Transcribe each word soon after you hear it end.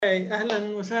أوكي،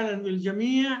 أهلا وسهلا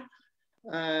بالجميع.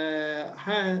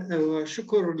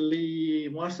 وشكر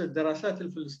لمؤسسة الدراسات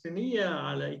الفلسطينية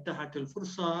على إتاحة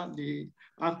الفرصة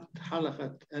لعقد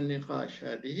حلقة النقاش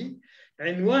هذه.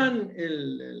 عنوان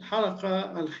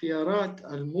الحلقة: الخيارات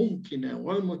الممكنة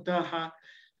والمتاحة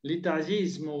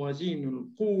لتعزيز موازين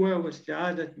القوة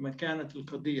واستعادة مكانة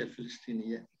القضية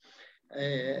الفلسطينية.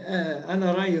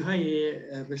 أنا رأيي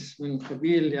هاي بس من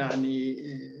قبيل يعني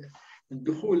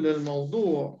الدخول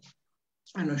للموضوع.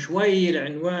 أنا شوي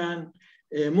العنوان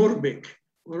مربك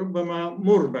وربما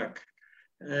مربك،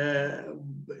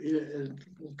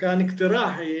 وكان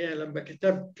اقتراحي لما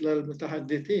كتبت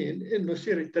للمتحدثين إنه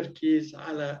يصير التركيز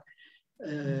على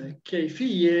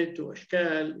كيفية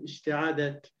وأشكال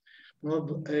استعادة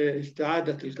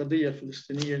القضية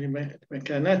الفلسطينية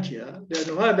لمكانتها،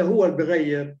 لأنه هذا هو اللي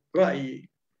بغير رأيي،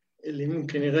 اللي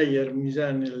ممكن يغير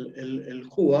ميزان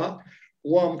القوى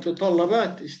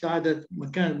ومتطلبات استعادة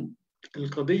مكان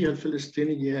القضية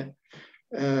الفلسطينية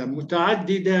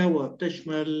متعددة،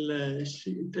 وتشمل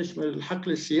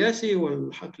الحقل السياسي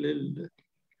والحقل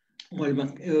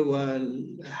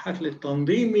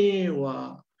التنظيمي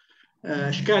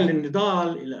وأشكال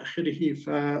النضال إلى آخره.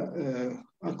 فعلى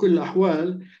كل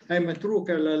الأحوال هي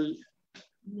متروكة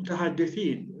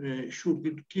للمتحدثين شو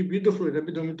كيف بيدخلوا، إذا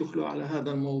بدهم يدخلوا على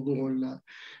هذا الموضوع ولا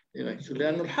يركزوا.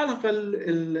 لأنه الحلقة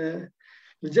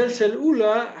الجلسة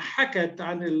الأولى حكت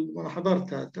عن، وأنا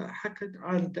حضرتها، حكت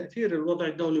عن تأثير الوضع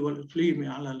الدولي والإقليمي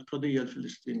على القضية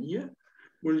الفلسطينية،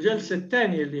 والجلسة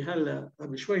الثانية اللي هلا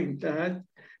بشوي انتهت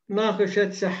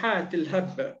ناقشت ساحات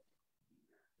الهبة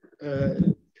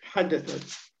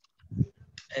حدثت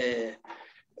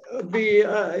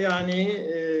يعني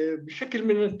بشكل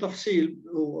من التفصيل،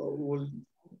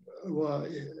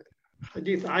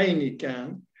 وحديث عيني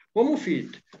كان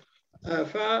ومفيد.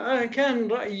 فكان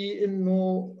رأيي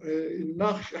إنه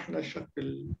نناقش إحنا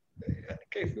شكل يعني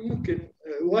كيف ممكن،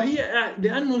 وهي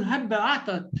لأنه الهبة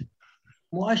أعطت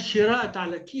مؤشرات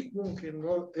على كيف ممكن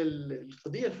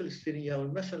القضية الفلسطينية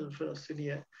والمسألة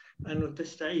الفلسطينية أنه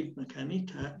تستعيد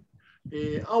مكانتها.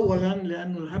 أولاً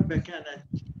لأنه الهبة كانت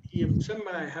هي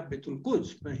مسمى هبة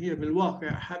القدس، فهي بالواقع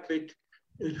هبة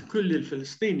الكل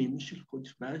الفلسطيني، مش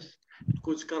القدس بس،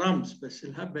 القدس كرمز، بس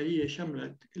الهبة هي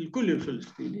شملت الكل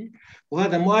الفلسطيني.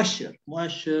 وهذا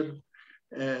مؤشر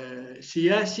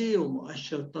سياسي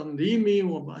ومؤشر تنظيمي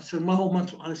ومؤشر ما هو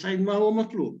مطلوب على صعيد ما هو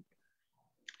مطلوب.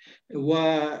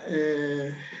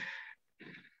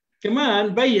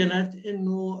 كمان بيّنت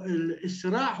إنه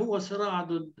الصراع هو صراع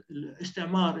ضد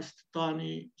الاستعمار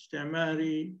استيطاني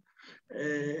استعماري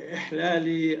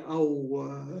إحلالي أو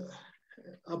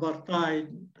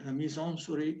أبرتايد ميز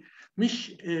عنصري،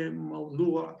 مش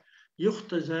موضوع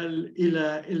يختزل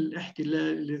إلى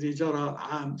الاحتلال الذي جرى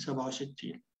عام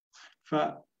 67.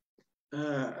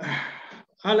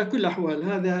 على كل الأحوال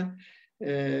هذا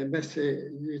بس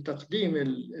لتقديم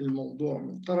الموضوع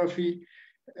من طرفي.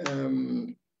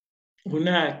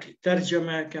 هناك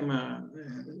ترجمة كما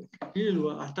قيل،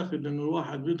 وأعتقد أن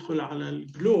الواحد يدخل على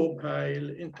الجلوب، هاي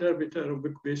الانتربريتر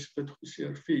وبكبش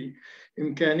بتصير فيه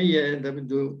إمكانية إذا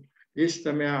بده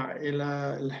يستمع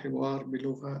إلى الحوار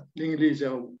بلغة الإنجليزية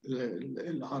أو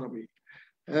العربي.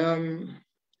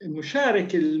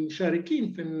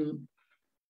 المشاركين في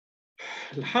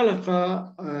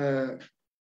الحلقة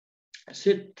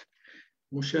 6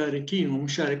 مشاركين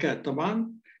ومشاركات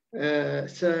طبعا،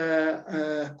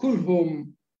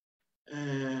 كلهم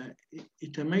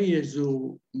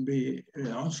يتميزوا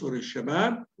بعنصر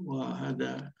الشباب،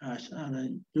 وهذا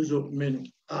أنا جزء من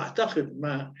أعتقد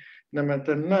ما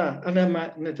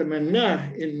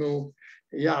نتمناه إنه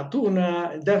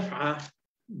يعطونا دفعة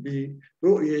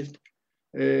برؤية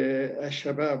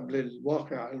الشباب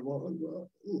للواقع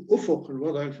أفق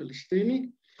الوضع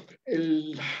الفلسطيني.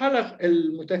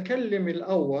 المتكلم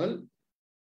الأول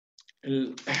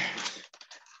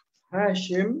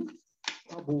هاشم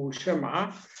أبو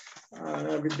شمعة،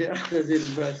 أنا بدي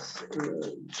أختزل بس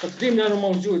تقديم لأنه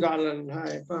موجود على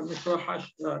الهاي، فمش راح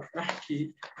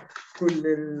أحكي كل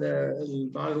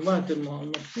المعلومات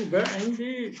المكتوبة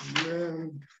عندي.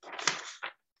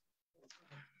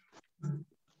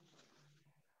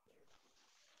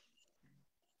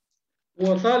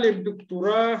 هو طالب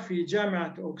دكتوراه في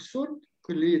جامعة أوكسفورد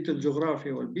كلية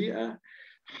الجغرافيا والبيئة،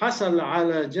 حصل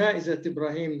على جائزة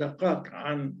إبراهيم دقاق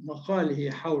عن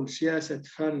مقاله حول سياسة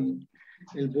فن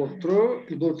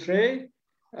البورتريه.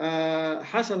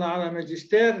 حصل على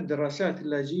ماجستير دراسات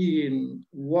اللاجئين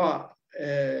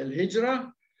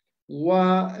والهجرة،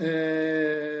 والآن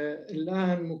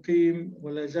مقيم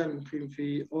ولا زال مقيم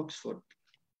في أوكسفورد.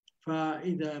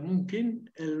 فإذا ممكن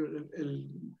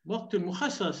الوقت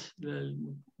المخصص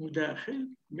للمداخل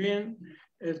بين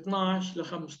 12 ل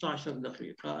 15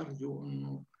 دقيقة. أرجو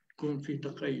أنه يكون في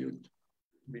تقيد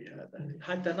بهذا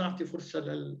حتى نعطي فرصة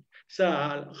للساعة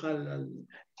على الأقل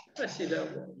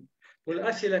للأسئلة،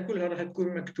 والأسئلة كلها راح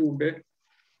تكون مكتوبة،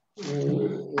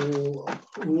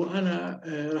 وأنا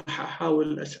راح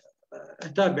أحاول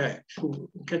أتابع شو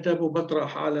كتبوا،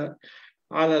 بطرح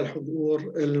على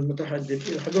الحضور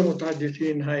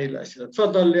المتحدثين هاي الأسئلة.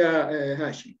 تفضل يا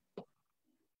هاشم.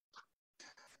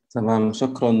 تمام،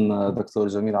 شكرا دكتور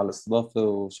جميل على الاستضافة،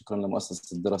 وشكرا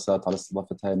لمؤسسة الدراسات على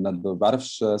استضافة هاي الندوة.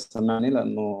 بعرفش سمعني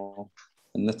لأنه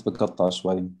النت بقطع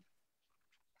شوي.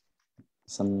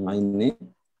 سمعيني؟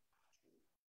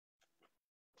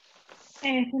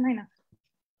 ايه سمعنا.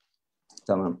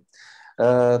 تمام.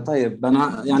 طيب،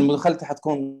 أنا يعني مداخلتي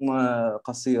حتكون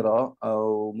قصيرة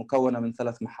أو مكونة من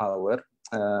 3 محاور.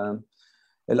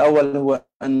 الأول هو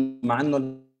أن مع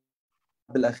أنه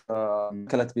بالأخير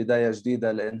كانت بداية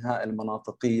جديدة لإنهاء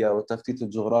المناطقية والتفتيت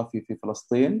الجغرافي في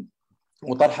فلسطين،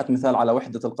 وطرحت مثال على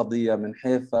وحدة القضية من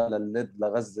حيفا للد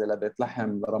لغزة لبيت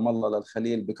لحم لرام الله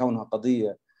للخليل بكونها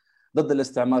قضية ضد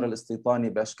الاستعمار الاستيطاني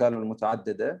بأشكاله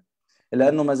المتعددة، إلا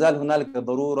أنه ما زال هنالك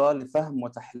ضرورة لفهم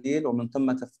وتحليل ومن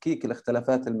ثم تفكيك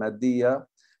الاختلافات المادية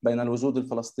بين الوجود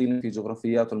الفلسطيني في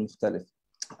جغرافياته المختلفة.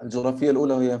 الجغرافية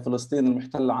الأولى هي فلسطين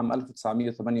المحتلة عام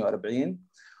 1948،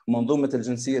 ومنظومة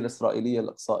الجنسية الإسرائيلية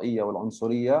الإقصائية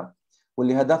والعنصرية،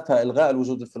 واللي هدفها إلغاء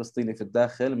الوجود الفلسطيني في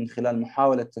الداخل من خلال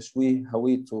محاولة تشويه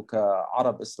هويته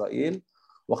كعرب إسرائيل،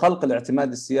 وخلق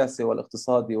الاعتماد السياسي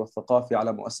والاقتصادي والثقافي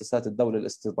على مؤسسات الدولة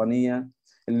الاستيطانية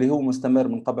اللي هو مستمر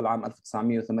من قبل عام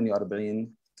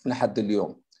 1948 لحد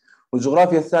اليوم.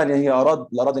 والجغرافيا الثانية هي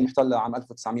الأراضي المحتلة عام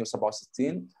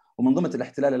 1967، ومنظومة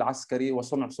الاحتلال العسكري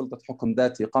وصنع سلطة حكم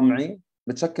ذاتي قمعي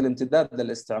بتشكل امتداد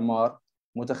للاستعمار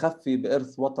متخفي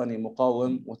بإرث وطني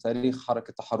مقاوم وتاريخ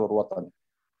حركة تحرر وطني.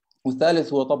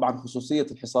 والثالث هو طبعا خصوصية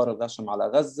الحصار الغاشم على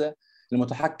غزة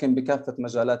المتحكم بكافة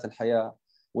مجالات الحياة،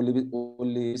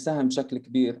 واللي ساهم بشكل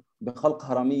كبير بخلق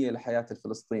هرمية لحياة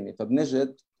الفلسطيني.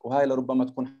 فبنجد، وهي لربما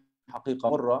تكون حقيقة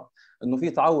مرة، أنه في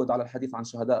تعود على الحديث عن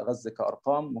شهداء غزة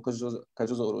كأرقام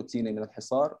وكجزء روتيني من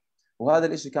الحصار، وهذا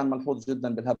الإشي كان ملحوظ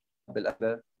جدا بالهب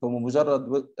بالأهداف.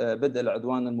 فمجرد بدء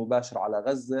العدوان المباشر على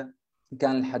غزة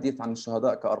كان الحديث عن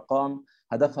الشهداء كأرقام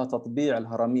هدفها تطبيع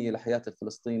الهرمية لحياة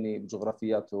الفلسطيني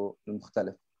بجغرافياته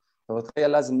المختلفة.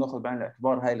 فبتخيل لازم نأخذ بعين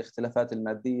الاعتبار هاي الاختلافات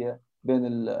المادية بين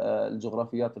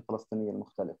الجغرافيات الفلسطينية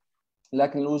المختلفة.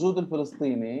 لكن الوجود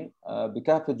الفلسطيني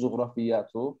بكافة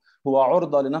جغرافياته هو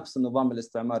عرضة لنفس النظام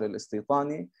الاستعماري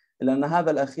الاستيطاني، لأن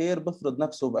هذا الأخير بفرض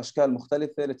نفسه بأشكال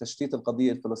مختلفة لتشتيت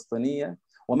القضية الفلسطينية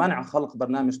ومنع خلق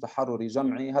برنامج تحرري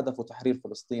جمعي هدفه تحرير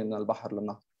فلسطين من البحر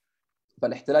للنهر.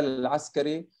 فالاحتلال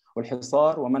العسكري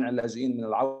والحصار ومنع اللاجئين من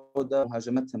العودة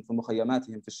ومهاجمتهم في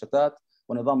مخيماتهم في الشتات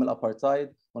ونظام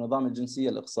الأبارتايد ونظام الجنسية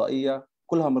الإقصائية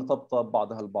كلها مرتبطة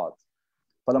ببعضها البعض.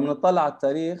 فلما نطلع على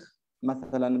التاريخ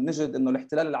مثلا بنجد أنه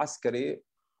الاحتلال العسكري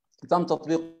تم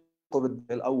تطبيقه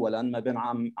أولا ما بين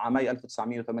عامي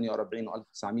 1948 و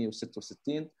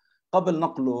 1966 قبل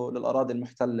نقله للأراضي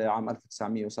المحتلة عام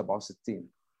 1967.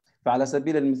 فعلى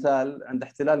سبيل المثال عند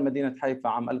احتلال مدينة حيفا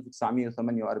عام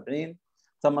 1948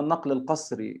 تم النقل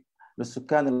القسري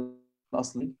للسكان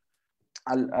الأصلي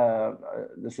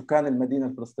لسكان المدينة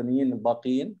الفلسطينيين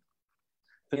الباقين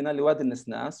فينا لوادي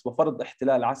النسناس، وفرض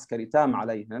احتلال عسكري تام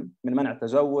عليهم من منع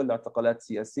تجول لاعتقالات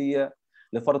سياسية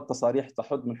لفرض تصاريح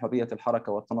تحد من حرية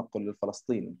الحركة والتنقل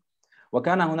للفلسطيني.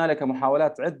 وكان هنالك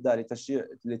محاولات عدة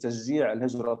لتشجيع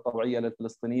الهجرة الطوعية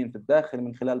للفلسطينيين في الداخل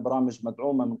من خلال برامج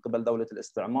مدعومة من قبل دولة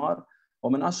الاستعمار،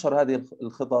 ومن أشهر هذه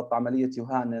الخطط عملية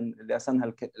يوهانن اللي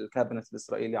أسنها الكابينت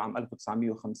الإسرائيلي عام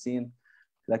 1950،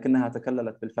 لكنها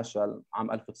تكللت بالفشل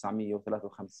عام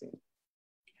 1953.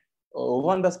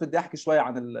 وهون بس بدي أحكي شوي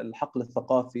عن الحقل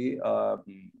الثقافي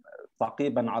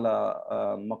تعقيبا على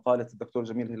مقالة الدكتور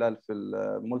جميل هلال في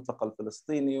الملتقى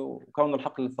الفلسطيني، وكون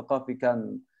الحقل الثقافي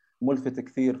كان ملفت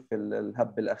كثير في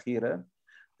الهبة الأخيرة.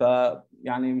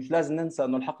 فيعني مش لازم ننسى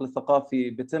أنه الحقل الثقافي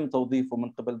بيتم توظيفه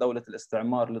من قبل دولة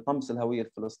الاستعمار لطمس الهوية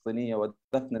الفلسطينية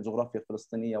ودفن الجغرافيا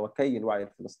الفلسطينية وكي الوعي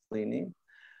الفلسطيني.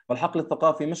 فالحقل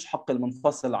الثقافي مش حقل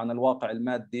منفصل عن الواقع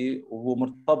المادي، وهو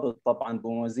مرتبط طبعا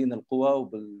بموازين القوى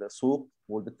وبالسوق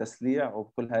وبالتسليع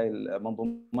وبكل هاي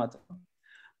المنظومات.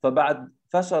 فبعد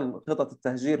فشل خطط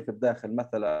التهجير في الداخل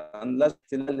مثلا لجأ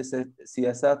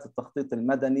لسياسات التخطيط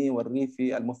المدني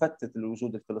والريفي المفتت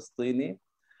للوجود الفلسطيني،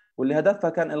 واللي هدفها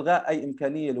كان إلغاء أي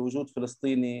إمكانية لوجود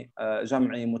فلسطيني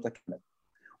جمعي متكامل.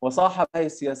 وصاحب هذه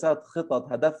السياسات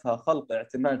خطط هدفها خلق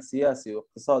اعتماد سياسي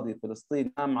واقتصادي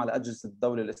فلسطيني تام على أجهزة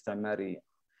الدولة الاستعمارية.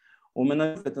 ومن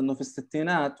الفت أنه في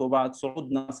الستينات وبعد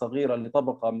صعودنا صغيرة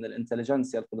لطبقة من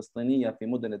الانتليجنسيا الفلسطينية في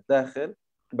مدن الداخل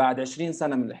بعد 20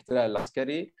 سنة من الاحتلال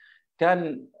العسكري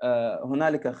كان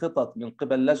هنالك خطط من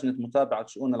قبل لجنة متابعة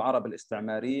شؤون العرب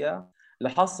الاستعمارية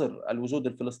لحصر الوجود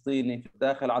الفلسطيني في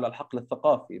الداخل على الحقل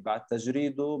الثقافي بعد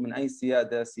تجريده من أي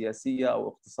سيادة سياسية أو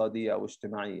اقتصادية أو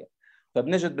اجتماعية.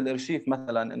 فبنجد بالإرشيف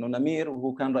مثلا أنه نمير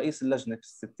وهو كان رئيس اللجنة في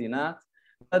الستينات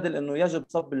بدل أنه يجب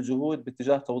صب الجهود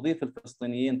باتجاه توظيف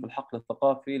الفلسطينيين في الحقل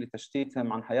الثقافي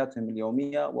لتشتيتهم عن حياتهم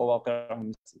اليومية وواقعهم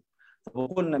السياسي.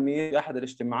 فبقول نمير في أحد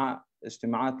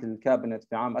اجتماعات الكابينت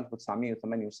في عام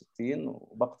 1968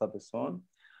 وبقتبس هون: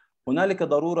 هنالك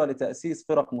ضرورة لتأسيس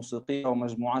فرق موسيقية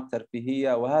ومجموعات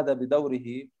ترفيهية، وهذا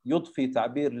بدوره يضفي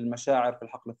تعبير للمشاعر في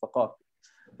الحقل الثقافي.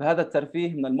 فهذا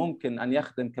الترفيه من الممكن أن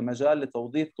يخدم كمجال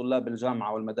لتوظيف طلاب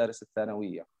الجامعة والمدارس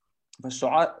الثانوية.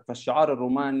 فالشعار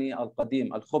الروماني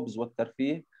القديم الخبز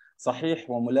والترفيه صحيح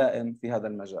وملائم في هذا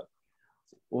المجال.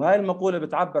 وهي المقولة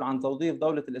بتعبر عن توظيف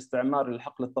دولة الاستعمار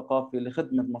للحقل الثقافي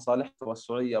لخدمة مصالحها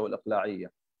التوسعية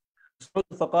والإقلاعية. الصعود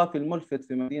الثقافي الملفت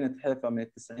في مدينة حيفا من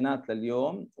التسعينات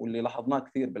لليوم واللي لاحظناه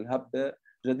كثير بالهبة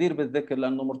جدير بالذكر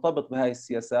لأنه مرتبط بهاي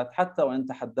السياسات حتى وإن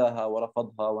تحداها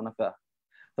ورفضها ونفاها.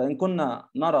 فإن كنا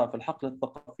نرى في الحقل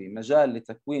الثقافي مجال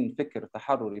لتكوين فكر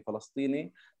تحرري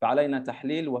فلسطيني فعلينا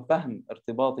تحليل وفهم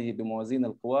ارتباطه بموازين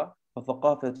القوى،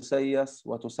 فالثقافة تسيس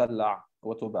وتسلع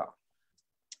وتباع.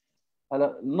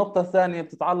 هلا النقطة الثانية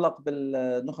بتتعلق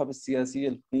بالنخب السياسية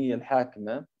الفلسطينية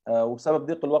الحاكمة، وبسبب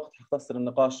ضيق الوقت حختصر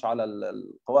النقاش على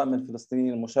القوائم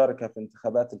الفلسطينية المشاركة في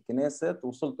انتخابات الكنيست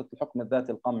وسلطة الحكم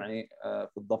الذاتي القمعي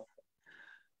في الضفة.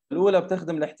 الأولى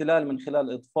بتخدم الاحتلال من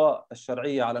خلال إضفاء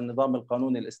الشرعية على النظام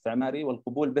القانوني الاستعماري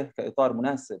والقبول به كإطار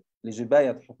مناسب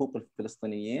لجباية حقوق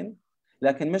الفلسطينيين،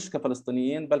 لكن مش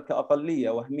كفلسطينيين بل كأقلية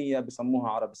وهمية بسموها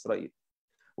عرب إسرائيل.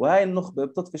 وهاي النخبة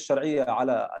بتضفي الشرعية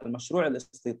على المشروع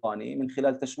الاستيطاني من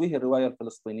خلال تشويه الرواية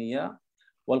الفلسطينية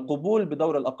والقبول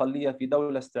بدور الأقلية في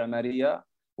دولة استعمارية،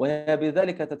 وهي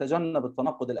بذلك تتجنب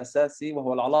التناقض الأساسي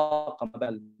وهو العلاقة ما بين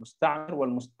المستعمر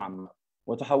والمستعمر،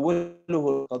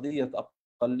 وتحوله قضية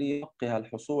أقلية حقها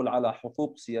الحصول على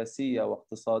حقوق سياسية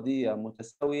واقتصادية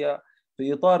متساوية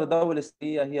في إطار دولة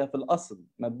سياسية هي في الأصل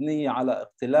مبنية على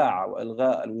اقتلاع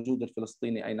وإلغاء الوجود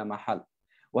الفلسطيني أينما حل.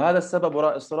 وهذا السبب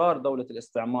وراء إصرار دولة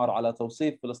الاستعمار على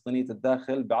توصيف فلسطينية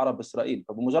الداخل بعرب إسرائيل.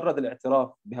 فبمجرد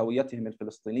الاعتراف بهويتهم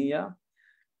الفلسطينية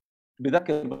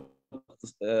بذكر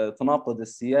التناقض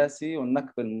السياسي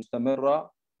والنكبة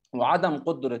المستمرة وعدم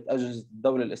قدرة أجهزة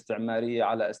الدولة الاستعمارية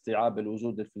على استيعاب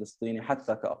الوجود الفلسطيني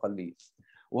حتى كأقلية.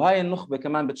 وهي النخبة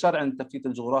كمان بتشرعن التفتيت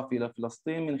الجغرافي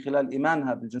لفلسطين من خلال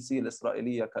إيمانها بالجنسية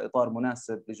الإسرائيلية كإطار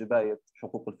مناسب لجباية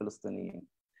حقوق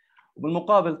الفلسطينيين.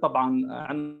 وبالمقابل طبعا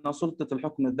عندنا سلطة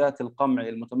الحكم الذاتي القمعي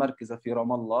المتمركزة في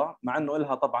رام الله، مع أنه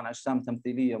لها طبعا أجسام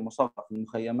تمثيلية مصغرة في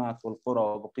المخيمات والقرى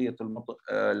وبقية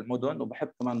المدن،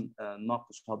 وبحب كمان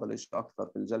نناقش هذا الشيء أكثر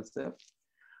في الجلسة،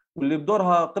 واللي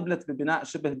بدورها قبلت ببناء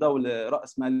شبه دولة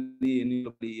رأسمالية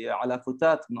نيوليبية على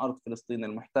فتات من أرض فلسطين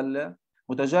المحتلة،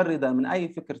 متجردة من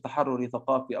أي فكر تحرري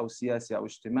ثقافي أو سياسي أو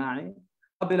اجتماعي،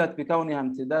 قبلت بكونها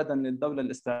امتدادا للدولة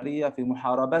الاستعمارية في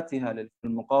محاربتها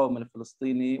للمقاوم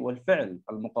الفلسطيني والفعل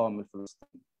المقاوم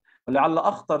الفلسطيني. ولعل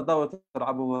أخطر دور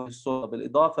تلعبه السلطة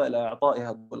بالإضافة إلى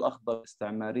إعطائها الضوء الأخضر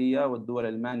الاستعمارية والدول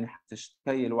المانحة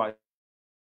تشكي الوعي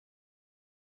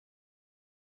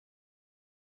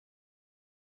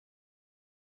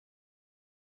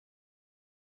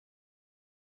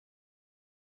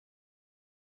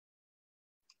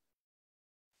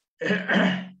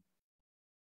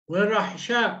وين راح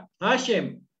هشام؟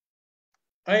 هاشم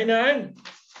أين أنت؟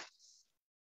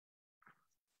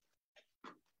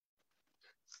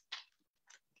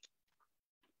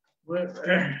 وين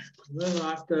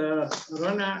راحت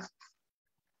رنا؟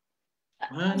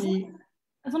 هاني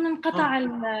أظن انقطع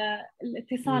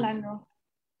الاتصال عنه.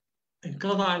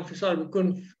 انقطع الانفصال.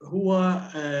 بيكون هو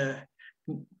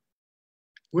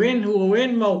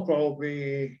وين موقعه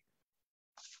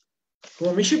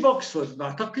هو مش بأوكسفورد، ما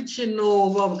أعتقدش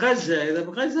إنه بغزة. إذا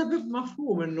بغزة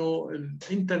مفهوم إنه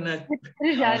الإنترنت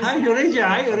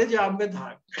رجع عم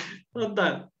بضحك.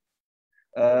 تفضل.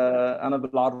 أنا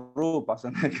بالعروب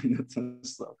عشان هيك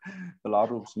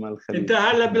بالعروب شمال الخليج. أنت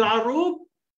هلا بالعروب؟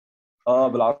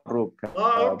 بالعروب.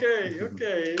 أوكي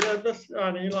لا بس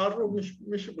يعني العروب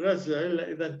مش بغزة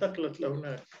إلا إذا انتقلت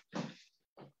لهناك.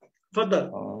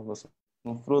 تفضل. بس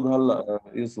المفروض هلا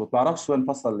يزبط. بعرفش وين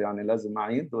فصل، يعني لازم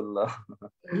أعيد ولا؟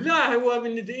 لا هو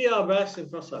من دقيقة بس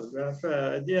انفصل،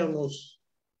 فدقيقة ونص.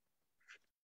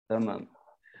 تمام.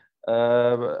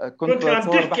 كنت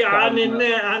عم تحكي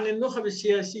عن النخب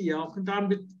السياسية، وكنت عم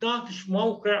بتناقش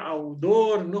موقع أو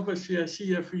دور النخب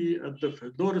السياسية في الضفة،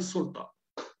 دور السلطة.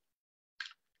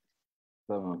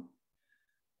 تمام.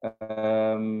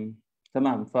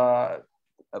 تمام.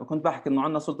 كنت بحكي إنه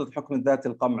عندنا سلطة الحكم الذاتي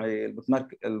القمعي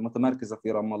المتمركزة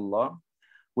في رام الله،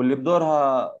 واللي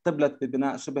بدورها قبلت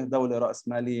ببناء شبه دولة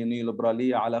رأسمالية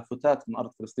نيوليبرالية على فتات من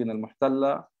أرض فلسطين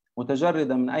المحتلة،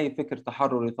 متجردة من أي فكر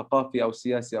تحرري ثقافي أو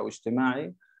سياسي أو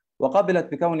اجتماعي،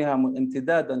 وقبلت بكونها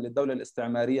امتدادا للدولة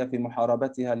الاستعمارية في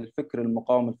محاربتها للفكر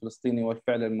المقاوم الفلسطيني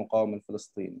والفعل المقاوم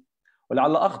الفلسطيني.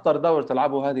 ولعل أخطر دور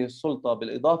تلعبه هذه السلطة،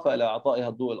 بالإضافة إلى إعطائها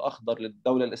الضوء الأخضر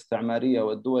للدولة الاستعمارية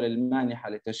والدول المانحة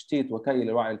لتشتيت وكيل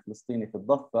الوعي الفلسطيني في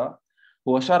الضفة،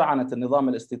 هو شرعنة النظام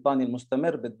الاستيطاني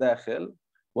المستمر بالداخل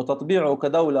وتطبيعه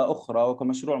كدولة أخرى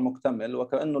وكمشروع مكتمل،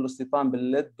 وكأنه الاستيطان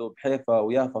باللد وبحيفا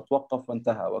ويافا توقف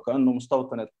وانتهى، وكأنه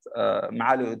مستوطنة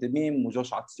معالي أديميم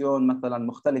وجوش عطسيون مثلا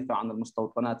مختلفة عن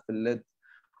المستوطنات في اللد،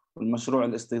 والمشروع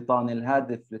الاستيطاني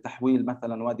الهادف لتحويل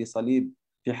مثلا وادي صليب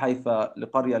في حيفا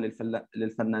لقرية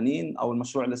للفنانين، أو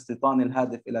المشروع الاستيطاني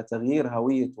الهادف إلى تغيير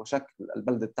هوية وشكل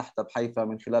البلدة تحت بحيفا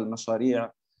من خلال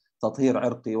مشاريع تطهير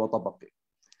عرقي وطبقي.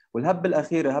 والهبة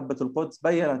الأخيرة هبة القدس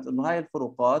بيّنت أن هاي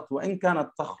الفروقات وإن كانت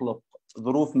تخلق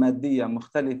ظروف مادية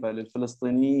مختلفة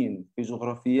للفلسطينيين في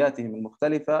جغرافياتهم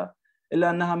المختلفة، إلا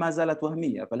أنها ما زالت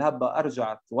وهمية. فالهبة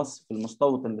أرجعت وصف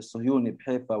المستوطن الصهيوني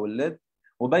بحيفا واللد،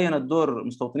 وبيّنت دور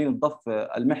مستوطنين الضفة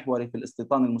المحوري في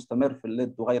الاستيطان المستمر في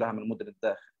اللد وغيرها من مدن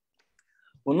الداخل.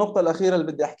 والنقطة الأخيرة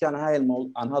اللي بدي أحكي عن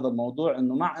هذا الموضوع،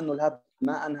 إنه مع إنه الهبة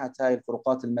ما أنهت هاي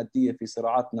الفروقات المادية في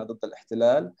صراعاتنا ضد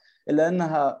الاحتلال، إلا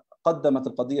أنها قدمت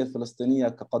القضية الفلسطينية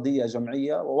كقضية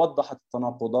جمعية، ووضحت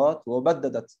التناقضات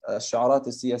وبددت الشعارات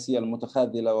السياسية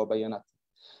المتخاذلة وبينتها.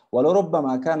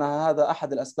 ولربما كان هذا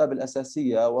أحد الأسباب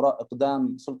الأساسية وراء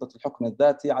إقدام سلطة الحكم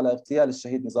الذاتي على اغتيال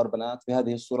الشهيد نزار بنات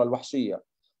بهذه الصورة الوحشية،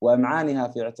 وإمعانها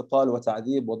في اعتقال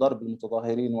وتعذيب وضرب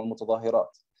المتظاهرين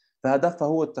والمتظاهرات. فهدفها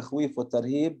هو التخويف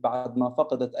والترهيب بعد ما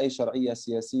فقدت أي شرعية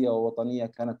سياسية ووطنية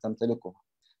كانت تمتلكها.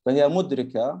 فهي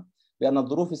مدركة بأن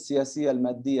الظروف السياسية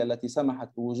المادية التي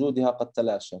سمحت بوجودها قد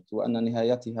تلاشت، وأن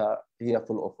نهايتها هي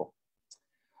في الأفق.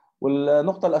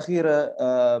 والنقطة الأخيرة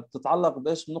بتتعلق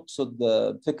بإيش نقصد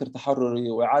بفكر تحرري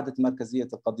وإعادة مركزية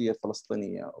القضية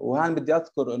الفلسطينية. وهان بدي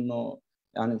أذكر أنه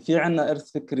يعني في عنا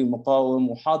إرث فكري مقاوم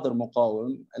وحاضر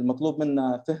مقاوم، المطلوب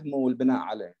منا فهمه والبناء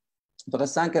عليه.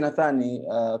 فغسان كنفاني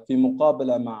في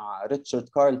مقابلة مع ريتشارد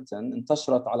كارلتون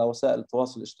انتشرت على وسائل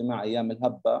التواصل الاجتماعي أيام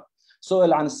الهبة،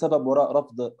 سئل عن السبب وراء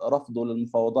رفضه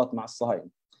للمفاوضات مع الصهاينة،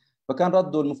 فكان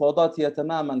رده: المفاوضات هي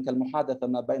تماما كالمحادثة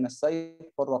ما بين السيف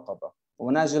والرقبة.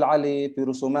 وناجي العلي في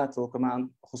رسوماته كمان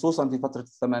خصوصا في فترة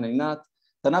الثمانينات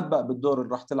تنبأ بالدور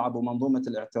اللي راح تلعبه منظومة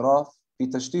الاعتراف في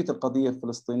تشتيت القضية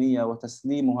الفلسطينية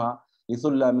وتسليمها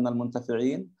لثلة من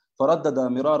المنتفعين، فردد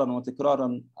مرارا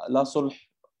وتكرارا: لا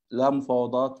صلح، لا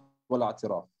مفاوضات، ولا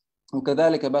اعتراف.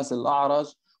 وكذلك باسل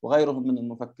الأعرج وغيرهم من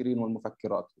المفكرين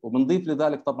والمفكرات. وبنضيف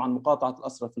لذلك طبعا مقاطعة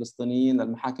الأسرى الفلسطينيين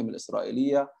للمحاكم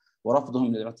الإسرائيلية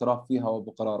ورفضهم للاعتراف فيها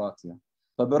وبقراراتها.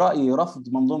 فبرأيي رفض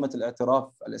منظومة الاعتراف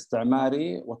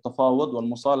الاستعماري والتفاوض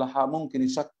والمصالحة ممكن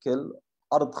يشكل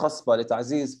أرض خصبة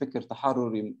لتعزيز فكر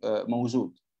تحرري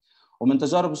موجود. ومن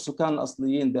تجارب السكان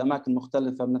الأصليين بأماكن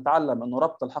مختلفة بنتعلم أنه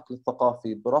ربط الحقل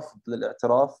الثقافي برفض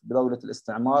للاعتراف بدولة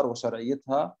الاستعمار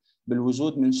وشرعيتها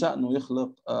بالوجود من شأنه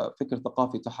يخلق فكر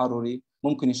ثقافي تحرري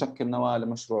ممكن يشكل نواة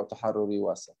لمشروع تحرري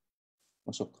واسع.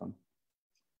 وشكرا.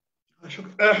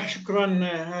 شكرا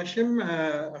هاشم.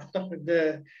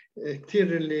 أعتقد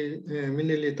كثير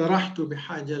من اللي طرحته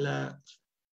بحاجة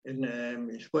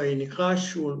شوي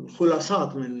نقاش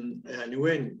والخلاصات من يعني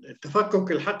وين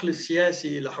تفكك الحقل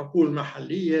السياسي لحقول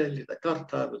محلية اللي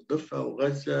ذكرتها بالضفة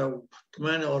وغزة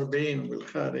و48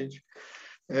 والخارج.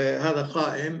 هذا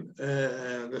قائم،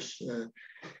 بس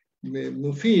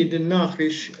مفيد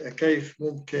نناقش كيف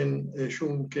ممكن شو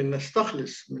ممكن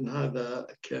نستخلص من هذا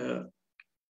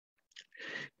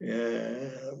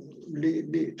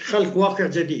لخلق واقع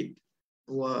جديد.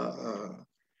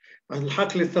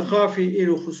 والحقل الثقافي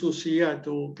له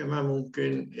خصوصياته كمان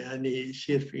ممكن يعني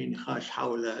يصير في نقاش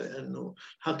حولها، لأنه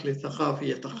الحقل الثقافي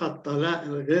يتخطى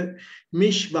غير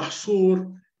مش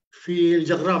محصور في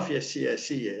الجغرافيا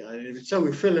السياسية. يعني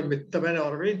بتسوي فيلم بال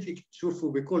 48 فيك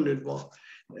تشوفه بكل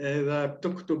إذا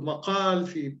بتكتب مقال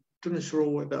في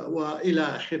تنشره وإلى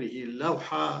آخره،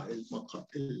 اللوحة،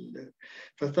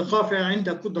 فالثقافة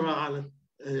عندها قدرة على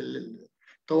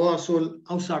التواصل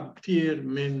أوسع بكثير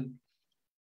من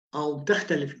أو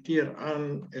تختلف كثير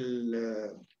عن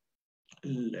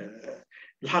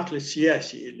الحقل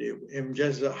السياسي اللي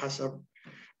مجزأ حسب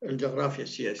الجغرافيا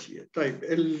السياسية. طيب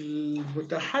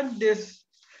المتحدث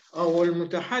أو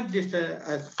المتحدثة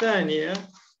الثانية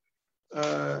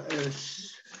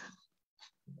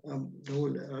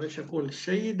معلش أقول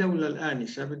السيدة ولا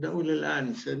الآنسة؟ بدي أقول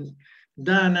الآنسة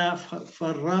دانا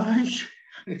فراج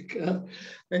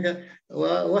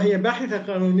وهي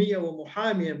باحثة قانونية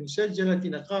ومحامية مسجلة في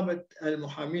نقابة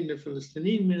المحامين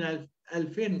الفلسطينيين من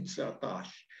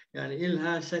 2019، يعني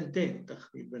إلها سنتين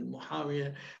تقريبا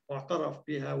محامية معترف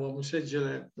بها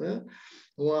ومسجلة،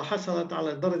 وحصلت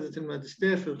على درجة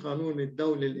الماجستير في القانون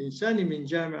الدولي الإنساني من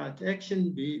جامعة أكسن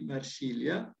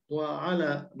بمارسيليا،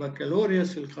 وعلى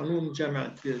بكالوريوس في القانون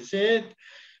جامعة بيرزيت،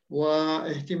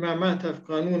 واهتماماتها في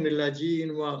قانون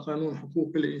اللاجئين وقانون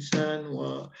حقوق الإنسان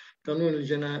وقانون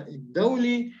الجنائي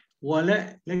الدولي.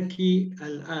 ولك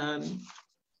الآن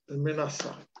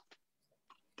المنصة،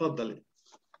 تفضلي.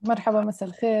 مرحبا، مساء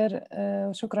الخير.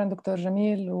 شكرا دكتور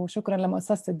جميل، وشكرا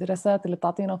لمؤسسة الدراسات اللي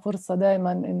بتعطينا فرصة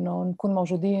دائما إنه نكون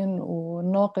موجودين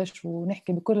ونناقش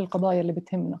ونحكي بكل القضايا اللي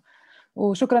بتهمنا.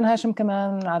 وشكرا هاشم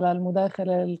كمان على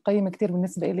المداخلة القيمة كتير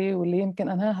بالنسبة لي، واللي يمكن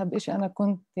أنهاها بإشي أنا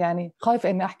كنت يعني خايفة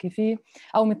إني أحكي فيه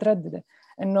أو مترددة،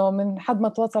 إنه من حد ما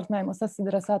تواصلت معي مؤسسة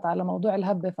الدراسات على موضوع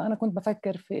الهبة، فأنا كنت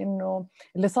بفكر في إنه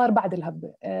اللي صار بعد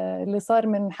الهبة، اللي صار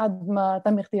من حد ما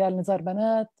تم اغتيال نزار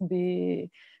بنات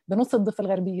بنص الضفة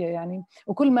الغربية يعني،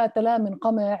 وكل ما تلاه من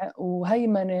قمع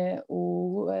وهيمنة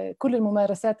وكل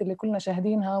الممارسات اللي كلنا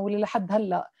شاهدينها، واللي لحد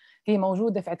هلأ هي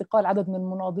موجودة في اعتقال عدد من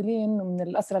المناضلين ومن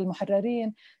الأسرى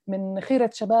المحررين، من خيرة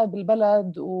شباب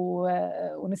البلد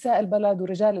ونساء البلد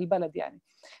ورجال البلد يعني.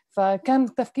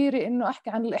 فكان تفكيري إنه أحكي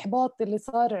عن الإحباط اللي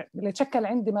صار، اللي تشكل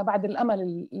عندي ما بعد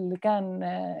الأمل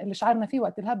اللي شعرنا فيه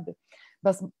وقت الهبة.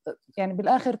 بس يعني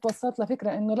بالآخر توصلت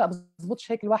لفكرة إنه لا،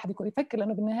 بزبطش هيك الواحد يكون يفكر،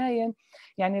 لأنه بالنهاية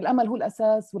يعني الأمل هو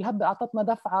الأساس، والهبة أعطتنا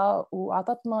دفعة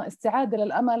وأعطتنا استعادة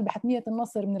للأمل بحتمية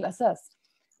النصر من الأساس.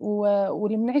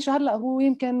 واللي بنعيشه هلا هو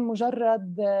يمكن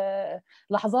مجرد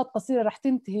لحظات قصيره رح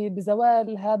تنتهي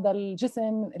بزوال هذا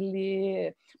الجسم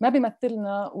اللي ما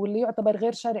بيمثلنا، واللي يعتبر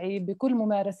غير شرعي بكل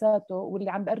ممارساته،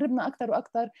 واللي عم بقربنا اكثر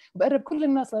واكثر، وبقرب كل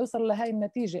الناس ليوصل لهي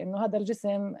النتيجه انه هذا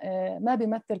الجسم ما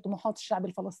بيمثل طموحات الشعب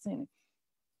الفلسطيني.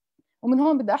 ومن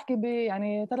هون بدي احكي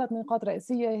يعني 3 نقاط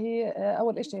رئيسيه. هي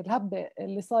اول شيء الهبه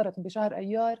اللي صارت بشهر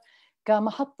ايار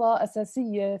كمحطة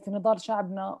أساسية في نضال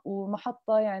شعبنا،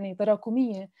 ومحطة يعني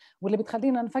تراكمية، واللي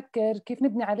بتخلينا نفكر كيف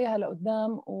نبني عليها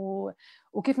لقدام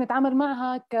وكيف نتعامل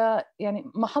معها يعني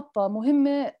محطة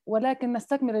مهمة، ولكن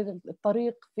نستكمل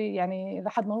الطريق في يعني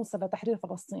لحد ما نوصل لتحرير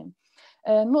فلسطين.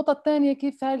 النقطة الثانية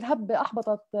كيف هاي الهبة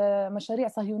أحبطت مشاريع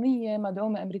صهيونية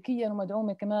مدعومة أمريكيا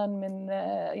ومدعومة كمان من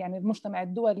يعني المجتمع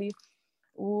الدولي،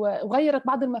 وغيرت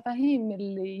بعض المفاهيم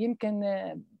اللي يمكن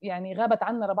يعني غابت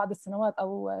عنا لبعض السنوات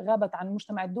أو غابت عن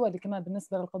المجتمع الدولي كمان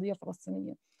بالنسبة للقضية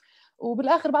الفلسطينية.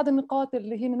 وبالآخر بعض النقاط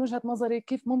اللي هي من وجهة نظري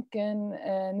كيف ممكن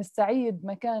نستعيد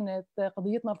مكانة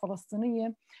قضيتنا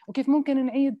الفلسطينية، وكيف ممكن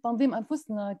نعيد تنظيم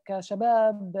أنفسنا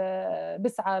كشباب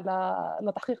بسعى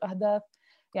لتحقيق أهداف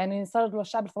يعني صار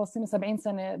للشعب الفلسطيني 70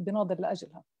 سنة بناضل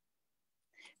لأجلها.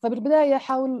 فبالبداية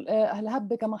حول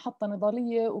الهبة كمحطة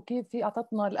نضالية وكيف هي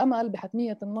أعطتنا الأمل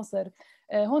بحتمية النصر.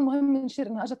 هون مهم نشير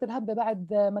أنها أجت الهبة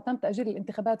بعد ما تم تأجيل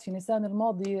الانتخابات في نيسان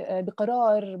الماضي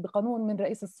بقانون من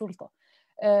رئيس السلطة.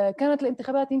 كانت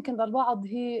الانتخابات يمكن للبعض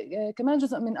هي كمان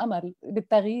جزء من أمل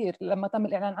بالتغيير لما تم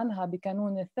الإعلان عنها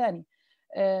بقانون الثاني.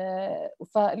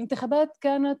 فالانتخابات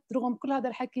كانت رغم كل هذا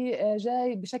الحكي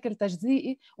جاي بشكل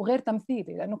تجزئي وغير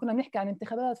تمثيلي، لأنه كنا بنحكي عن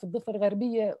انتخابات في الضفة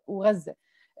الغربية وغزة،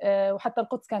 وحتى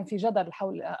القدس كان في جدل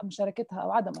حول مشاركتها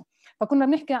أو عدمها. فكنا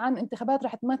بنحكي عن انتخابات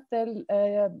رح تمثل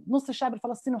نص الشعب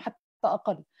الفلسطيني وحتى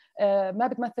أقل، ما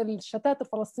بتمثل الشتات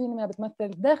الفلسطيني، ما بتمثل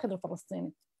الداخل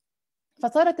الفلسطيني.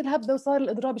 فصارت الهبة وصار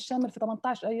الإضراب الشامل في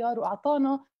 18 أيار،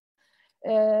 وأعطانا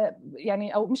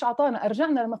يعني أو مش أعطانا،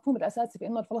 أرجعنا للمفهوم الأساسي في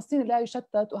إنه الفلسطيني لا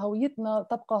يشتت، وهويتنا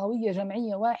تبقى هوية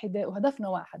جمعية واحدة، وهدفنا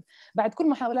واحد بعد كل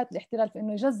محاولات الاحتلال في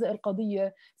إنه يجزئ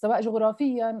القضية سواء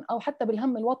جغرافيا أو حتى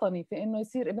بالهم الوطني، في إنه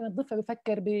يصير ابن الضفة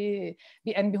بفكر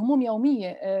يعني بهموم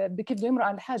يومية، بكيف بده يمرق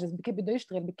على الحاجز، بكيف بده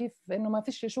يشتغل، بكيف إنه ما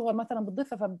فيش شغل مثلا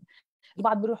بالضفة،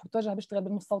 البعض بيروح بتوجه بيشتغل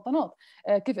بالمستوطنات،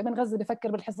 كيف ابن غزة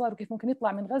بفكر بالحصار وكيف ممكن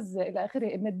يطلع من غزة إلى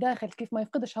آخره، ابن الداخل كيف ما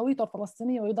يفقدش هويته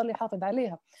الفلسطينية ويضل يحافظ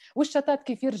عليها، والشتات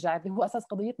كيف يرجع اللي هو أساس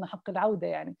قضيتنا حق العودة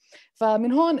يعني.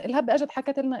 فمن هون الهبة أجت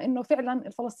حكت لنا إنه فعلا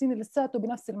الفلسطيني لساته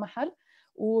بنفس المحل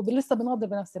ولسه بناضل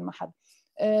بنفس المحل.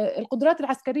 القدرات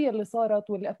العسكرية اللي صارت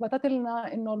واللي أثبتت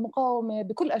لنا إنه المقاومة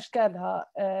بكل أشكالها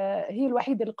هي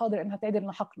الوحيدة اللي قادرة إنها تعيد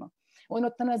لنا حقنا، وإنه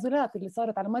التنازلات اللي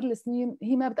صارت على مر السنين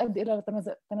هي ما بتؤدي إلى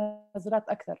تنازلات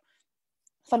أكثر.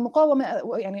 فالمقاومة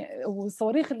يعني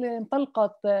والصواريخ اللي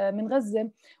انطلقت من غزة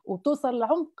وبتوصل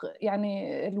لعمق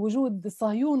يعني الوجود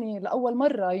الصهيوني لأول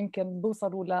مرة يمكن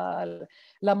بوصلوا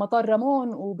لمطار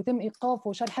رامون وبتم إيقافه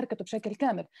وشال حركته بشكل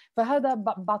كامل. فهذا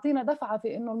بعطينا دفعة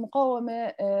في إنه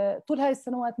المقاومة طول هاي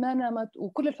السنوات ما نامت،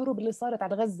 وكل الحروب اللي صارت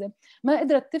على غزة ما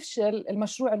قدرت تفشل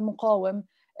المشروع المقاوم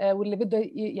واللي بده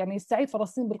يعني يستعيد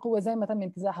فلسطين بالقوة زي ما تم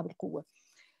انتزاعها بالقوة.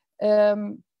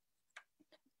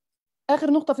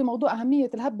 آخر نقطة في موضوع أهمية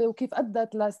الهبة وكيف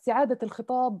أدت لاستعادة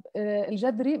الخطاب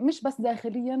الجذري مش بس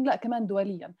داخليا لا كمان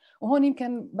دوليا. وهون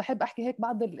يمكن بحب أحكي هيك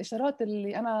بعض الإشارات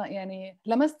اللي أنا يعني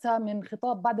لمستها من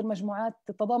خطاب بعض المجموعات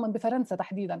التضامن بفرنسا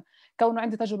تحديدا، كونه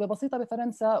عندي تجربة بسيطة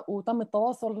بفرنسا وتم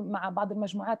التواصل مع بعض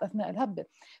المجموعات أثناء الهبة،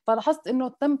 فلاحظت إنه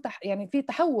تم يعني في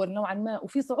تحول نوعا ما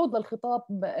وفي صعود للخطاب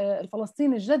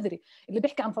الفلسطيني الجذري اللي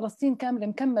بيحكي عن فلسطين كاملة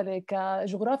مكملة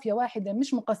كجغرافيا واحدة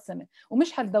مش مقسمة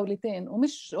ومش حل دولتين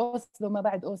ومش أوسلو ما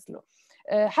بعد أوسلو.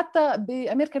 حتى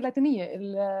بأمريكا اللاتينية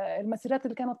المسيرات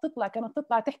اللي كانت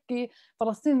تطلع تحكي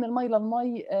فلسطين من المي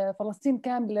للمي، فلسطين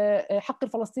كاملة، حق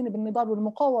الفلسطيني بالنضال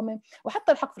والمقاومة،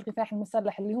 وحتى الحق في الكفاح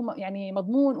المسلح اللي هو يعني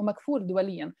مضمون ومكفول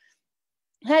دوليا.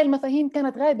 هاي المفاهيم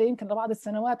كانت غايبة يمكن لبعض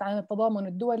السنوات عن التضامن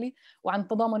الدولي وعن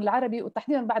التضامن العربي،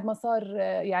 وتحديدا بعد ما صار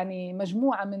يعني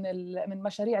مجموعة من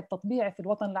مشاريع التطبيع في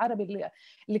الوطن العربي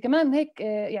اللي كمان هيك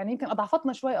يعني يمكن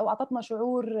أضعفتنا شوي أو أعطتنا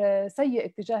شعور سيء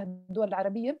اتجاه الدول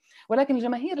العربية، ولكن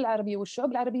الجماهير العربية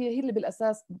والشعوب العربية هي اللي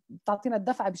بالأساس تعطينا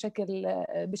الدفعة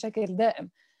بشكل دائم.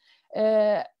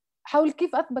 حول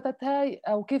كيف أثبتت هاي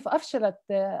أو كيف أفشلت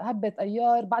هبة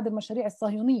أيار بعض المشاريع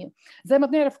الصهيونية. زي ما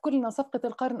بنعرف كلنا صفقة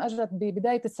القرن أجرت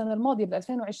ببداية السنة الماضية ب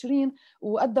 2020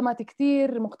 وقدمت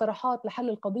كثير مقترحات لحل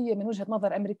القضية من وجهة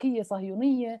نظر أمريكية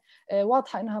صهيونية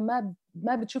واضحة إنها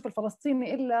ما بتشوف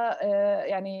الفلسطيني إلا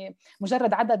يعني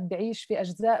مجرد عدد بعيش في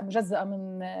أجزاء مجزأة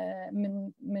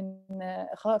من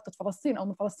خارطة فلسطين أو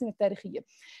من فلسطين التاريخية.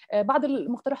 بعض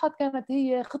المقترحات كانت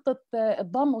هي خطة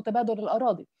الضم وتبادل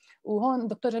الأراضي، وهون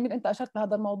دكتور جميل أنت أشرت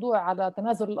لهذا الموضوع على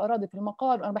تنازل الأراضي في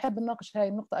المقال، وأنا بحب نناقش هاي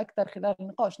النقطة أكثر خلال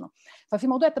نقاشنا. ففي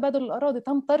موضوع تبادل الأراضي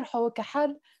تم طرحه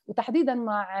كحل، وتحديدا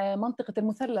مع منطقة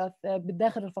المثلث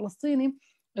بالداخل الفلسطيني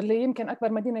اللي يمكن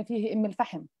أكبر مدينة فيه أم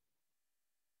الفحم.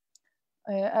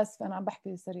 آسف أنا عم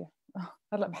بحكي سريع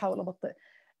هلأ بحاول أبطئ.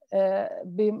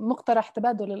 بمقترح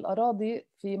تبادل الأراضي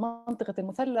في منطقة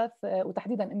المثلث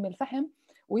وتحديدا أم الفحم،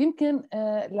 ويمكن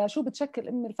لشو بتشكل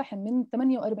أم الفحم من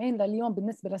 48 لليوم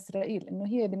بالنسبة لإسرائيل، إنه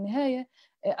هي بالنهاية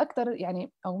أكثر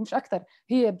يعني أو مش أكثر،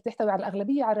 هي بتحتوي على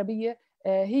أغلبية عربية،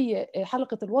 هي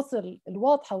حلقة الوصل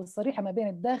الواضحة والصريحة ما بين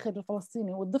الداخل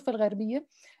الفلسطيني والضفة الغربية،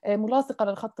 ملاصقة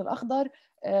للخط الأخضر،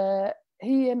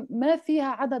 هي ما فيها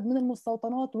عدد من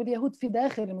المستوطنات واليهود في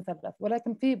داخل المثلث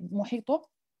ولكن في محيطه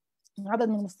عدد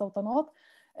من المستوطنات،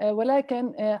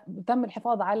 ولكن تم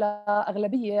الحفاظ على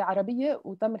أغلبية عربية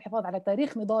وتم الحفاظ على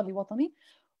تاريخ نضالي وطني.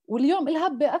 واليوم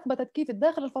الهبة أثبتت كيف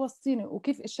الداخل الفلسطيني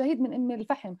وكيف الشهيد من أم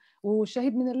الفحم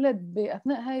والشهيد من اللد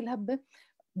بأثناء هاي الهبة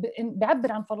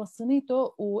بيعبر عن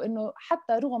فلسطينيته، وإنه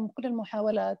حتى رغم كل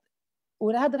المحاولات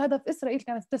ولهذا الهدف إسرائيل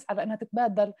كانت تسعى لأنها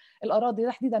تتبادل الأراضي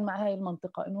تحديدا مع هاي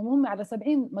المنطقة، إنهم هم على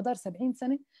مدار 70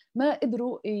 سنة ما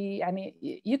قدروا يعني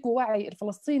يكوا وعي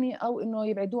الفلسطيني أو إنه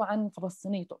يبعدوه عن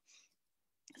فلسطينيته.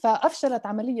 فأفشلت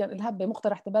عمليا الهبة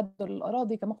مقترح تبادل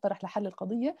الأراضي كمقترح لحل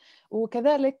القضية،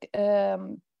 وكذلك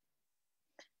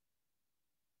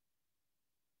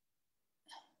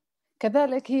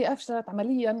هي أفشلت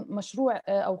عمليا مشروع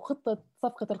أو خطة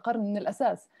صفقة القرن من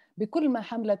الأساس بكل ما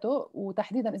حملته،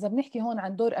 وتحديدا إذا بنحكي هون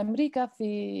عن دور أمريكا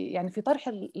في طرح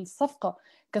الصفقة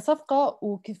كصفقة،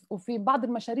 وفي بعض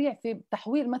المشاريع في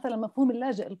تحويل مثلا مفهوم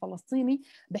اللاجئ الفلسطيني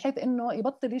بحيث إنه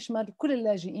يبطل يشمل كل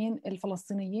اللاجئين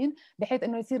الفلسطينيين، بحيث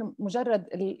إنه يصير مجرد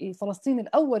الفلسطيني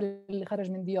الأول اللي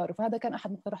خرج من دياره. فهذا كان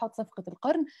أحد مقترحات صفقة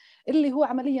القرن اللي هو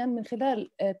عمليا من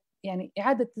خلال يعني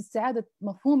إعادة استعادة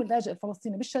مفهوم اللاجئ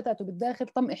الفلسطيني بالشتات وبالداخل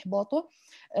تم إحباطه.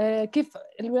 كيف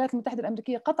الولايات المتحدة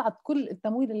الأمريكية قطعت كل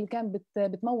التمويل اللي كان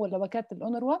بتمول لوكالة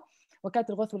الأونروا، وكالة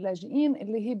الغوث واللاجئين،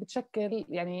 اللي هي بتشكل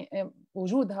يعني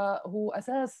وجودها هو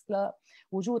أساس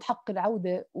لوجود حق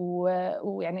العودة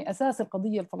ويعني أساس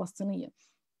القضية الفلسطينية.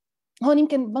 هون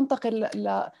يمكن بنتقل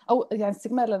أو يعني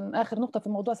استكمالا آخر نقطة في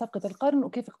موضوع صفقة القرن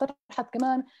وكيف اقترحت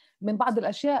كمان من بعض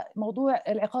الأشياء موضوع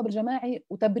العقاب الجماعي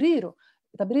وتبرير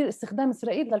استخدام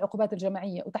إسرائيل للعقوبات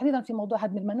الجماعية، وتحديدا في موضوع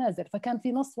هدم المنازل. فكان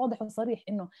في نص واضح وصريح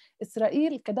إنه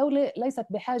إسرائيل كدولة ليست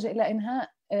بحاجة إلى إنهاء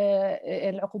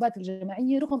العقوبات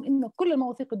الجماعية، رغم إنه كل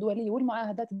المواثيق الدولية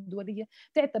والمعاهدات الدولية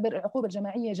تعتبر العقوبة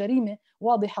الجماعية جريمة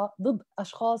واضحة ضد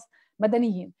أشخاص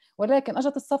مدنيين. ولكن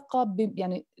اجت الصفقه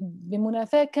يعني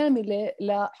بمنافاه كامله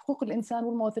لحقوق الانسان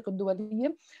والمواثيق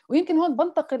الدوليه. ويمكن هون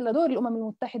بنتقل لدور الامم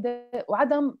المتحده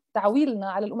وعدم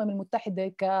تعويلنا على الامم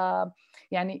المتحده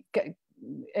يعني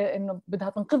انه بدها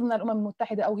تنقذنا الامم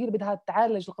المتحده او هي اللي بدها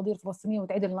تعالج القضيه الفلسطينيه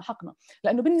وتعيد لنا حقنا،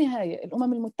 لانه بالنهايه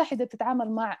الامم المتحده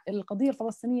بتتعامل مع القضيه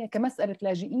الفلسطينيه كمساله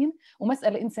لاجئين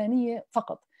ومساله انسانيه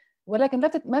فقط، ولكن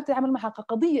ما بتتعامل معها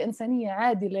كقضيه انسانيه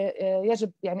عادله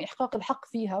يجب يعني احقاق الحق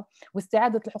فيها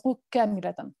واستعاده الحقوق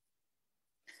كامله.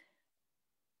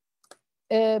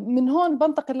 من هون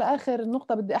بنتقل لآخر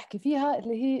نقطة بدي أحكي فيها،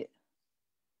 اللي هي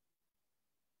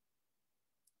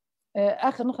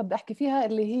آخر نقطة بدي أحكي فيها،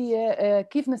 اللي هي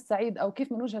كيف نستعيد، أو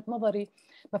كيف من وجهة نظري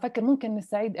بفكر ممكن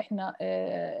نستعيد إحنا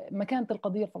مكانة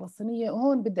القضية الفلسطينية.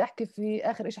 وهون بدي أحكي في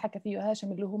آخر إشي حكى فيه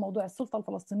هاشم، اللي هو موضوع السلطة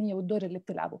الفلسطينية والدور اللي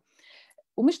بتلعبه،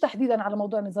 ومش تحديدا على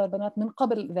موضوع نزار بنات. من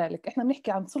قبل ذلك إحنا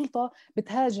بنحكي عن سلطة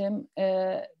بتهاجم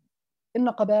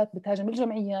النقابات، بتهاجم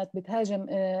الجمعيات، بتهاجم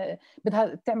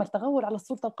بدها تعمل تغول على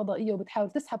السلطة القضائية، وبتحاول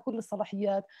تسحب كل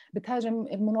الصلاحيات، بتهاجم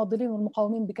المناضلين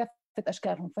والمقاومين بكافة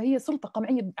أشكالهم. فهي سلطة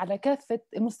قمعية على كافة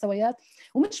المستويات،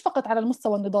 ومش فقط على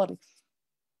المستوى النضالي.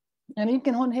 يعني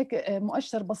يمكن هون هيك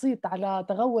مؤشر بسيط على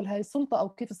تغول هاي السلطة، أو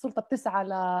كيف السلطة بتسعى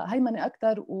لهيمنة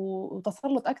أكثر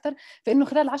وتسلط أكثر، فإنه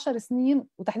خلال 10 سنين،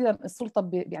 وتحديدا السلطة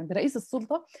يعني برئيس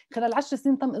السلطة، خلال 10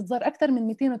 سنين تم إصدار أكثر من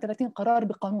 230 قرار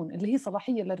بقانون، اللي هي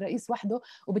صلاحية للرئيس وحده،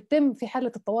 وبتتم في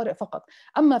حالة الطوارئ فقط.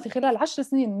 أما في خلال 10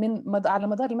 سنين على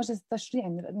مدار المجلس التشريعي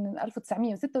من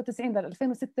 1996 ل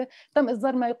 2006 تم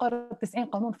إصدار ما يقارب 90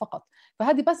 قانون فقط.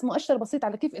 فهذه بس مؤشر بسيط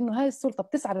على كيف إنه هاي السلطة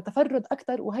بتسعى لتفرد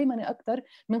أكثر وهيمنة أكثر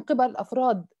من قبل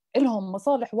أفراد لهم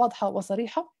مصالح واضحة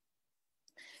وصريحة.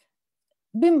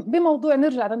 بموضوع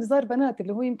نرجع لنزار بنات،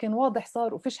 اللي هو يمكن واضح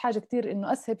صار وفيش حاجة كتير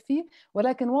إنه أسهب فيه،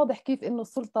 ولكن واضح كيف إنه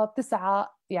السلطة بتسعى،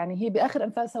 يعني هي بآخر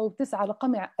أنفاسها، وبتسعى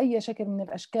لقمع أي شكل من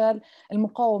الأشكال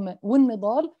المقاومة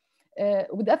والنضال.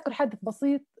 وبدي أذكر حدث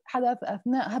بسيط حدث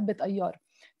أثناء هبة أيار.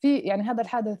 في يعني هذا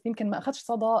الحدث يمكن ما أخذش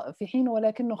صدى في حينه،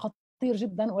 ولكنه خطير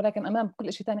جدا، ولكن امام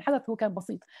كل شيء ثاني حدث هو كان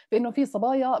بسيط، بانه في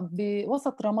صبايا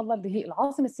بوسط رام الله اللي هي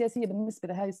العاصمه السياسيه بالنسبه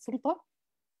لهذه السلطه،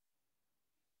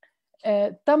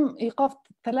 تم ايقاف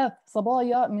 3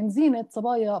 صبايا من زينه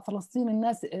صبايا فلسطين.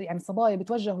 الناس يعني صبايا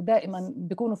بتوجهوا دائما،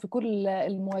 بيكونوا في كل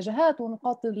المواجهات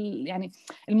ونقاط يعني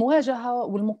المواجهه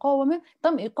والمقاومه،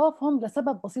 تم ايقافهم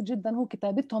لسبب بسيط جدا، هو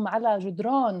كتابتهم على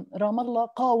جدران رام الله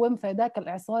قاوم فداك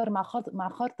الاعصار مع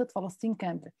خارطه فلسطين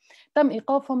كامله. تم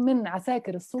ايقافهم من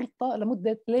عساكر السلطه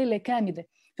لمده ليله كامله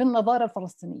في النظاره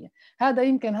الفلسطينيه. هذا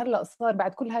يمكن هلا صار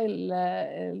بعد كل هاي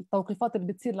التوقيفات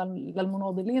اللي بتصير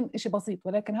للمناضلين شيء بسيط،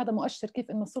 ولكن هذا مؤشر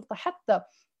كيف انه السلطه حتى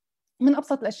من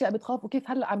ابسط الاشياء بتخاف،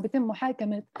 وكيف هلا عم بيتم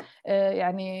محاكمه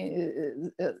يعني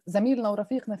زميلنا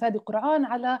ورفيقنا فادي قرعان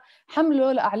على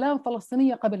حمله لاعلام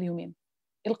فلسطينيه قبل يومين.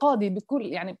 القاضي بكل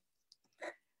يعني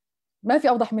ما في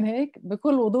اوضح من هيك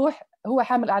بكل وضوح، هو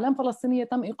حامل اعلام فلسطينيه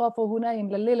تم ايقافه وهو نايم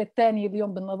لليله الثانيه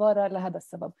اليوم بالنظاره لهذا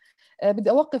السبب. بدي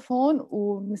اوقف هون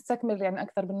ونستكمل يعني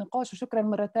اكثر بالنقاش، وشكرا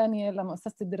مره ثانيه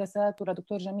لمؤسسه الدراسات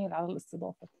ولدكتور جميل على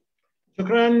الاستضافه.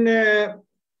 شكرا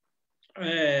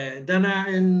دنا،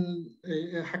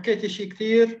 حكيت شيء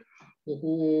كثير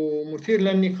ومثير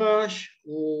للنقاش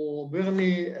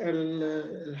وبغني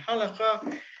الحلقه.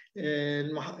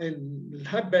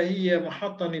 الهبة هي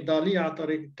محطة نضالية على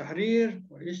طريق التحرير،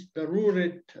 وإيش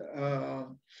ضرورة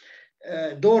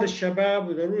دور الشباب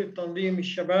وضرورة تنظيم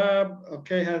الشباب.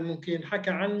 أوكي، هذا ممكن حكى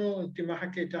عنه، أنت ما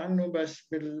حكيت عنه،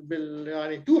 بس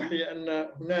يعني توحي أن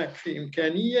هناك في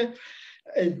إمكانية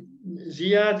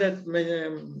زيادة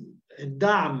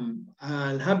الدعم.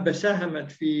 الهبة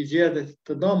ساهمت في زيادة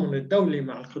التضامن الدولي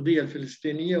مع القضية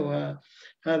الفلسطينية،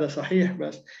 وهذا صحيح،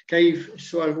 بس كيف؟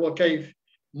 السؤال هو كيف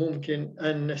ممكن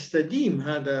أن نستديم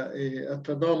هذا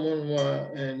التضامن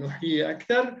ونحييه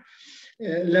أكثر.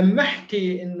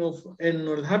 لمحتي إنه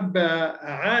الهبة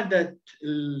أعادت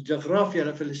الجغرافيا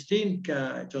لفلسطين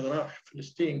كجغرافيا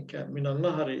فلسطين من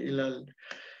النهر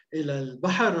إلى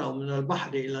البحر، أو من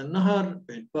البحر إلى النهر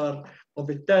باعتبار،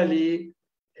 وبالتالي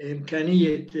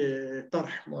إمكانية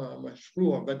طرح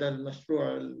مشروع بدل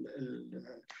مشروع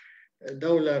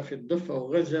دولة في الضفة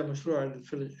وغزة، مشروع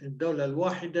الدولة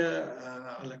الواحدة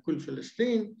على كل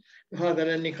فلسطين. هذا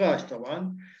للنقاش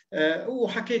طبعا.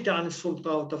 وحكيت عن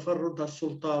السلطة وتفردها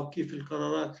السلطة، وكيف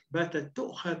القرارات باتت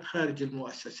تؤخذ خارج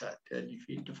المؤسسات، يعني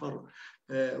في تفرد.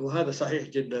 وهذا صحيح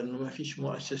جدا أنه ما فيش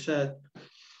مؤسسات،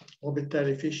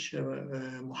 وبالتالي فيش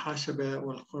محاسبة،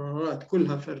 والقرارات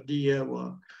كلها فردية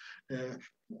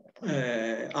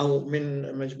أو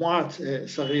من مجموعات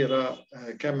صغيرة،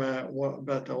 كما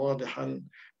بات واضحا،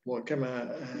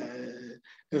 وكما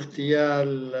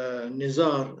اغتيال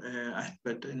نزار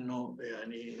أثبت أنه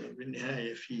يعني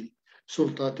بالنهاية في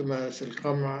سلطة تمارس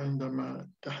القمع عندما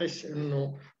تحس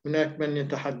أنه هناك من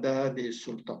يتحدى هذه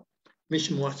السلطة،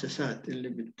 مش مؤسسات اللي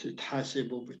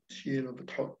بتحاسب وبتشيل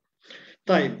وبتحط.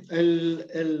 طيب،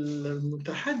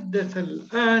 المتحدث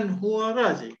الآن هو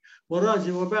رازي،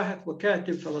 ورازي وباحث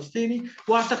وكاتب فلسطيني،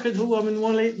 وأعتقد هو من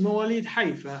مواليد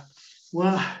حيفا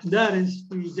ودارس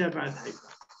في جامعة حيفا.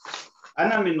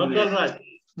 أنا من رازي.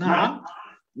 نعم،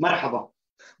 مرحبا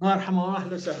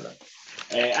وأهلا وسهلا.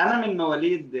 أنا من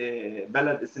مواليد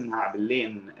بلد اسمها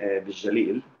عبلين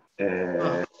بالجليل،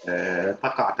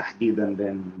 تقع تحديدا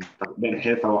بين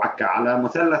حيفا وعكا على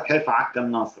مثلث حيفا عكا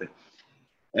الناصري.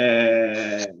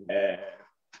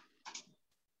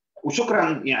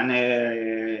 وشكرا يعني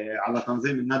على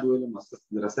تنظيم الندوه لمؤسسه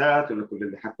الدراسات ولكل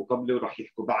اللي حكوا قبلي وراح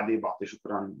يحكوا بعدي. بعطي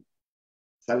شكرا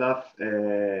سلف.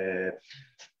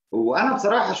 وانا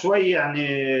بصراحه شوي يعني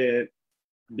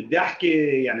بدي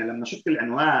احكي، يعني لما شفت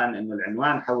العنوان انه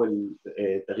العنوان حول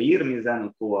تغيير ميزان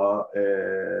القوى،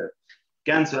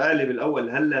 كان سؤالي بالاول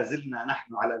هل لا زلنا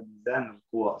نحن على ميزان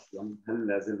القوى اصلا؟ هل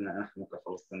لا زلنا نحن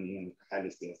كفلسطينيين وكحاله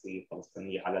سياسيه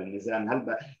فلسطينيه على الميزان؟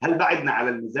 هل بعدنا على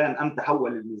الميزان ام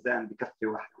تحول الميزان بكفه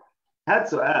واحده؟ هذا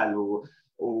سؤال.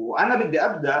 وانا بدي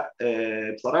ابدا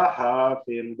بصراحه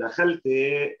في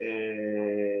مداخلتي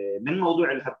من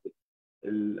موضوع الهبه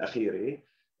الاخيره.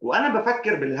 وانا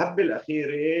بفكر بالهبه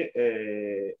الاخيره،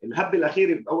 الهبه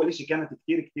الاخيره اول شيء كانت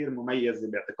كثير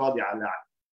مميزه باعتقادي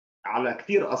على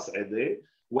كثير اصعده،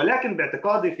 ولكن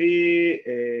باعتقادي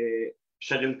في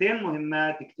شغلتين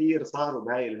مهمات كثير صاروا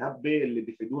بهاي الهبه اللي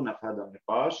بيفيدونا في هذا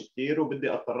النقاش كثير،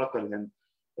 وبدي اتطرق لهم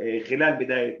خلال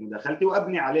بدايه مداخلتي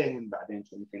وابني عليهم بعدين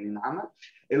شو ممكن ينعمل.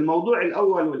 الموضوع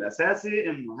الاول والاساسي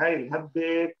انه هاي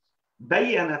الهبه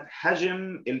بينت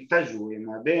حجم الفجوه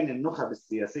ما بين النخب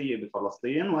السياسيه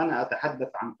بفلسطين، وانا اتحدث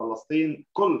عن فلسطين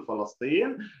كل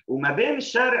فلسطين، وما بين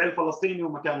الشارع الفلسطيني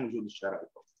ومكان وجود الشارع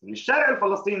الفلسطيني. الشارع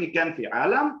الفلسطيني كان في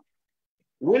عالم،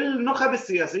 والنخب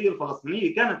السياسيه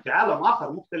الفلسطينيه كانت في عالم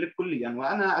اخر مختلف كليا.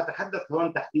 وانا اتحدث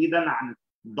هون تحديدا عن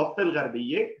الضفه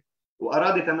الغربيه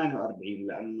واراضي 48،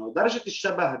 لانه درجه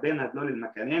الشبه بين هذول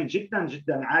المكانين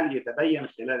جدا عاليه. تبين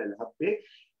خلال الهبه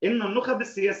انه النخب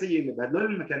السياسيه اللي بهذول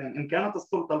المكانين، ان كانت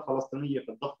السلطه الفلسطينيه في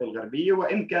الضفه الغربيه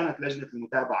وان كانت لجنه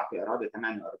المتابعه في اراضي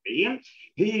 48،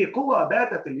 هي قوى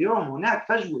باتت اليوم هناك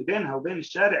فجوه بينها وبين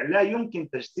الشارع لا يمكن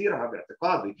تجسيرها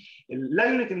باعتقادي.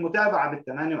 لجنه المتابعه بال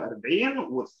 48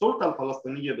 والسلطه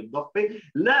الفلسطينيه بالضفه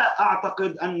لا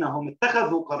اعتقد انهم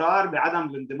اتخذوا قرار بعدم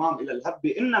الانضمام الى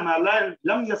الهبه، انما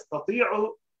لم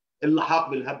يستطيعوا اللحاق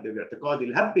بالهبه. باعتقادي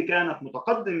الهبه كانت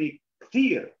متقدمه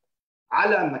كثير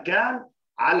على مكان،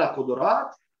 على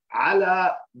قدرات،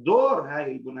 على دور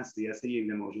هاي البنى السياسيه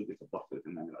اللي موجوده في الضفه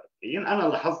 48. انا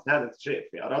لاحظت هذا الشيء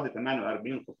في اراضي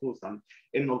 48 خصوصا،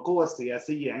 انه القوى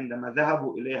السياسيه عندما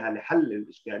ذهبوا اليها لحل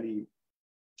الاشكاليه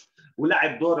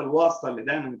ولعب دور الواسطه اللي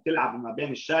دائما بتلعب ما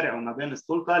بين الشارع وما بين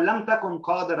السلطه، لم تكن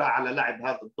قادره على لعب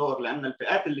هذا الدور، لان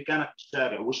الفئات اللي كانت في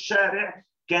الشارع والشارع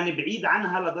كان بعيد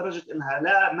عنها لدرجه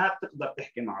انها ما بتقدر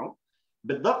تحكي معه.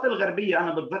 بالضفه الغربيه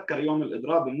انا بتذكر يوم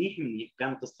الاضراب منيح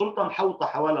كانت السلطه محوطه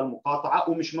حوالي المقاطعه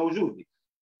ومش موجوده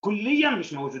كليا،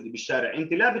 مش موجوده بالشارع.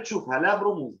 انت لا بتشوفها لا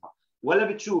برموزها ولا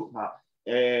بتشوفها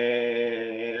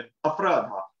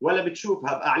افرادها ولا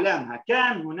بتشوفها باعلامها.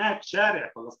 كان هناك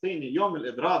شارع فلسطيني يوم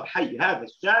الاضراب حي. هذا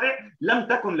الشارع لم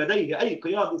تكن لديه اي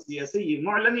قياده سياسيه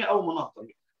معلنه او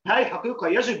منظمه. هاي حقيقه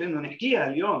يجب انه نحكيها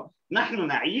اليوم. نحن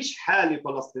نعيش حاله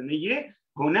فلسطينيه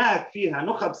هناك فيها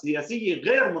نخب سياسيه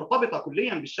غير مرتبطه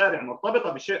كليا بالشارع،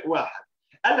 مرتبطه بشيء واحد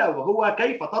الا وهو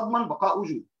كيف تضمن بقاء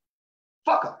وجود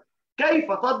فقط.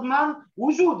 كيف تضمن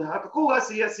وجودها كقوة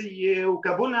سياسية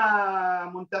وكبنى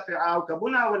منتفعة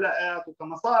وكبنى ولاءات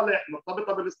وكمصالح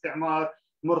مرتبطة بالاستعمار،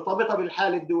 مرتبطة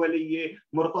بالحالة الدولية،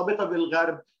 مرتبطة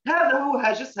بالغرب. هذا هو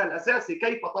هاجسها الأساسي،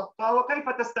 كيف تبقى وكيف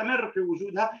تستمر في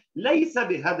وجودها، ليس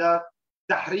بهدف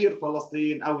تحرير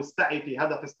فلسطين أو السعي في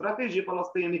هدف استراتيجي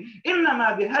فلسطيني،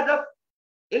 إنما بهدف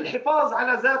الحفاظ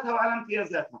على ذاتها وعلى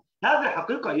امتيازاتها. هذه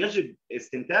حقيقة يجب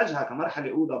استنتاجها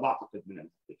كمرحلة أولى بعتقد من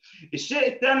الهدف. الشيء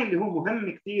الثاني اللي هو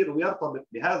مهم كثير ويرتبط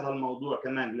بهذا الموضوع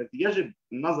كمان الذي يجب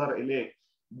النظر إليه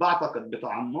بعتقد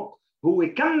بتعمق، هو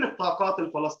كم الطاقات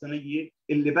الفلسطينية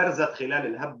اللي برزت خلال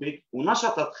الهبة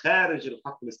ونشطت خارج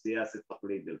الحقل السياسي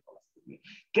التقليدي الفلسطيني.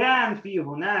 كان في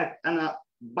هناك أنا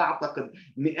بعتقد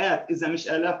مئات إذا مش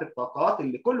آلاف الطاقات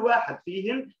اللي كل واحد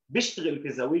فيهم بيشتغل في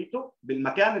زاويته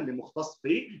بالمكان اللي مختص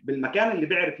فيه، بالمكان اللي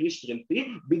بيعرف يشتغل فيه،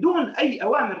 بدون أي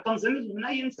أوامر تنظيمية من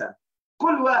أي إنسان.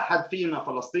 كل واحد فينا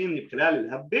فلسطيني خلال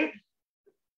الهبة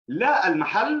لا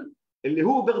المحل اللي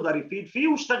هو بيقدر يفيد فيه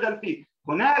واشتغل فيه.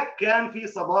 هناك كان في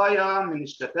صبايا من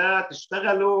الشتات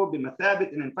اشتغلوا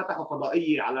بمثابة ان انفتحوا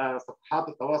فضائية على صفحات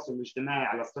التواصل الاجتماعي،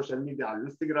 على السوشيال ميديا، على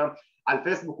الانستغرام، على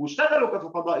الفيسبوك، واشتغلوا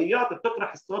كفضائيات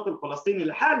بتطرح الصوت الفلسطيني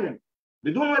لحالهم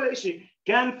بدون ولا شيء.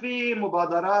 كان في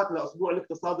مبادرات لأسبوع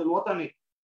الاقتصاد الوطني،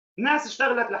 ناس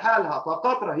اشتغلت لحالها،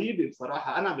 طاقات رهيبة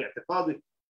بصراحة. أنا باعتقادي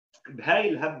بهاي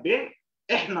الهبة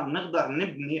احنا بنقدر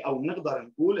نبني او بنقدر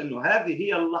نقول انه هذه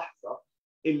هي اللحظة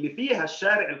اللي فيها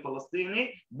الشارع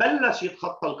الفلسطيني بلش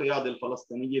يتخطى القيادة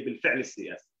الفلسطينية بالفعل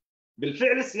السياسي.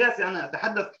 بالفعل السياسي أنا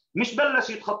أتحدث، مش بلش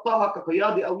يتخطاها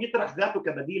كقيادة أو يطرح ذاته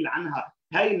كبديل عنها.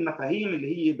 هاي المفاهيم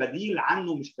اللي هي بديل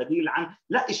عنه مش بديل عنه،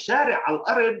 لا، الشارع على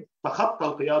الأرض تخطى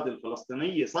القيادة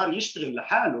الفلسطينية، صار يشتغل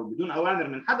لحاله بدون أوامر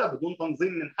من حدا، بدون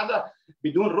تنظيم من حدا،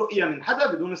 بدون رؤية من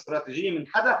حدا، بدون استراتيجية من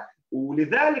حدا.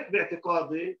 ولذلك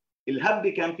باعتقادي الهبة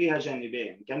كان فيها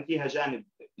جانبين، كان فيها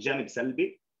جانب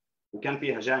سلبي، وكان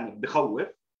فيها جانب بخوف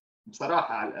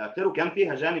بصراحة على الآخر، وكان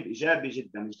فيها جانب إيجابي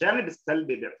جدا. الجانب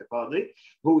السلبي باعتقادي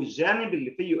هو الجانب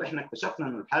اللي فيه إحنا اكتشفنا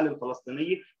أن الحالة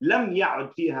الفلسطينية لم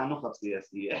يعد فيها نخب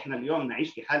سياسية. إحنا اليوم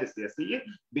نعيش في حالة سياسية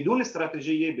بدون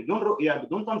استراتيجية، بدون رؤية،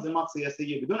 بدون تنظيمات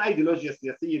سياسية، بدون أيديولوجيا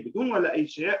سياسية، بدون ولا أي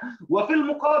شيء. وفي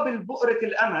المقابل بؤرة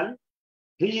الأمل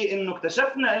هي إنه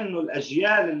اكتشفنا إنه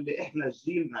الأجيال اللي إحنا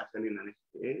جيلنا، خلينا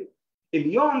نحكي،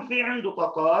 اليوم في عنده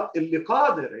طاقات اللي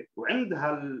قادرة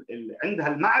وعندها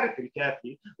المعرفة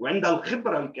الكافية، وعندها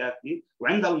الخبرة الكافية،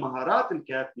 وعندها المهارات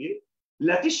الكافية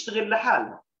لتشتغل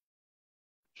لحالها.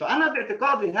 فأنا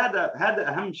باعتقادي هذا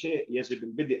أهم شيء يجب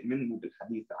البدء منه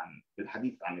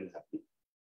بالحديث عن الهبة.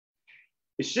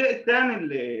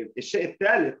 الشيء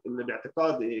الثالث اللي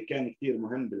باعتقادي كان كثير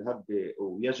مهم بالهبة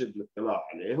ويجب الاطلاع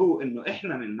عليه هو إنه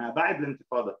إحنا من ما بعد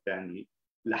الانتفاضة الثانية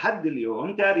لحد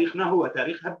اليوم تاريخنا هو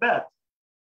تاريخ هبات.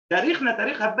 تاريخنا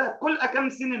تاريخ هبات. كل كم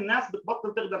سنة الناس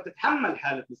بتبطل تقدر تتحمل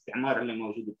حالة الاستعمار اللي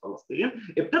موجودة بفلسطين،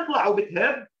 بتطلع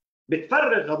وبتهب،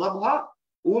 بتفرغ غضبها،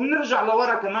 وبنرجع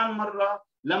لورا كمان مرة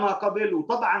لما قبل.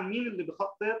 وطبعا مين اللي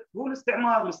بخطط؟ هو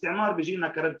الاستعمار بيجينا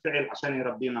كرد فعل عشان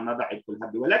يربينا ما بعد كل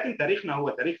هبة. ولكن تاريخنا هو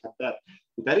تاريخ هبات،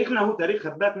 وتاريخنا هو تاريخ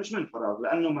هبات مش من فراغ،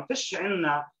 لأنه ما فيش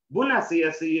عندنا بنى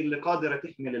سياسية اللي قادرة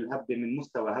تحمل الهبة من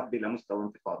مستوى هبة لمستوى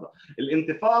انتفاضة.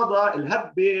 الانتفاضة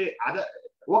الهبة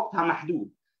وقتها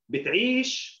محدود،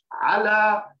 بتعيش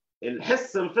على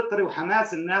الحس الفطري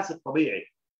وحماس الناس الطبيعي.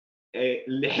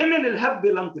 اللي حمل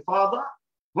الهبة لانتفاضة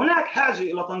هناك حاجة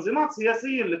إلى تنظيمات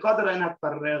سياسية اللي قادرة إنها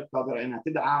تفرغ، قادرة إنها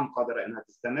تدعم، قادرة إنها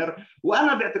تستمر.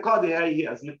 وأنا باعتقادي هاي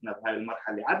هي أزمتنا بهاي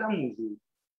المرحلة، عدم وجود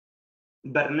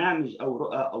برنامج أو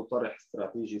رؤى أو طرح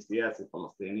استراتيجي سياسي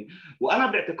فلسطيني. وأنا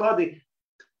باعتقادي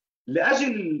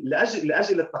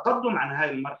لأجل التقدم عن هاي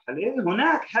المرحلة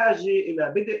هناك حاجة إلى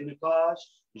بدء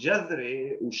نقاش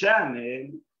جذري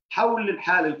وشامل حول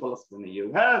الحالة الفلسطينية.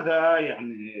 وهذا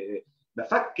يعني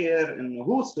بفكر إنه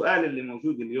هو السؤال اللي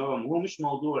موجود اليوم، وهو مش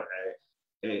موضوع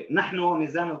نحن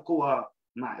وميزان القوى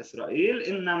مع إسرائيل،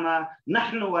 إنما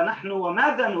نحن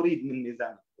وماذا نريد من ميزان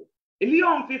القوى.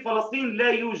 اليوم في فلسطين لا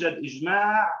يوجد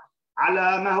إجماع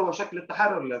على ما هو شكل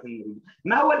التحرر الذي نريده،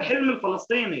 ما هو الحلم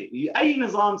الفلسطيني. أي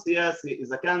نظام سياسي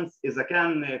إذا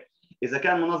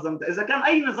كان منظم، إذا كان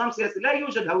أي نظام سياسي، لا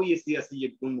يوجد هوية سياسية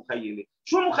بدون مخيلة.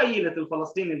 شو مخيلة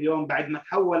الفلسطيني اليوم بعد ما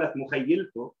تحولت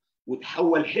مخيلته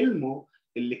وتحول حلمه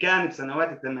اللي كان بسنوات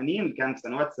ال80، اللي كان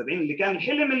بسنوات ال70، اللي كان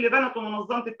الحلم اللي بنته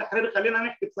منظمة التحرير، خلينا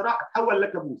نحكي بصراحة، تحول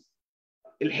لكابوس.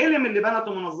 الحلم اللي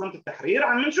بنته منظمة التحرير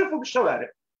عم نشوفه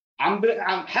بالشوارع، عم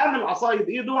حامل عصاية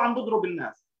بإيده وعم بضرب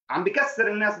الناس، عم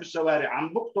بكسر الناس بالشوارع،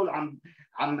 عم بقتل،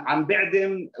 عم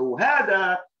بعدم.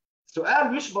 وهذا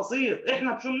سؤال مش بسيط.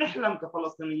 احنا بشو بنحلم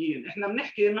كفلسطينيين؟ احنا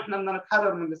بنحكي انه احنا بدنا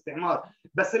نتحرر من الاستعمار،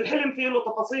 بس الحلم فيه له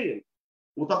تفاصيل،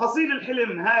 وتفاصيل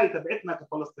الحلم هاي تبعتنا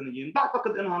كفلسطينيين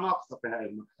بعتقد انها ناقصه في هاي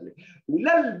المرحله.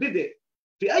 وللبدء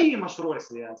في اي مشروع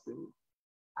سياسي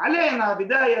علينا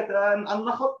بدايه ان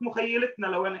نخط مخيلتنا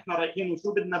لوين احنا رايحين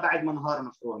وشو بدنا بعد ما نهار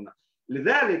مشروعنا.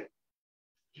 لذلك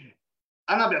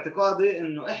أنا باعتقادي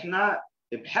إنه إحنا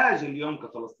بحاجة اليوم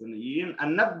كفلسطينيين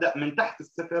أن نبدأ من تحت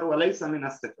الصفر وليس من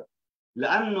الصفر.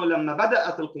 لأنه لما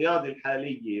بدأت القيادة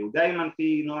الحالية، ودائما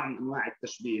في نوع من أنواع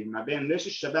التشبيه ما بين ليش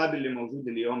الشباب اللي موجود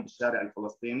اليوم بالشارع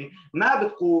الفلسطيني ما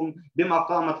بتقوم بما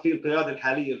قامت فيه القيادة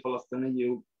الحالية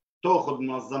الفلسطينية، وتأخذ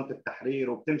منظمة التحرير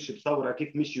وبتمشي بثورة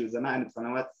كيف مشيوا زمان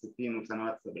بسنوات ال60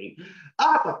 وسنوات ال70.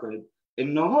 أعتقد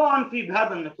إنه هون في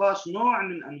بهذا النقاش نوع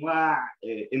من أنواع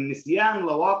النسيان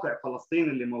لواقع فلسطين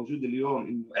اللي موجود اليوم.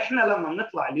 إنه إحنا لما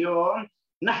بنطلع اليوم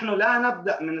نحن لا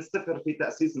نبدأ من الصفر في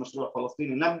تأسيس مشروع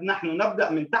فلسطيني، نحن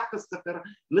نبدأ من تحت الصفر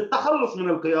للتخلص من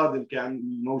القيادة اللي كان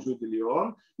موجود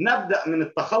اليوم، نبدأ من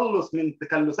التخلص من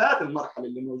تكلسات المرحلة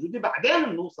اللي موجودة،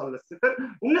 بعدين نوصل للصفر،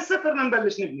 ومن الصفر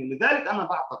نبلش نبني. لذلك أنا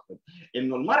بعتقد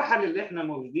إنه المرحلة اللي إحنا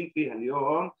موجودين فيها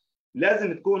اليوم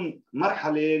لازم تكون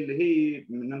مرحلة اللي هي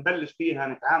نبلش فيها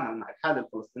نتعامل مع الحالة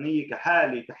الفلسطينية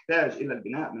كحالة تحتاج إلى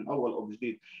البناء من أول أو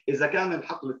جديد. إذا كان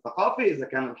الحقل الثقافي، إذا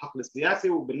كان الحقل السياسي.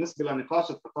 وبالنسبة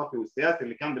لنقاش الثقافي والسياسي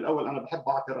اللي كان بالأول أنا بحب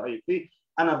أعطي رأيي فيه،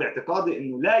 أنا باعتقادي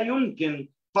إنه لا يمكن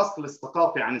فصل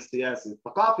الثقافي عن السياسي.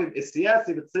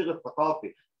 السياسي بتصيغ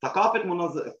الثقافي.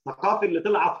 الثقافة اللي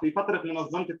طلعت في فترة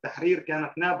منظمة التحرير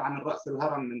كانت نابعة من رأس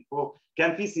الهرم من فوق.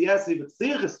 كان في سياسي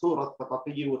بتصيغ الصورة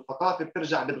الثقافية، والثقافة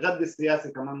بترجع بتغذي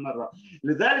السياسي كمان مرة.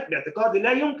 لذلك باعتقادي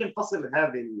لا يمكن فصل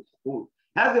هذه الحقول.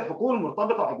 هذه حقول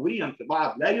مرتبطة عضويا في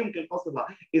بعض لا يمكن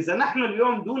فصلها. إذا نحن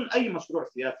اليوم دون أي مشروع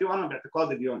سياسي، وأنا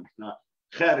باعتقادي اليوم إحنا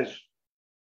خارج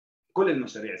كل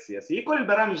المشاريع السياسية، كل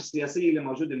البرامج السياسية اللي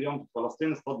موجودة اليوم في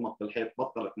فلسطين اصطدمت بالحيط،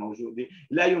 بطلت موجودة،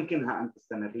 لا يمكنها أن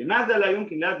تستمر. لماذا لا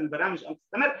يمكن لهذه البرامج أن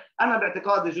تستمر؟ أنا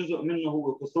باعتقادي جزء منه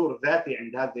هو قصور ذاتي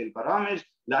عند هذه البرامج،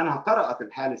 لأنها قرأت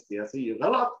الحالة السياسية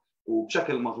غلط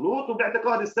وبشكل مغلوط.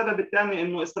 وباعتقادي السبب الثاني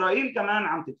إنه إسرائيل كمان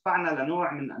عم تدفعنا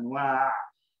لنوع من أنواع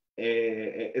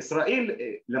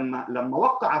إسرائيل لما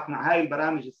وقعت مع هاي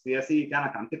البرامج السياسية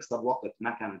كانت عم تكسب وقت،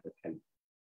 ما كانت تحل.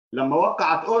 لما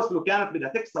وقعت أوسلو كانت بدها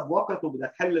تكسب وقت وبدها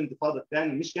تحل الانتفاضة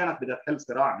الثانية، مش كانت بدها تحل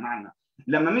صراع معنا.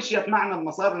 لما مشيت معنا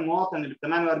بمسار المواطن اللي ب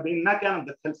 48 ما كانت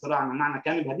بدها تحل صراعنا معنا،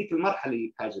 كان بهذيك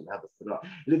المرحلة بحاجة لهذا الصراع.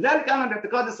 لذلك أنا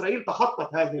باعتقاد إسرائيل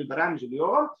تخطت هذه البرامج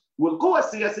اليوم، والقوى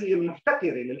السياسية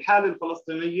المحتكرة للحالة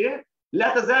الفلسطينية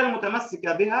لا تزال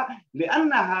متمسكة بها،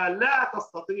 لأنها لا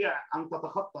تستطيع أن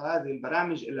تتخطى هذه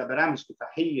البرامج إلا برامج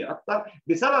كفاحية أكثر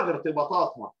بسبب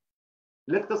ارتباطاتها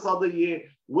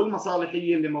الاقتصادية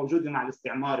والمصالحية اللي موجودة مع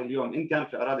الاستعمار اليوم، إن كان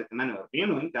في أراضي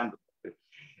 48 وإن كان بالتفصيل.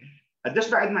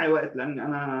 قديش بعد معي وقت؟ لأني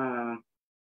أنا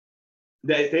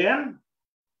دقيقتين.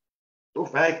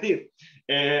 أوف هاي كثير.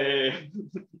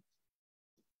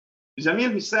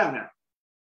 جميل مش سامع.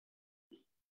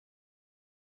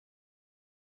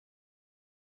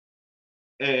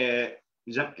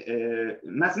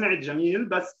 ما سمعت جميل،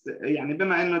 بس يعني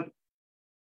بما إنه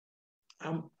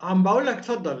عم بقول لك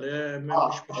تفضل.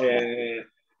 مش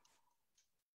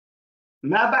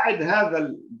ما بعد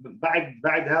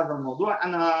هذا الموضوع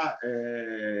انا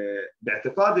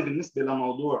باعتقادي بالنسبه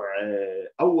لموضوع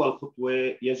اول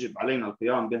خطوه يجب علينا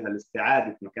القيام بها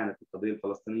لاستعاده مكانه القضيه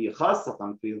الفلسطينيه،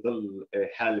 خاصه في ظل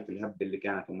حاله الهبه اللي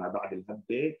كانت وما بعد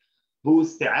الهبه، هو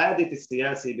استعاده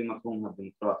السياسه بمفهومها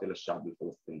الديمقراطي للشعب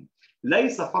الفلسطيني.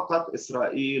 ليس فقط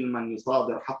اسرائيل من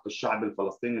يصادر حق الشعب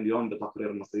الفلسطيني اليوم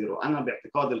بتقرير مصيره، انا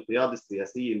باعتقاد القياده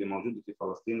السياسيه اللي موجوده في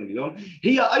فلسطين اليوم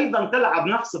هي ايضا تلعب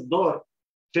نفس الدور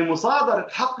في مصادرة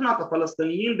حقنا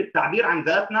كفلسطينيين بالتعبير عن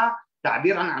ذاتنا،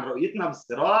 تعبيرا عن رؤيتنا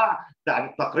بالصراع،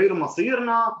 تقرير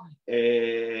مصيرنا،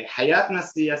 حياتنا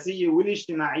السياسية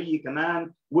والاجتماعية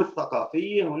كمان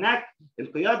والثقافية. هناك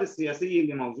القيادة السياسية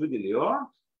اللي موجودة اليوم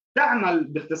تعمل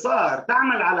باختصار،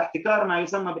 تعمل على احتكار ما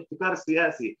يسمى باحتكار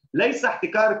السياسي، ليس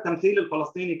احتكار التمثيل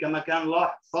الفلسطيني كما كان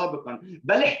لاحظ سابقا،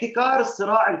 بل احتكار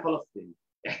الصراع الفلسطيني،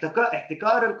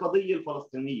 احتكار القضية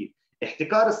الفلسطينية،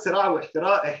 احتكار الصراع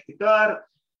واحتكار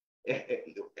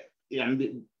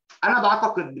يعني. انا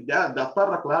بعتقد بدي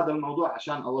اتطرق لهذا الموضوع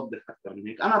عشان اوضح اكثر من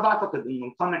هيك. انا بعتقد انه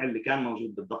القمع اللي كان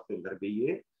موجود بالضفه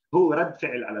الغربيه هو رد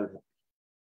فعل على الهبه،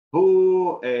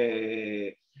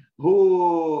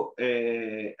 هو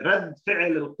رد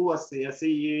فعل القوى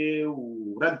السياسيه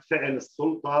ورد فعل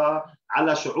السلطه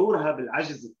على شعورها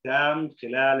بالعجز التام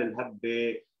خلال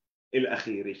الهبه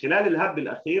الاخيره. خلال الهبه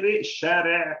الاخيره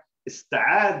الشارع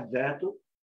استعاد ذاته،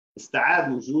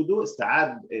 استعاد وجوده،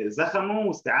 استعاد زخمه،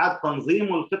 واستعاد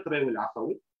تنظيمه الفطري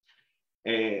والعفوي.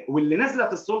 واللي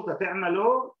نزلت السلطة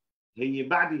تعمله هي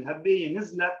بعد الهبة، هي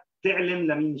نزلت تعلن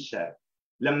لمين الشارع.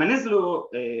 لما نزلوا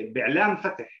بإعلان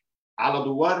فتح على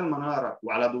دوار المنارة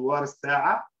وعلى دوار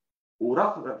الساعة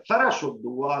وفرشوا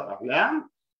الدوار أعلام،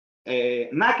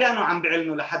 ما كانوا عم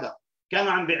بيعلنوا لحدا،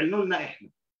 كانوا عم بيعلنوا لنا إحنا،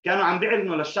 كانوا عم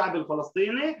بيعلنوا للشعب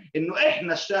الفلسطيني إنه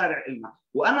إحنا الشارع إلنا.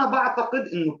 وأنا بعتقد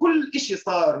إنه كل إشي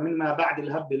صار من ما بعد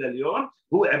الهبة لليوم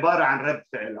هو عبارة عن رد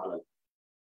فعل على الهبة.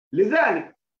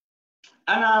 لذلك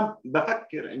أنا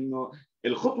بفكر إنه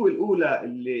الخطوة الأولى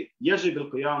اللي يجب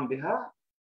القيام بها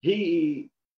هي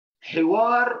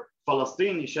حوار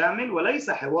فلسطيني شامل، وليس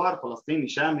حوار فلسطيني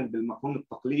شامل بالمفهوم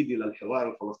التقليدي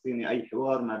للحوار الفلسطيني، أي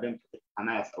حوار ما بين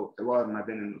حماس أو حوار ما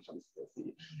بين النخب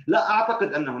السياسية. لا،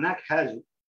 أعتقد أن هناك حاجة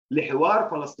لحوار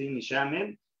فلسطيني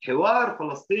شامل، حوار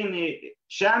فلسطيني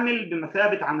شامل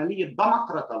بمثابة عملية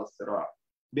ديمقراطية للصراع،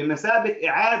 بمثابة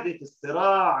إعادة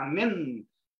الصراع من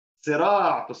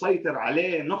صراع تسيطر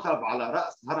عليه نخب على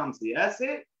رأس هرم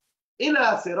سياسي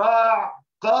إلى صراع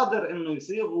قادر إنه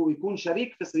يصيغه ويكون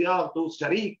شريك في صياغته،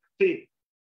 شريك في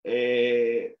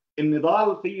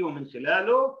النضال فيه من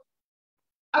خلاله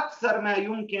أكثر ما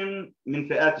يمكن من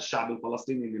فئات الشعب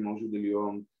الفلسطيني اللي موجود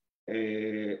اليوم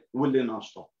واللي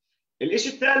ناشطة. الإشي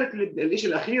الثالث، الإشي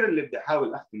الأخير اللي بدي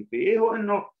أحاول أختم فيه هو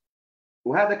إنه،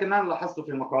 وهذا كمان لاحظته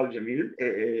في مقال جميل،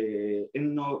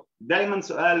 إنه دائما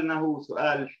سؤالنا هو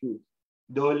سؤال حدود،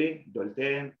 دولة،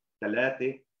 دولتين،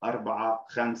 3، 4،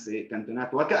 5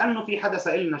 كانتونات، وكأنه في حدا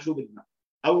سألنا شو بدنا،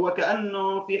 أو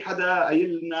وكأنه في حدا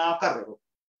قايل لنا قرروا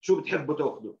شو بتحبوا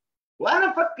تاخذوا.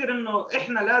 وأنا بفكر إنه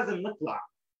إحنا لازم نطلع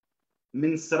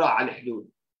من صراع على الحدود،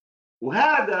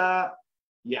 وهذا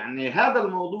يعني هذا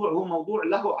الموضوع هو موضوع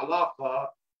له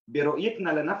علاقة برؤيتنا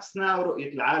لنفسنا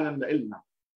ورؤية العالم لإلنا.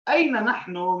 أين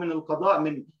نحن من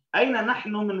القضاء، أين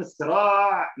نحن من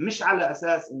الصراع مش على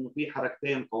أساس إنه في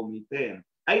حركتين قوميتين،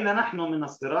 أين نحن من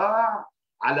الصراع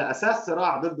على أساس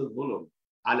صراع ضد الظلم،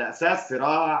 على أساس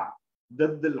صراع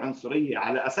ضد العنصرية،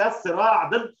 على أساس صراع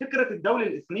ضد فكرة الدولة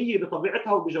الإثنية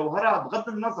بطبيعتها وبجوهرها، بغض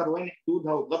النظر وين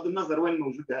حدودها وبغض النظر وين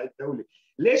موجودة هذه الدولة.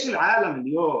 ليش العالم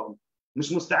اليوم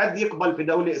مش مستعد يقبل في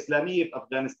دولة إسلامية في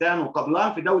أفغانستان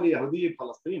وقبلان في دولة يهودية في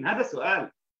فلسطين؟ هذا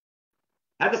سؤال،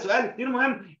 هذا سؤال كثير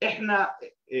مهم. إحنا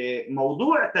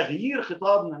موضوع تغيير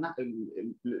خطابنا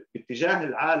اتجاه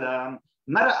العالم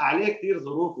مرق عليه كثير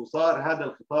ظروف، وصار هذا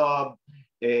الخطاب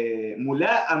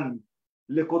ملائم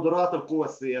لقدرات القوى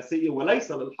السياسية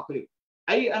وليس للحقيقة.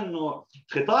 أي أنه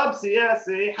خطاب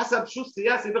سياسي حسب شو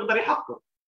السياسي بيقدر يحقق،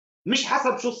 مش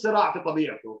حسب شو الصراع في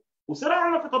طبيعته.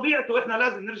 وصراعنا في طبيعته إحنا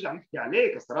لازم نرجع نحكي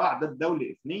عليه كصراع ضد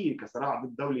دولة إثنية، كصراع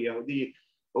ضد دولة يهودية.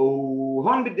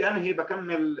 وهون بدي أنهي،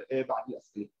 بكمل بعد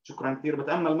الأسئلة. شكرا كثير،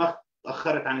 بتأمل ما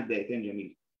تأخرت عن الدقيقتين.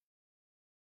 جميل.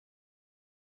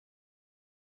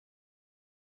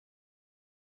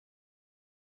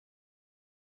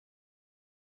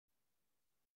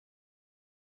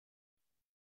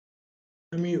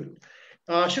 جميل.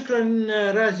 شكرا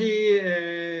رازي،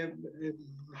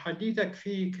 حديثك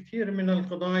في كثير من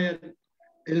القضايا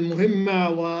المهمة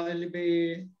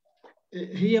واللي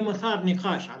هي مثار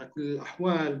نقاش على كل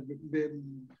الأحوال،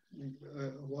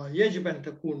 ويجب أن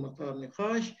تكون مثار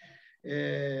نقاش.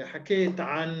 حكيت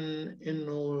عن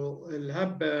أنه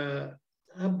الهبة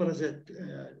أبرزت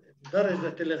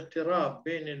درجة الاغتراب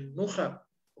بين النخب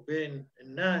وبين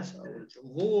الناس أو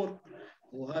الجمهور،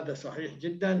 وهذا صحيح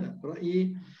جدا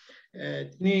برأيي.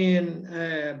 اثنين،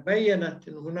 بيّنت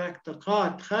أن هناك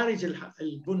طاقات خارج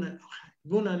البنى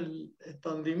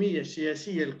التنظيمية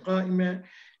السياسية القائمة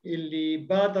اللي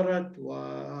بادرت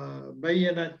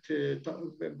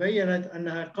وبيّنت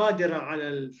أنها قادرة على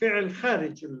الفعل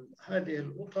خارج هذه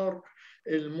الأطر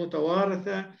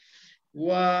المتوارثة.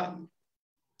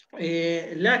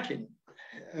 لكن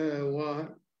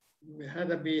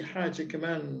وهذا بحاجة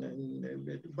كمان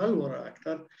بلورة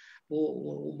أكثر،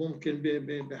 وممكن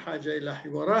بحاجة إلى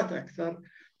حوارات أكثر،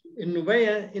 إنه بين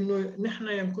إنه نحن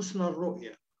ينقصنا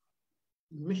الرؤية.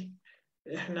 مش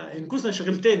إحنا ينقصنا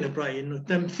شغلتين برأيي، إنه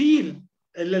التمثيل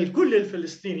للكل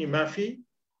الفلسطيني ما في.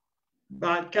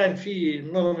 بعد كان في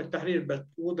نظم التحرير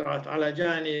وضعت على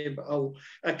جانب أو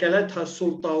أكلتها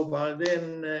السلطة،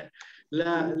 وبعدين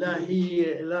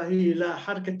لا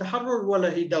حركة تحرر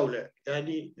ولا هي دولة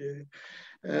يعني.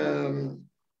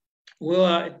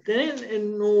 واثنين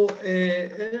انه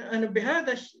انا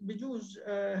بهذا بجوز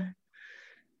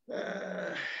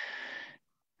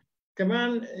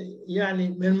كمان يعني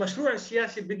من المشروع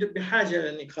السياسي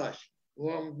بحاجه للنقاش،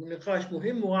 ونقاش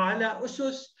مهم وعلى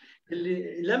اسس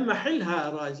اللي لما حلها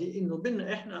رازي انه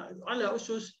بدنا احنا على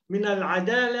اسس من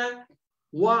العداله.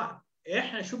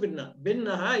 واحنا شو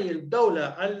بدنا هاي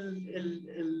الدوله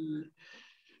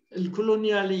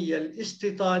الكولونياليه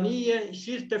الاستيطانيه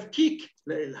يصير تفكيك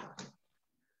لها،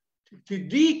 to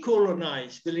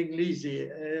decolonize بالانجليزي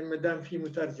ما دام في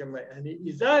مترجمه، يعني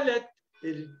ازاله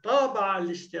الطابع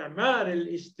الاستعمار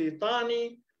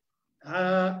الاستيطاني.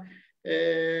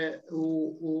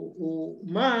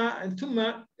 وما ثم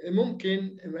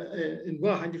ممكن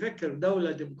الواحد يفكر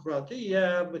دولة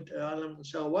ديمقراطية على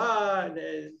المساواة،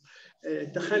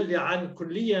 تخلي عن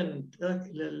كليا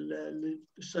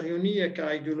الصهيونية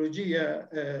كايديولوجية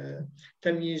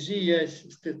تمييزية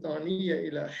استيطانية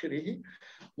إلى آخره.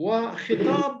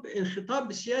 الخطاب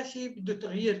السياسي بده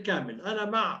تغيير كامل. أنا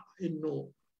مع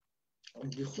إنه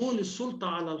دخول السلطة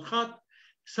على الخط،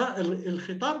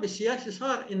 الخطاب السياسي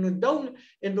صار إنه الدولة،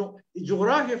 إنه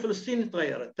جغرافيا فلسطين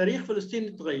تغيرت، تاريخ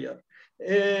فلسطين تغير،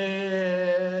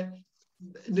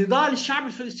 نضال الشعب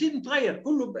الفلسطيني تغير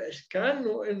كله.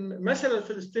 كأنه المسألة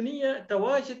الفلسطينية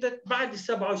تواجدت بعد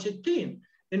 67،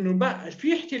 إنه بقى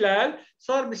في احتلال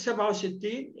صار بال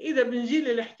 67، إذا بنزيل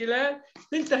الاحتلال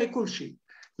بينتهي كل شيء،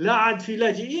 لا عاد في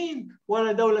لاجئين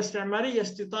ولا دولة استعمارية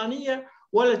استيطانية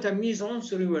ولا تمييز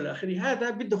عنصري ولا آخره. هذا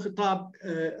بده خطاب،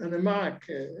 أنا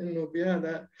معك إنه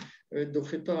بهذا بده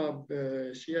خطاب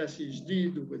سياسي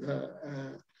جديد،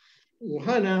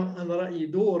 وهنا أنا رأيي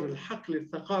دور الحقل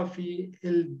الثقافي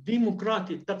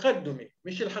الديمقراطي التقدمي،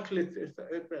 مش الحقل،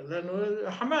 لأنه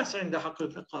حماس عنده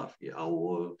حقل ثقافي،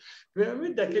 أو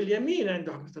بدك اليمين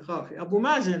عنده حقل ثقافي، أبو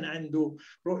مازن عنده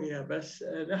رؤية، بس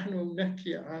نحن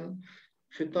بنحكي عن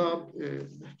خطاب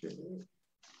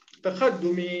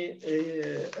تقدمي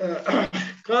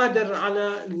قادر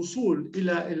على الوصول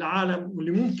إلى العالم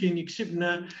واللي ممكن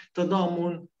يكسبنا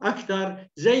تضامن أكثر،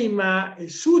 زي ما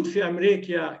السود في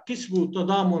أمريكا كسبوا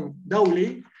تضامن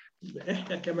دولي.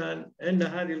 إحنا كمان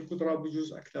عندنا هذه القدرة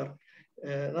بجوز أكثر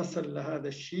نصل لهذا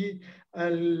الشيء.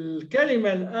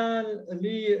 الكلمة الآن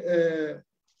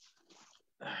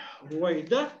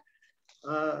لرويدة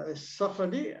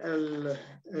الصفدي،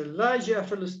 اللاجئة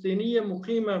فلسطينية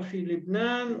مقيمة في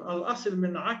لبنان، الأصل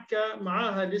من عكا،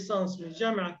 معها ليسانس من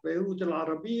جامعة بيروت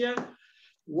العربية،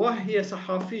 وهي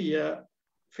صحفية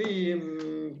في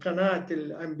قناة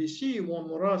الMBC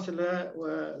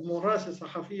ومراسلة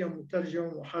صحفية مترجمة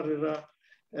ومحررة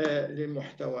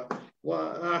للمحتوى.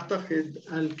 وأعتقد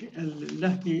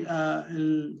لك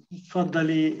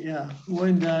تفضلي يا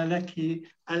رويدة، لك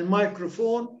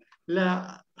الميكروفون ل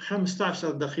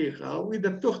 15 دقيقة، وإذا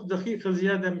بتأخذ دقيقة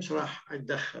زيادة مش راح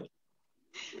أتدخل.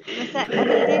 مساء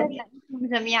الخير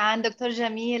لكم جميعا، دكتور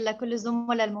جميل، لكل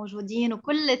الزملاء الموجودين،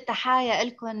 وكل التحايا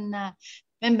لكم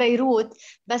من بيروت.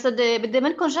 بس بدي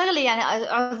منكم شغله،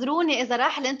 يعني اعذروني اذا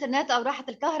راح الانترنت او راحت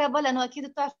الكهرباء، لانه اكيد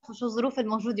بتعرفوا شو الظروف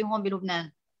الموجوده هون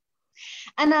بلبنان.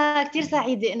 أنا كتير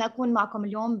سعيدة أن أكون معكم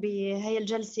اليوم بهي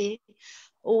الجلسة،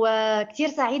 وكتير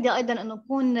سعيدة أيضا أن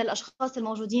نكون الأشخاص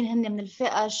الموجودين هن من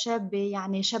الفئة الشابة،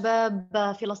 يعني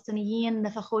شباب فلسطينيين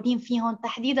فخورين فيهم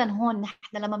تحديدا. هون نحن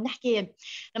لما بحكي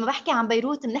عن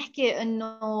بيروت بنحكي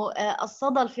أنه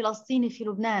الصدى الفلسطيني في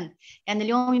لبنان. يعني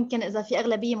اليوم يمكن إذا في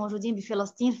أغلبية موجودين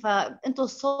بفلسطين، فأنتوا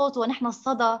الصوت ونحن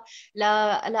الصدى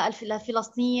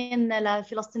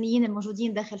للفلسطينيين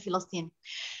الموجودين داخل فلسطين.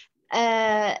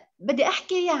 بدي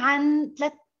أحكي عن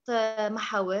 3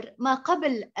 محاور: ما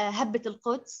قبل هبة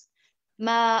القدس،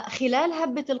 ما خلال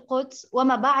هبة القدس،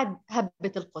 وما بعد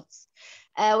هبة القدس.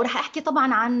 ورح أحكي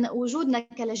طبعا عن وجودنا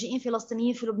كلاجئين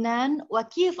فلسطينيين في لبنان،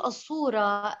 وكيف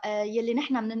الصورة يلي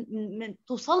نحن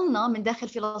توصلنا من داخل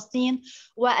فلسطين،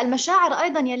 والمشاعر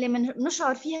أيضا يلي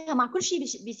نشعر فيها مع كل شيء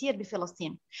بيصير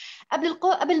بفلسطين.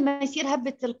 قبل ما يصير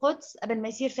هبة القدس، قبل ما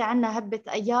يصير في عنا هبة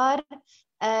أيار،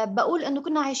 بقول أنه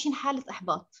كنا عايشين حالة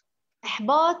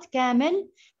إحباط كامل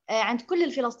عند كل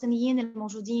الفلسطينيين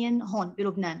الموجودين هون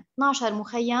بلبنان. 12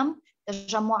 مخيم،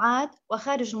 تجمعات،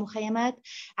 وخارج المخيمات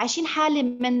عايشين حالة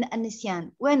من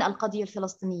النسيان. وين القضية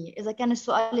الفلسطينية؟ إذا كان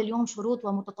السؤال اليوم شروط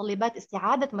ومتطلبات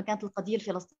استعادة مكانة القضية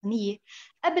الفلسطينية،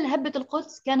 قبل هبة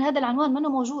القدس كان هذا العنوان منه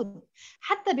موجود،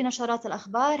 حتى بنشرات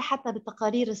الأخبار، حتى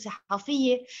بالتقارير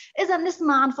الصحفية. إذا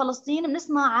بنسمع عن فلسطين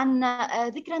بنسمع عن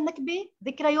ذكرى النكبة،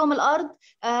 ذكرى يوم الأرض،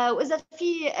 وإذا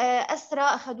في أسرى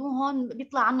أخذوهم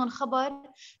بيطلع عنهم خبر.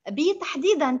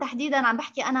 تحديدا عم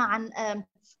بحكي أنا عن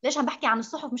ليش عم بحكي عن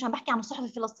الصحف، مش عم بحكي عن الصحف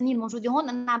الفلسطينية الموجودة هون،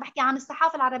 أنا عم بحكي عن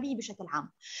الصحافة العربية بشكل عام.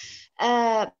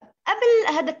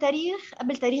 قبل هذا التاريخ،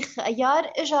 قبل تاريخ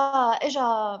أيار،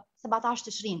 إجا 17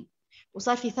 تشرين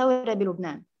وصار في ثورة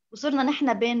بلبنان، وصرنا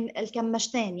نحن بين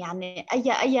الكماشتين. يعني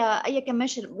أي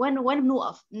كماش وين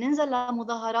بنوقف؟ ننزل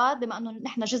لمظاهرات بما أنه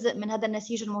نحن جزء من هذا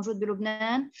النسيج الموجود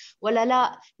بلبنان، ولا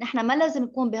لا نحن ما لازم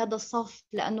نكون بهذا الصف،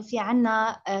 لأنه في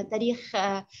عنا تاريخ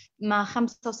ما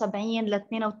 75 ل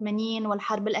 82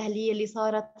 والحرب الأهلية اللي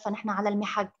صارت، فنحن على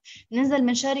المحك. ننزل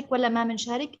منشارك ولا ما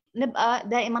منشارك؟ نبقى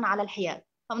دائما على الحياد،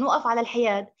 فبنوقف على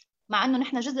الحياد مع أنه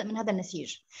نحن جزء من هذا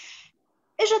النسيج.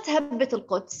 اجت هبة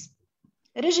القدس،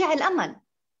 رجع الأمل.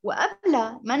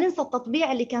 وقبل ما ننسى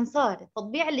التطبيع اللي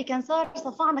كان صار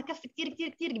صفعنا كف كتير كتير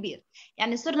كتير كبير.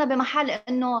 يعني صرنا بمحل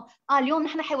انه اليوم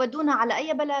نحن حيودونا على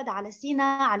اي بلد، على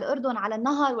سيناء، على الاردن، على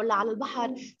النهر، ولا على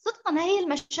البحر. صدقا هي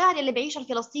المشاعر اللي بيعيشها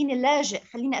الفلسطيني اللاجئ،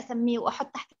 خليني اسميه واحط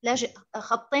تحت لاجئ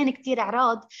خطين كتير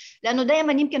اعراض، لانه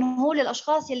دائما يمكن هو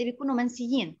الاشخاص اللي بيكونوا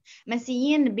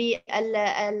منسيين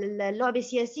باللعبه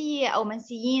السياسيه، او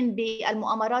منسيين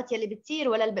بالمؤامرات اللي بتصير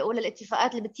ولا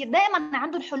الاتفاقات اللي بتصير. دائما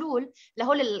عندهم حلول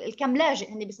لهول الكم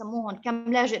لاجئ، هن بسموهم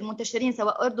كم لاجئ المنتشرين،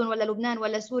 سواء أردن ولا لبنان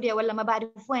ولا سوريا ولا ما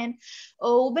بعرف وين،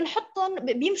 وبنحطهم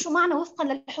بيمشوا معنا وفقا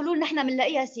للحلول نحن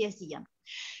بنلاقيها سياسيا.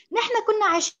 نحن كنا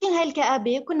عايشين هاي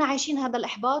الكآبة، كنا عايشين هذا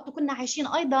الإحباط، وكنا عايشين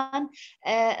أيضا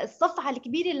الصفعة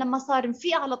الكبيرة لما صار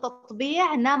نفيق على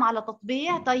تطبيع، ننام على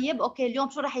تطبيع. طيب أوكي، اليوم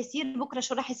شو رح يصير، بكرة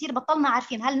شو رح يصير؟ بطلنا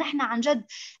عارفين هل نحن عن جد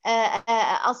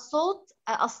الصوت،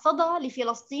 الصدى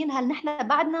لفلسطين؟ هل نحن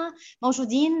بعدنا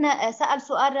موجودين؟ سأل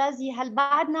سؤال رازي، هل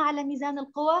بعدنا على ميزان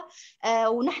القوى؟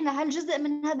 ونحن هل جزء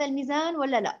من هذا الميزان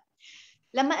ولا لا؟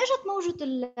 لما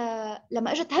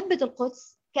اجت هبة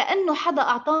القدس، كأنه حدا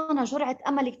أعطانا جرعة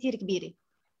أمل كتير كبيرة.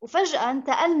 وفجأة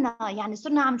انتقلنا، يعني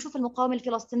صرنا عم نشوف المقاومة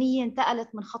الفلسطينية انتقلت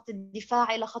من خط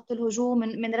الدفاع إلى خط الهجوم،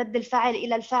 من رد الفعل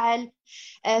إلى الفعل.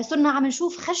 صرنا عم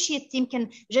نشوف خشية يمكن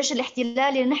جيش الاحتلال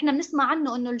اللي نحن بنسمع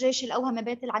عنه إنه الجيش الأوهمة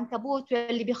بيت العنكبوت،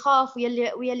 واللي بيخاف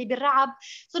ويلي بيرعب.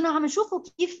 صرنا عم نشوفه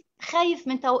كيف خايف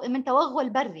من توغل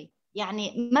بري،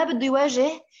 يعني ما بده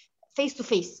يواجه فيس تو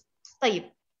فيس.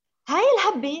 طيب هاي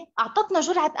الهبة أعطتنا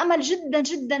جرعة أمل جدا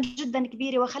جدا جدا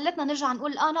كبيرة، وخلتنا نرجع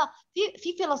نقول أنا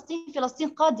في فلسطين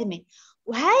قادمة.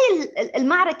 وهاي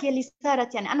المعركة اللي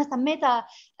صارت، يعني أنا سميتها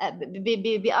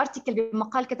بارتيكل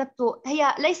بمقال كتبته،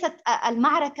 هي ليست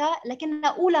المعركة لكنها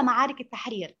أولى معارك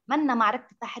التحرير. منا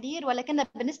معركة التحرير ولكنها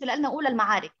بالنسبة لنا أولى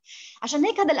المعارك. عشان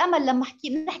هيك هذا الأمل لما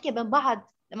نحكي بين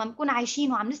بعض، لما نكون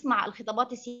عايشين وعم نسمع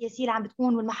الخطابات السياسية اللي عم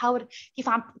بتكون والمحاور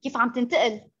كيف عم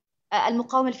تنتقل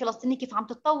المقاومة الفلسطينية، كيف عم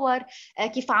تتطور،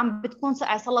 كيف عم بتكون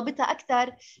صلابتها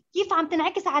أكثر، كيف عم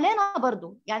تنعكس علينا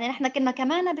برضو. يعني نحن كنا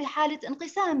كمان بحالة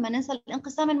انقسام، ما ننسى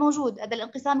الانقسام الموجود. هذا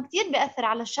الانقسام كثير بيأثر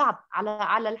على الشعب،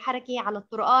 على الحركة، على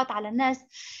الطرقات، على الناس.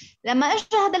 لما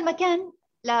اجى هذا المكان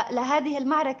لهذه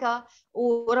المعركة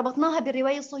وربطناها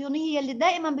بالرواية الصهيونية اللي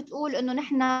دائما بتقول إنه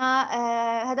نحن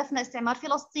هدفنا استعمار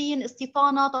فلسطين،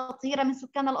 استيطانة، تطهيرها من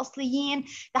سكانها الأصليين،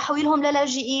 تحويلهم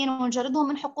للاجئين ونجردهم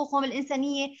من حقوقهم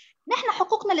الإنسانية. نحن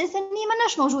حقوقنا الإنسانية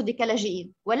مناش موجودة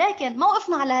كلاجئين، ولكن ما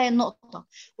وقفنا على هاي النقطة.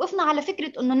 وقفنا على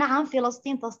فكرة إنه نعم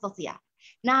فلسطين تستطيع،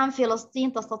 نعم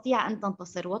فلسطين تستطيع أن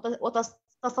تنتصر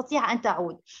وتستطيع أن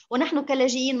تعود، ونحن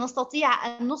كلاجئين نستطيع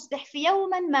أن نصبح في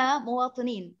يوما ما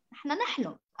مواطنين. نحن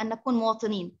نحلم أن نكون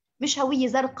مواطنين، مش هوية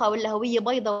زرقاء ولا هوية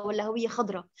بيضاء ولا هوية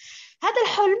خضراء. هذا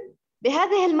الحلم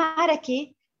بهذه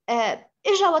المعركة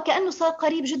إجا وكأنه صار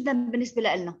قريب جدا بالنسبة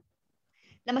لنا.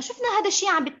 لما شفنا هذا الشيء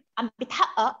عم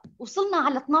بيتحقق، وصلنا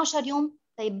على 12 يوم.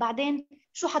 طيب بعدين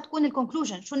شو حتكون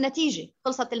الكونكلوجن؟ شو النتيجة؟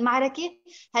 خلصت المعركة؟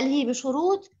 هل هي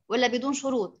بشروط ولا بدون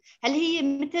شروط؟ هل هي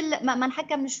مثل ما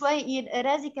انحكى من شوي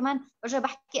رازي كمان رجع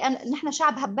بحكي نحن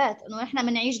شعب هبات، انه نحن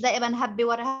بنعيش دائما هبة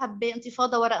ورا هبة،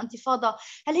 انتفاضة ورا انتفاضة.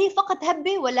 هل هي فقط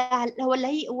هبة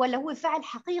ولا هو فعل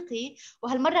حقيقي؟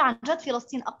 وهالمرة عن جد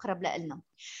فلسطين أقرب لنا.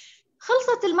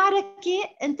 خلصت المعركة،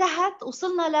 انتهت،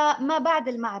 وصلنا لما بعد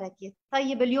المعركة.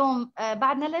 طيب اليوم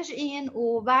بعدنا لاجئين،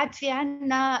 وبعد في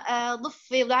عنا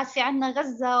ضفة، وبعد في عنا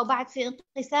غزة، وبعد في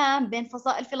انقسام بين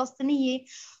فصائل فلسطينية.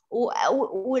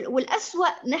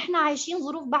 والأسوأ نحن عايشين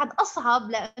ظروف بعد أصعب،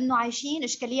 لأنه عايشين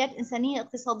إشكاليات إنسانية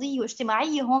اقتصادية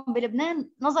واجتماعية هون بلبنان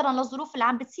نظرا للظروف اللي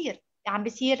عم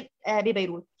بتصير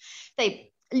ببيروت.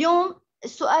 طيب اليوم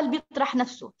السؤال بيطرح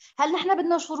نفسه، هل نحن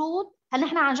بدنا شروط؟ هل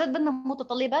نحن عن جد بدنا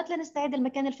متطلبات لنستعيد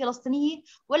المكان الفلسطينية؟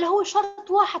 ولا هو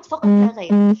شرط واحد فقط لا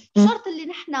غير؟ الشرط اللي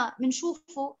نحن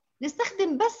بنشوفه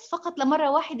نستخدم بس فقط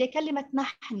لمرة واحدة كلمة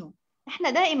نحن.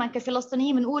 نحن دائما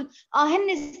كفلسطينيين بنقول هن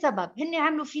السبب، هن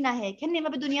عملوا فينا هيك، هن ما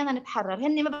بدهم ايانا نتحرر،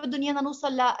 هن ما بدهم ايانا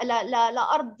نوصل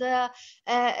لارض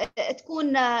تكون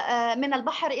من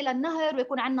البحر الى النهر،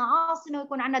 ويكون عندنا عاصمه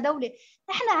ويكون عندنا دوله.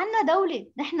 نحن عندنا دوله،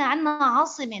 نحن عندنا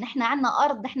عاصمه، نحن عندنا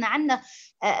ارض، نحن عندنا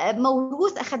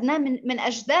موروث اخذناه من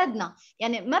اجدادنا.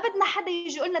 يعني ما بدنا حدا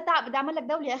يجي يقول لنا تعال بدي اعمل لك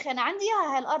دوله. يا اخي انا عندي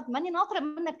اياها، هاي الارض ماني ناطره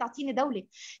منك تعطيني دوله.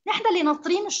 نحن اللي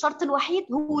ناطرين الشرط الوحيد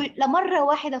هو لمره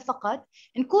واحده فقط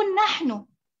نكون نحن،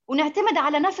 ونعتمد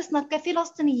على نفسنا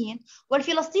كفلسطينيين.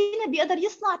 والفلسطيني بيقدر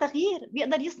يصنع تغيير،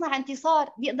 بيقدر يصنع انتصار،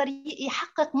 بيقدر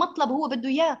يحقق مطلب هو بده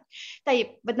اياه.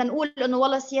 طيب بدنا نقول انه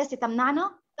والله السياسه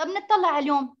تمنعنا؟ طب نطلع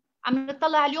اليوم، عم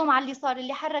نطلع اليوم على اللي صار.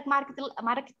 اللي حرك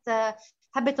معركه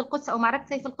هبة القدس او معركه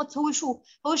سيف القدس هو شو؟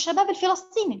 هو الشباب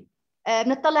الفلسطيني.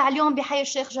 بنطلع اليوم بحي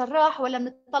الشيخ جراح، ولا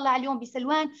بنطلع اليوم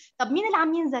بسلوان. طب مين اللي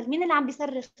عم ينزل؟ مين اللي عم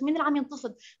بيصرخ؟ مين اللي عم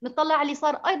ينتفض؟ بنطلع اللي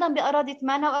صار ايضا باراضي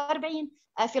 48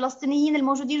 فلسطينيين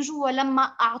الموجودين جوا، لما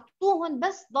اعطوهم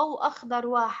بس ضوء اخضر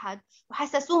واحد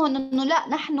وحسسوهم انه لا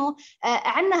نحن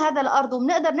عندنا هذا الارض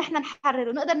وبنقدر نحن نحرر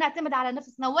ونقدر نعتمد على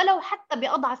نفسنا ولو حتى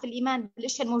باضعف الايمان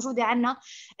بالاشياء الموجوده عندنا،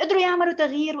 قدروا يعملوا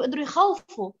تغيير وقدروا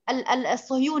يخوفوا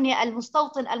الصهيوني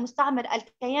المستوطن المستعمر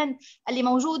الكيان اللي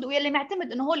موجود واللي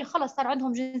معتمد انه هو اللي خلص صار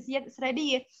عندهم جنسيات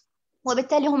اسرائيليه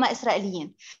وبالتالي هم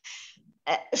اسرائيليين.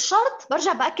 الشرط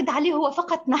برجع باكد عليه هو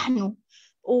فقط نحن.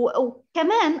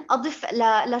 وكمان أضيف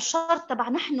للشرط تبع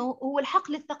نحن هو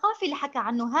الحقل الثقافي اللي حكى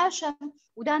عنه هاشم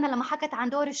ودانا لما حكت عن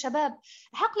دور الشباب.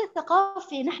 الحقل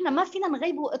الثقافي نحن ما فينا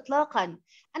نغيبه إطلاقا.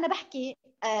 أنا بحكي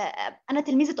أنا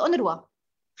تلميذة أونروا،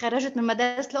 خرجت من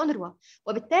مدارس الأونروا،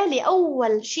 وبالتالي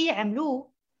أول شيء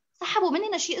عملوه سحبوا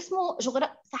مننا شيء اسمه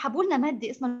سحبوا لنا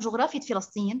ماده اسمها جغرافيا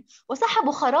فلسطين،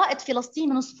 وسحبوا خرائط فلسطين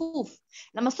من الصفوف.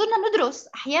 لما صرنا ندرس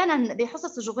احيانا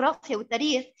بحصص الجغرافيا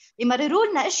والتاريخ يمرروا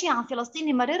لنا اشياء عن فلسطين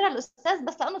يمررها الاستاذ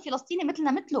بس لانه فلسطيني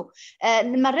مثلنا مثله،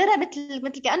 نمررها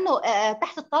مثل كانه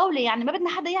تحت الطاوله، يعني ما بدنا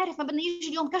حدا يعرف، ما بدنا يجي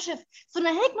اليوم كشف،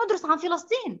 صرنا هيك ندرس عن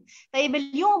فلسطين. طيب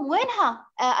اليوم وينها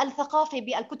الثقافه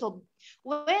بالكتب؟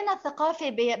 وين الثقافة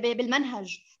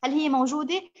بالمنهج؟ هل هي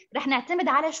موجودة؟ رح نعتمد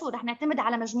على شو؟ رح نعتمد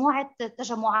على مجموعة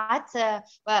تجمعات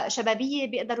شبابية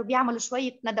بيقدروا بيعملوا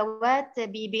شوية ندوات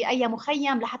بأي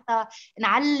مخيم لحتى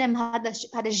نعلم هذا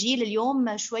الجيل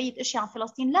اليوم شوية أشياء عن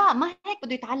فلسطين؟ لا، ما هيك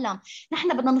بده يتعلم.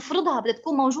 نحن بدنا نفرضها، بدها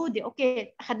تكون موجودة.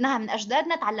 أوكي، أخذناها من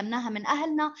أجدادنا، تعلمناها من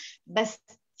أهلنا، بس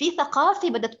في ثقافة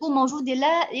بدها تكون موجودة،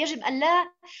 لا يجب أن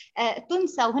لا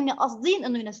تنسى، وهن قاصدين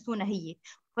إنه ينسونا هي،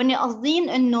 هن قاصدين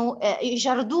انه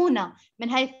يجردونا من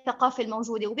هاي الثقافه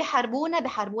الموجوده،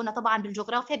 وبيحاربونا طبعا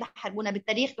بالجغرافيا، بيحاربونا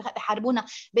بالتاريخ، بيحاربونا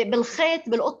بالخيط،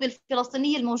 بالقطبه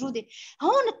الفلسطينيه الموجوده.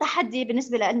 هون التحدي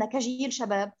بالنسبه لنا كجيل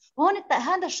شباب، هون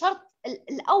هذا الشرط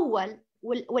الاول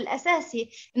والاساسي،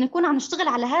 انه نكون عم نشتغل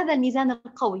على هذا الميزان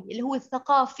القوي اللي هو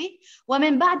الثقافي،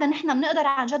 ومن بعدها نحن بنقدر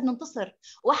عن جد ننتصر.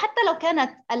 وحتى لو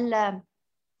كانت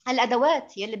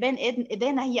الادوات يلي بين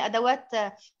ايدينا هي ادوات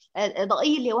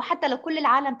ضئيله، وحتى لو كل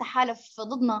العالم تحالف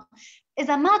ضدنا،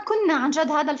 اذا ما كنا عن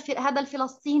جد هذا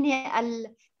الفلسطيني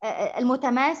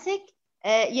المتماسك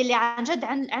يلي عن جد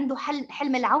عنده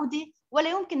حلم العوده، ولا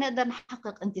يمكن نقدر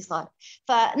نحقق انتصار.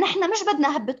 فنحن مش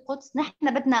بدنا هبة قدس،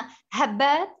 نحن بدنا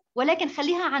هبات، ولكن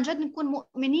خليها عن جد نكون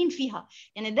مؤمنين فيها.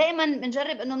 يعني دائما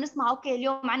بنجرب انه نسمع اوكي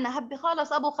اليوم عندنا هبه،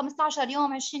 خلص ابو 15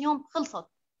 يوم 20 يوم خلصت.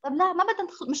 طب لا، ما بدنا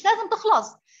مش لازم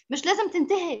تخلص، مش لازم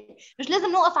تنتهي، مش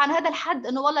لازم نوقف عن هذا الحد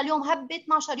انه والله اليوم هبه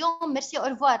 12 يوم ميرسي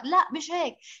اورفوار. لا، مش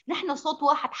هيك. نحن صوت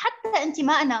واحد، حتى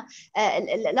انتمائنا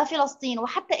لفلسطين،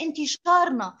 وحتى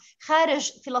انتشارنا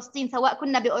خارج فلسطين، سواء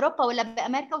كنا باوروبا ولا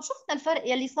بامريكا، وشفنا الفرق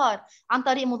يلي صار عن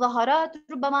طريق مظاهرات،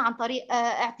 ربما عن طريق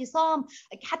اعتصام،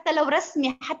 حتى لو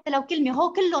رسمي، حتى لو كلمه،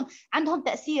 هو كلهم عندهم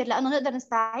تاثير لانه نقدر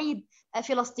نستعيد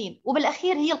فلسطين.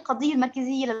 وبالاخير هي القضيه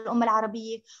المركزيه للامه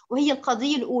العربيه، وهي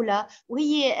القضيه الاولى،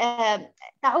 وهي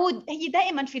تعود هي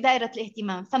دائما في دائره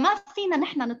الاهتمام. فما فينا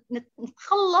نحن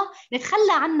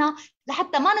نتخلى عنها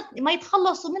لحتى ما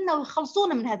يتخلصوا منا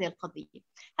ويخلصونا من هذه القضيه.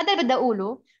 هذا اللي بدي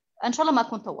اقوله، ان شاء الله ما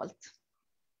اكون طولت.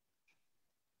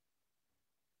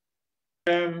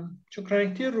 شكرا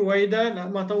كثير رويدة، لا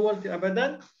ما طولت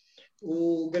ابدا،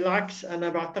 وبالعكس انا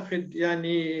بعتقد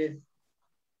يعني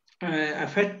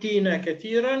افدتينا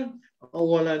كثيرا.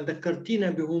 اولا ذكرتينا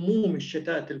بهموم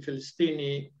الشتات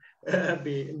الفلسطيني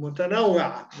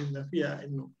متنوعه بما فيها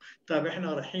انه طيب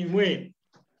احنا رايحين وين؟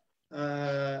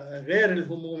 غير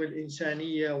الهموم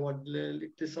الانسانيه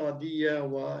والاقتصاديه،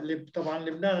 وطبعا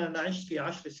لبنان انا عشت فيه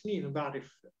 10 سنين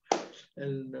وبعرف،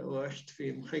 وعشت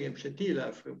في مخيم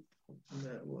شتيلة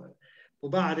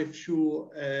وبعرف شو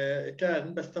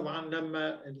كان. بس طبعا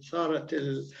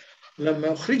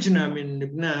لما أخرجنا من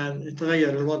لبنان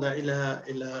تغير الوضع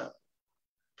إلى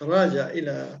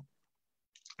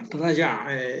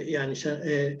تراجع يعني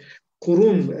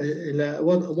قرون إلى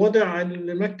وضع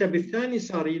المكتب الثاني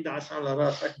صار يدعس على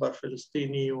رأس أكبر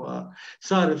فلسطيني،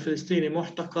 وصار الفلسطيني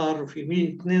محتقر. وفي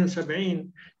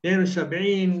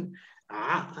 72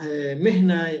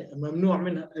 مهنة ممنوع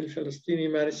منها الفلسطيني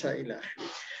يمارسها إلى آخره.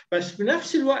 بس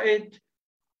بنفس الوقت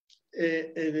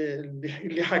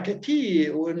اللي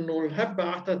حكتيه، وانه الهبه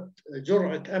اعطت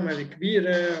جرعه امل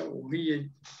كبيره، وهي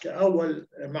كاول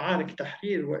معارك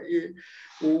تحرير،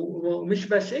 ومش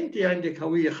بس انت عندك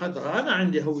هويه خضراء، انا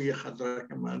عندي هويه خضراء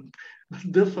كمان،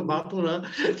 ضيفه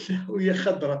بعطونا هويه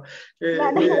خضراء.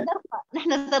 لا، نحن زرقاء،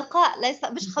 نحن زرقاء، ليس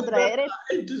مش خضراء. يا ريت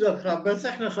انت زرقاء بس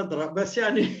احنا خضراء، بس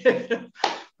يعني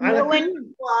على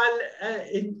كل حال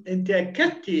انت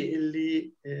اكدتي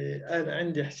اللي انا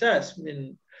عندي احساس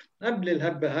من قبل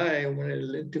الهبة هاي ومن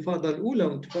الانتفاضة الأولى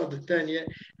والانتفاضة الثانية،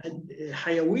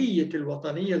 حيوية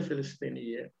الوطنية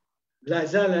الفلسطينية لا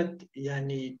زالت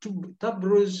يعني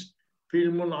تبرز في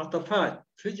المنعطفات.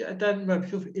 فجأة ما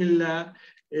بشوف إلا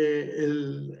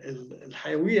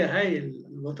الحيوية هاي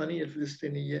الوطنية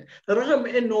الفلسطينية، رغم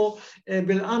أنه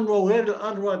بالأنروا وغير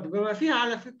الأنروا بما فيها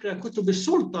على فكرة كتب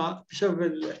السلطة بسبب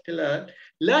الاحتلال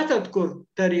لا تذكر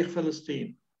تاريخ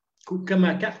فلسطين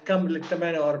كما كمل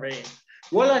 48،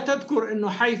 ولا تذكر انه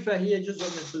حيفا هي جزء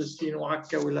من فلسطين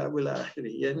وعكا ولا اخره،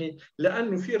 يعني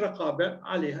لانه في رقابه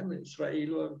عليها من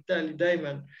اسرائيل، وبالتالي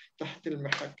دائما تحت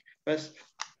المحك. بس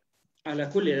على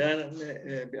كل انا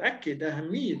باكد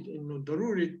اهميه انه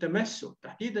ضروري التمسك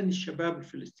تحديدا الشباب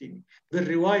الفلسطيني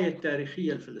بالروايه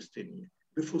التاريخيه الفلسطينيه،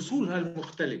 بفصولها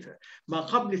المختلفة، ما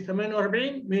قبل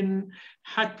 48 من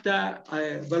حتى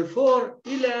بلفور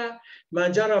إلى ما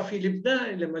جرى في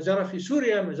لبنان، إلى ما جرى في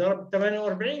سوريا، ما جرى ب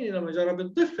 48، إلى ما جرى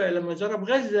بالضفة، إلى ما جرى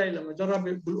بغزة، إلى ما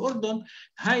جرى بالأردن.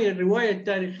 هاي الرواية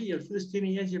التاريخية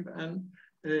الفلسطينية يجب أن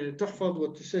تحفظ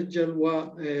وتسجل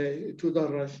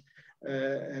وتدرس،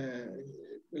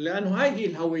 لأنه هذه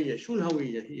الهوية. شو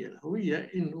الهوية؟ هي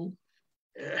الهوية إنه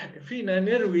فينا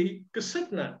نروي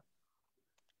قصتنا،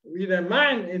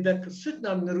 إذا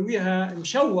قصتنا بنرويها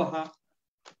مشوهة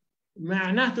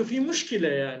معناته في مشكلة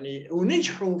يعني.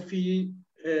 ونجحوا في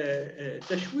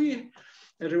تشويه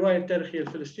الرواية التاريخية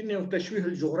الفلسطينية وتشويه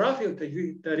الجغرافيا وتشويه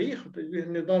التاريخ وتشويه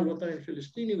النضال الوطني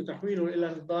الفلسطيني وتحويله إلى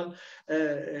نضال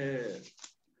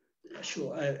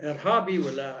إرهابي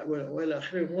ولا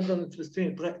آخره. المدن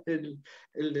الفلسطينية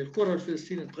القرى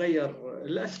الفلسطينية تغير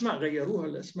الأسماء، غيروها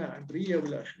الأسماء عبرية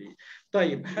ولا آخره.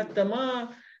 طيب حتى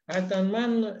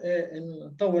ما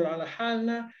نطول على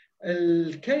حالنا،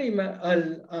 الكلمة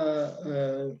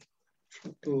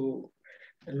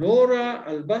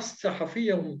لورا البست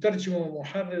صحفية ومترجمة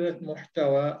ومحررة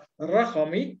محتوى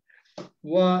رقمي.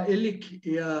 وإلك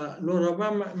يا لورا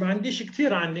ما عنديش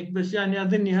كثير عنك، بس يعني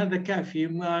أظني هذا كافي.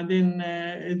 بعدين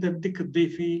إذا بدك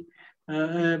تضيفي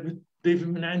بتضيفي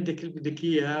من عندك اللي بدك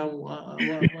إياها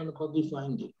وأنا بضيفه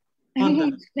عندي.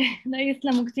 لا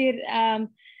يسلموا كثير.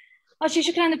 أول شيء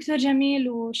شكرا دكتور جميل،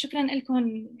 وشكرا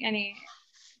لكم يعني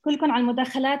كلكم على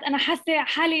المداخلات. أنا حاسة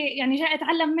حالي يعني جاي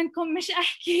أتعلم منكم مش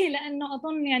أحكي، لأنه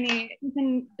أظن يعني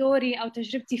يمكن دوري أو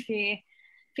تجربتي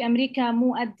في أمريكا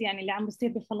مو قد يعني اللي عم بصير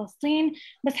بفلسطين،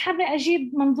 بس حابة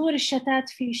أجيب منظور الشتات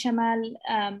في شمال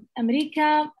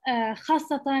أمريكا،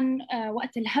 خاصة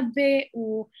وقت الهبة.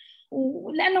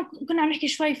 ولأنه كنا عم نحكي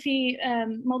شوي في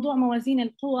موضوع موازين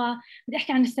القوى، بدي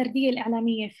أحكي عن السردية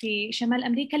الإعلامية في شمال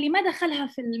أمريكا اللي ما دخلها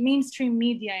في المين ستريم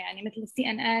ميديا يعني مثل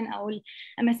CNN أو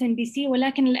MSNBC،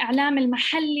 ولكن الإعلام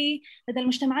المحلي لدى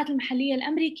المجتمعات المحلية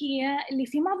الأمريكية اللي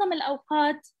في معظم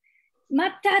الأوقات ما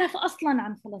بتعرف أصلاً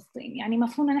عن فلسطين. يعني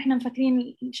مفهومنا نحن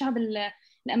مفكرين الشعب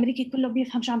الأمريكي كله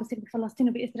بيفهم شو عم بيصير بفلسطين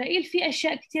وبإسرائيل، في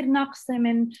أشياء كتير ناقصة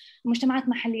من مجتمعات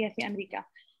محلية في أمريكا.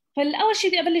 فالأول شيء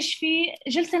بدي أبلش فيه،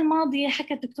 الجلسة الماضية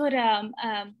حكت الدكتورة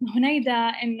هنيدة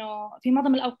إنه في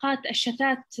معظم الأوقات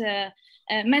الشتات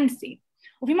منسي،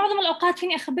 وفي معظم الأوقات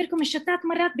فيني أخبركم الشتات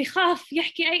مرات بخاف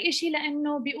يحكي أي شيء،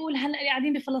 لأنه بيقول هلأ اللي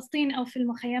قاعدين بفلسطين أو في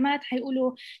المخيمات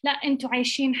حيقولوا لا أنتوا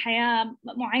عايشين حياة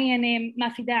معينة ما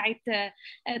في داعي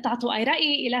تعطوا أي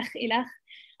رأي إلخ إلخ.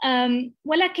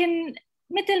 ولكن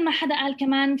مثل ما حدا قال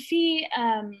كمان، في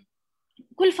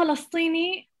كل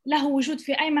فلسطيني له وجود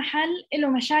في أي محل، له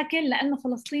مشاكل لأنه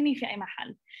فلسطيني في أي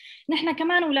محل. نحن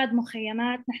كمان أولاد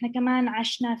مخيمات، نحن كمان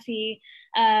عشنا في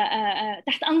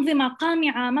تحت أنظمة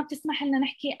قامعة ما بتسمح لنا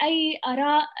نحكي أي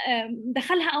آراء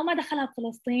دخلها أو ما دخلها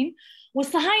بفلسطين،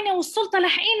 والصهاينة والسلطة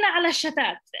لاحقيننا على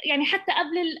الشتات يعني حتى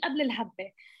قبل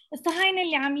الهبة. الصهاينة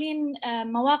اللي عاملين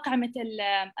مواقع مثل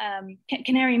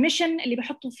كناري ميشن اللي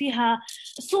بحطوا فيها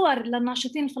صور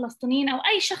للناشطين الفلسطينيين أو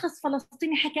أي شخص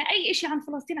فلسطيني حكى أي شيء عن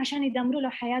فلسطين عشان يدمروا له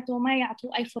حياته، ما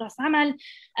يعطوا أي فرص عمل،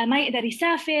 ما يقدر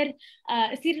يسافر،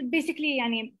 يصير بيسكلي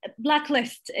يعني بلاك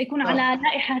ليست، يكون على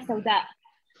لائحة سوداء.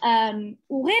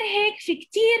 وغير هيك في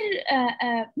كتير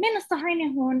من الصهاينة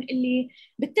هون اللي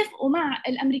بيتفقوا مع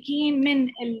الأمريكيين من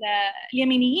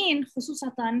اليمينيين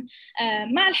خصوصاً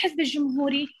مع الحزب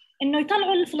الجمهوري إنه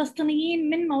يطلعوا الفلسطينيين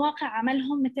من مواقع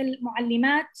عملهم مثل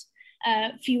معلمات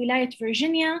في ولاية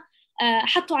فيرجينيا.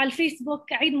 حطوا على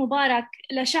الفيسبوك عيد مبارك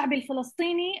لشعب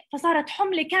الفلسطيني، فصارت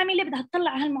حملة كاملة بدها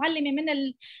تطلع هالمعلمة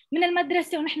من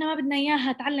المدرسة، ونحن ما بدنا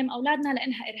إياها تعلم أولادنا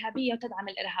لأنها إرهابية وتدعم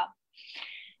الإرهاب.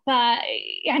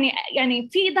 يعني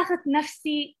في ضغط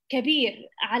نفسي كبير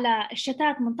على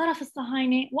الشتات من طرف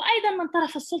الصهاينة وأيضا من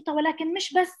طرف السلطة، ولكن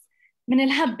مش بس من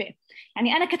الهبة.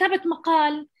 يعني أنا كتبت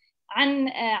مقال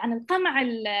عن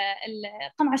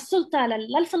قمع السلطة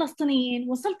للفلسطينيين،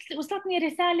 وصلتني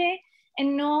رسالة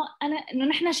إنه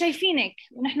نحن شايفينك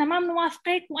ونحن ما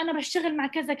بنوافقك وأنا بشتغل مع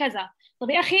كذا كذا. طب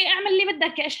يا أخي اعمل اللي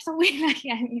بدك، إيش أسوي لك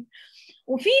يعني.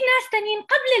 وفي ناس تانيين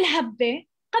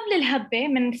قبل الهبة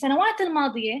من السنوات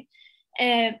الماضية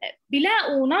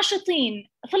بيلاقوا ناشطين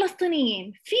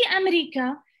فلسطينيين في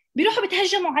أمريكا بيروحوا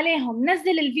بتهجموا عليهم،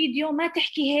 نزل الفيديو ما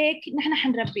تحكي هيك نحن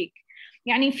حنربيك.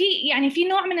 يعني في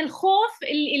نوع من الخوف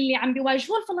اللي عم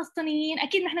بيواجهوه الفلسطينيين.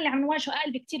 أكيد نحن اللي عم نواجهه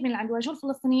أقل بكتير من اللي عم بيواجهوه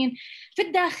الفلسطينيين في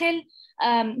الداخل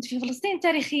في فلسطين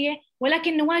التاريخية،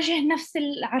 ولكن نواجه نفس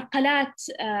العرقلات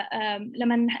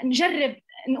لما نجرب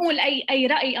نقول أي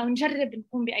رأي أو نجرب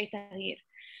نقوم بأي تغيير.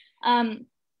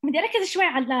 بدي أركز شوي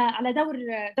على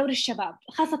دور الشباب،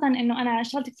 خاصة إنه أنا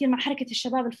اشتغلت كثير مع حركة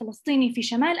الشباب الفلسطيني في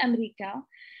شمال أمريكا،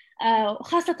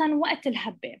 وخاصة وقت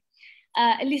الهبة.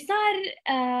 اللي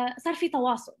صار في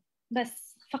تواصل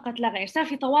بس فقط لا غير. صار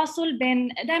في تواصل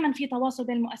دائما في تواصل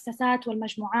بين المؤسسات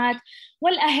والمجموعات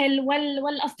والأهل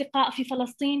والأصدقاء في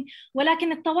فلسطين،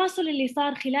 ولكن التواصل اللي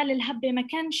صار خلال الهبة ما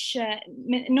كانش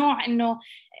من نوع إنه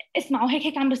اسمعوا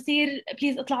هيك عم بصير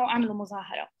بليز اطلعوا اعملوا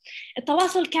مظاهرة.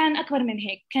 التواصل كان أكبر من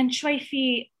هيك، كان شوي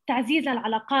في تعزيز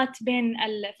العلاقات بين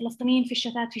الفلسطينيين في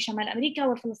الشتات في شمال أمريكا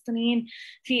والفلسطينيين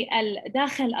في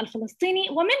الداخل الفلسطيني،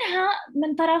 ومنها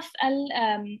من طرف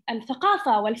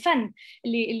الثقافة والفن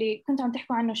اللي كنتوا عم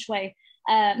تحكوا عنه شوي.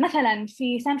 مثلا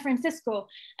في سان فرانسيسكو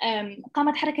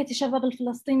قامت حركة الشباب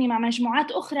الفلسطيني مع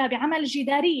مجموعات أخرى بعمل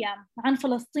جدارية عن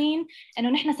فلسطين، أنه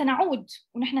نحن سنعود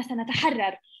ونحن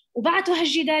سنتحرر، وبعثوا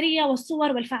هالجدارية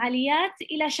والصور والفعاليات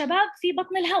إلى شباب في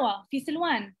بطن الهوى في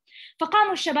سلوان.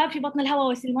 فقاموا الشباب في بطن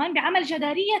الهوى وسلوان بعمل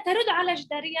جدارية ترد على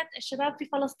جدارية الشباب في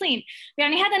فلسطين.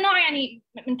 يعني هذا نوع يعني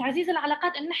من تعزيز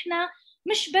العلاقات، أن نحن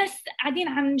مش بس قاعدين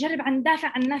عم نجرب عن ندافع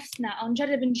عن نفسنا أو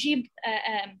نجرب نجيب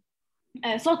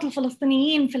صوت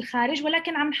الفلسطينيين في الخارج،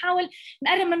 ولكن عم نحاول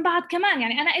نقرب من بعض كمان.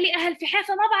 يعني أنا إلي أهل في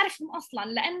حيفا ما بعرفهم أصلاً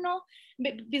لأنه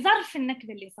بظرف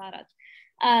النكبة اللي صارت.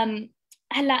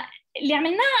 هلا اللي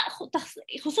عملناه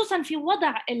خصوصاً في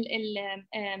وضع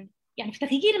يعني في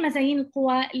تغيير مزايين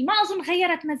القوى، ما أظن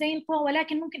غيرت مزايين القوى،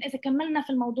 ولكن ممكن إذا كملنا في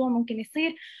الموضوع ممكن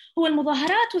يصير، هو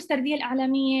المظاهرات والسردية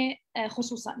الإعلامية.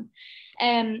 خصوصاً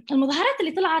المظاهرات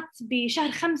اللي طلعت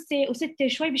بشهر 5 و6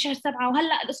 شوي بشهر 7،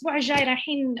 وهلأ الأسبوع الجاي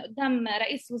رايحين قدام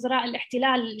رئيس وزراء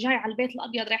الاحتلال جاي على البيت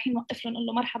الأبيض، رايحين نوقف له نقول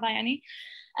له مرحبا. يعني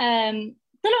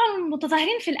طلعوا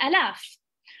المتظاهرين في الآلاف،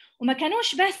 وما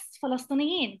كانوش بس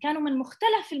فلسطينيين، كانوا من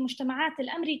مختلف المجتمعات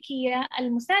الأمريكية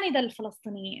المساندة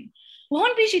للفلسطينيين. وهون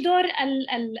بيجي دور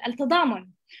التضامن،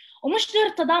 ومش دور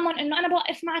التضامن إنه أنا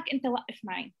بوقف معك أنت وقف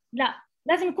معي، لا،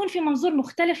 لازم يكون في منظور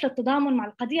مختلف للتضامن مع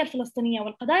القضية الفلسطينية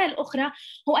والقضايا الأخرى،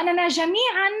 هو أننا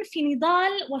جميعاً في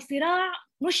نضال وصراع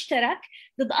مشترك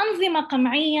ضد أنظمة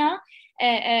قمعية،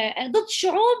 ضد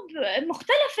شعوب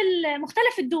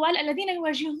مختلف الدول الذين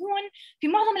يواجهون في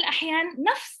معظم الأحيان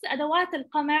نفس أدوات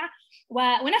القمع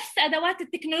ونفس أدوات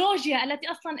التكنولوجيا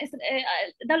التي أصلا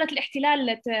دولة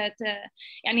الاحتلال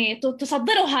يعني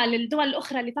تصدرها للدول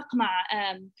الأخرى لتقمع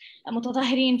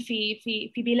متظاهرين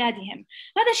في بلادهم.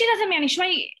 هذا الشيء لازم يعني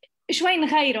شوي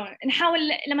نغيره، نحاول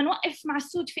لما نوقف مع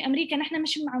السود في أمريكا نحن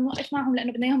مش نوقف معهم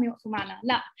لأنه بدنا إياهم يوقفوا معنا،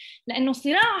 لا، لأنه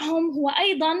صراعهم هو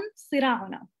أيضا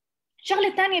صراعنا. الشغلة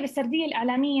الثانية بالسردية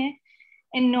الإعلامية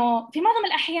إنه في معظم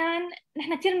الأحيان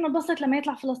نحن كثير بننبسط لما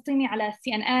يطلع فلسطيني على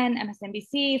CNN،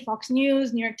 MSNBC، Fox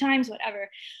News، نيويورك تايمز، whatever،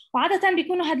 وعادة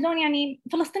بيكونوا هدلون يعني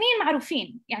فلسطينيين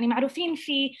معروفين، يعني معروفين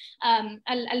في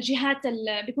الجهات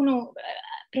اللي بيكونوا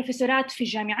بروفيسورات في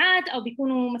الجامعات، أو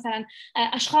بيكونوا مثلا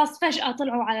أشخاص فجأة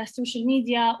طلعوا على السوشيال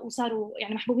ميديا وصاروا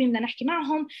يعني محبوبين بدنا نحكي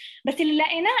معهم. بس اللي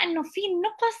لقيناه إنه في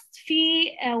نقص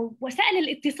في وسائل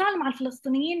الاتصال مع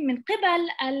الفلسطينيين من قبل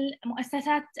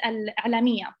المؤسسات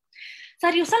الإعلامية.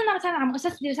 صار يوصلنا مثلا على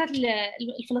مؤسسة الدراسات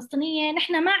الفلسطينية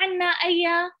نحن ما عندنا أي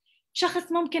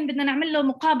شخص ممكن بدنا نعمل له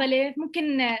مقابلة،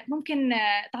 ممكن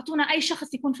تعطونا أي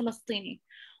شخص يكون فلسطيني.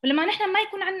 ولما نحن ما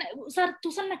يكون عندنا، صارت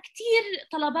توصلنا كتير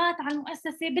طلبات على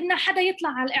المؤسسة بدنا حدا يطلع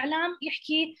على الإعلام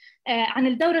يحكي عن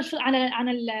الدور عن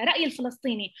الرأي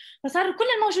الفلسطيني. فصار كل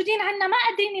الموجودين عندنا ما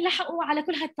قادرين يلحقوا على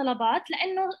كل هالطلبات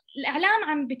لأنه الإعلام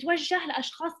عم بتوجه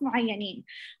لأشخاص معينين.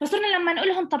 فصرنا لما نقول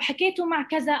لهم طب حكيتوا مع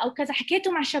كذا أو كذا،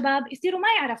 حكيتوا مع شباب، يصيروا ما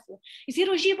يعرفوا،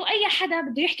 يصيروا يجيبوا أي حدا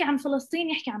بده يحكي عن فلسطين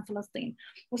يحكي عن فلسطين.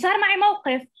 وصار معي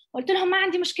موقف قلت لهم ما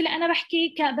عندي مشكلة أنا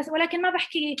بحكي بس، ولكن ما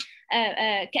بحكي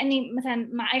كأني مثلا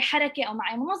مع أي حركة أو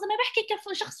مع أي منظمة، بحكي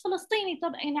كشخص فلسطيني.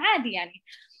 طب يعني عادي يعني.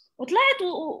 وطلعت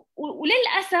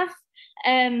وللأسف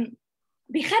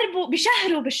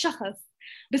بيشهروا بالشخص،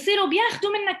 بصيروا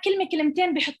بياخدوا منك كلمة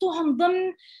كلمتين بيحطوهم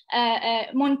ضمن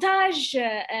مونتاج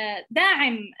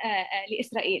داعم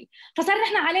لإسرائيل. فصار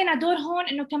نحن علينا دور هون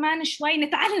إنه كمان شوي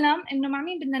نتعلم إنه مع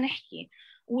مين بدنا نحكي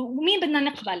ومين بدنا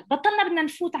نقبل. بطلنا بدنا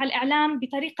نفوت على الإعلام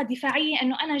بطريقة دفاعية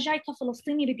إنه أنا جاي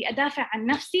كفلسطيني بدي أدافع عن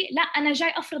نفسي، لا، أنا جاي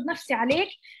أفرض نفسي عليك.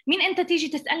 مين أنت تيجي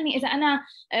تسألني إذا أنا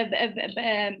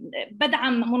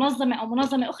بدعم منظمة أو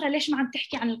منظمة أخرى؟ ليش ما عم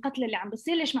تحكي عن القتل اللي عم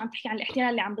بيصير؟ ليش ما عم تحكي عن الاحتلال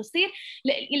اللي عم بيصير؟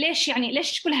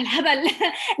 ليش كل هالهبل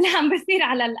اللي عم بيصير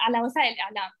على وسائل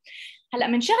الإعلام؟ هلأ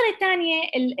من شغلة تانية،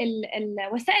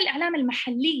 وسائل الإعلام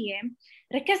المحلية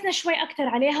ركزنا شوي أكثر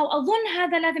عليها، وأظن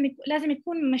هذا لازم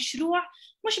يكون مشروع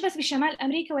مش بس بشمال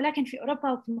أمريكا ولكن في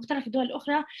أوروبا وفي مختلف الدول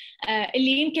الأخرى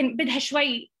اللي يمكن بدها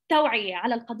شوي توعية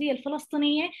على القضية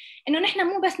الفلسطينية، إنه نحن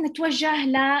مو بس نتوجه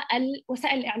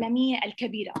للوسائل الإعلامية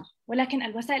الكبيرة ولكن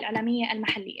الوسائل الإعلامية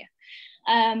المحلية.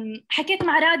 حكيت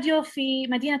مع راديو في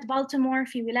مدينة بالتيمور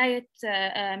في ولاية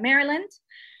ماريلاند،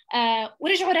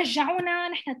 ورجعوا رجعونا،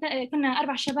 نحن كنا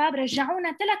 4 شباب،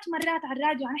 رجعونا 3 مرات على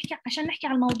الراديو عشان نحكي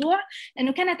على الموضوع،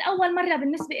 لأنه كانت أول مرة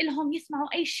بالنسبة لهم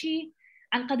يسمعوا أي شيء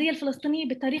عن القضية الفلسطينية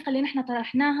بالطريقة اللي نحن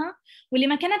طرحناها، واللي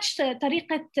ما كانتش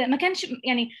طريقة، ما كانش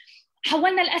يعني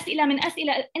حولنا الأسئلة من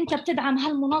أسئلة أنت بتدعم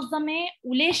هالمنظمة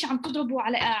وليش عم تضربوا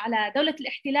على دولة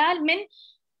الاحتلال، من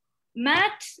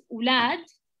مات أولاد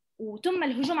وتم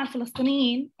الهجوم على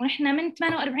الفلسطينيين ونحن من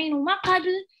 48 وما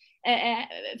قبل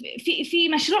في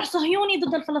مشروع صهيوني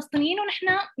ضد الفلسطينيين، ونحن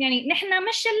يعني نحن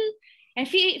مش يعني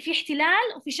في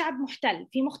احتلال وفي شعب محتل،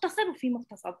 في مغتصب وفي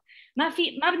مغتصب، ما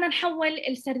بدنا نحول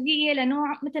السردية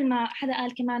لنوع مثل ما حدا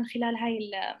قال كمان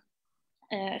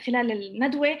خلال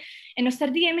الندوة، إنه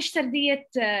السردية مش سردية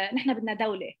نحن بدنا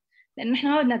دولة، لأنه نحن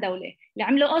ما بدنا دولة. اللي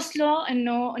عملوا أوسلو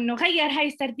إنه غير هاي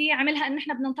السردية، عملها إنه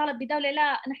نحن بدنا نطالب بدولة،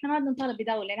 لا نحن ما بدنا نطالب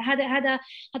بدولة، هذا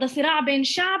صراع بين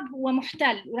شعب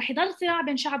ومحتل، ورح يضل صراع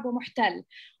بين شعب ومحتل،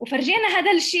 وفرجينا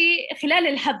هذا الشيء خلال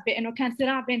الهبة إنه كان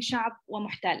صراع بين شعب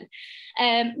ومحتل.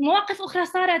 مواقف أخرى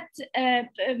صارت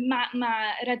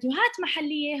مع راديوهات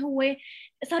محلية، هو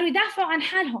صاروا يدافعوا عن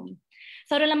حالهم،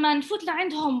 صاروا لما نفوت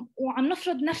لعندهم وعم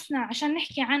نفرض نفسنا عشان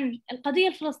نحكي عن القضية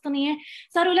الفلسطينية،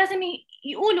 صاروا لازم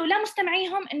يقولوا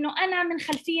لمستمعيهم إنه أنا من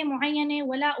خلفية معينة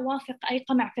ولا أوافق أي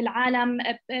قمع في العالم،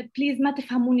 بليز ما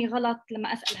تفهموني غلط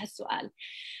لما أسأل هالسؤال.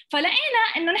 فلقينا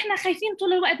إنه نحن خايفين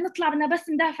طول الوقت نطلع بدنا بس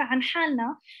ندافع عن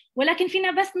حالنا، ولكن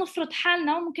فينا بس نفرض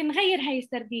حالنا وممكن نغير هاي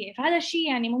السردية. فهذا الشيء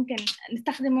يعني ممكن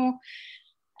نستخدمه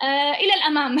إلى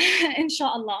الأمام إن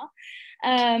شاء الله.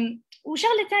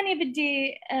 وشغلة تانية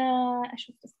بدي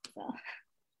أشوف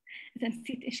إذا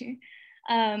نسيت إشي.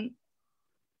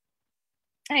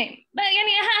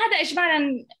 يعني هذا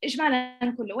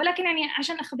إجمالا كله، ولكن يعني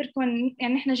عشان أخبركم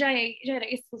يعني إحنا جاي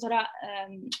رئيس وزراء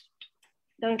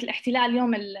دولة الاحتلال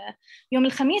يوم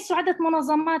الخميس، وعدة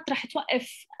منظمات راح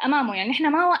توقف أمامه. يعني إحنا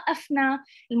ما وقفنا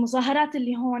المظاهرات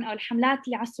اللي هون أو الحملات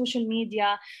اللي على السوشيال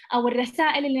ميديا أو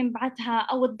الرسائل اللي نبعتها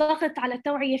أو الضغط على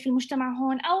التوعية في المجتمع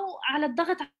هون أو على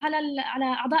الضغط على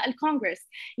أعضاء الكونغرس.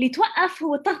 اللي توقف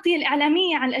هو التغطية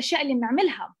الإعلامية على الأشياء اللي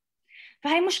بنعملها.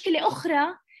 فهي مشكلة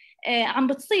أخرى عم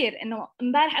بتصير، إنه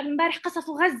امبارح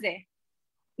قصفوا غزة،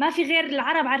 ما في غير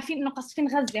العرب عارفين إنه قصفين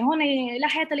غزة، هون لا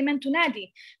حياة لمن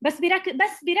تنادي، بس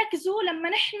بيركزوا لما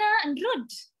نحن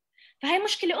نرد. فهي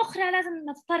مشكلة أخرى لازم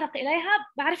نتطرق إليها،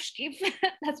 بعرفش كيف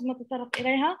لازم نتطرق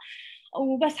إليها،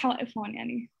 وبس حوقف هون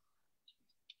يعني.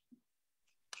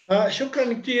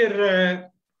 شكرا كثير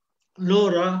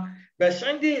لورا، بس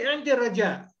عندي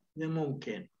رجاء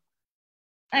ممكن.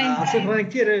 شكرا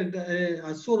كثير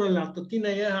على الصورة اللي أعطيتينا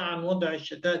إياها عن وضع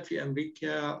الشتات في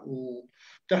أمريكا،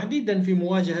 وتحديدا في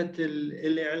مواجهة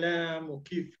الإعلام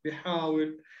وكيف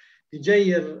بيحاول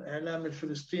يجير الإعلام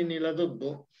الفلسطيني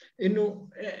لضده. إنه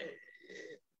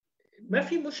ما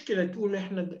في مشكلة تقول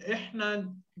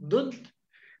إحنا ضد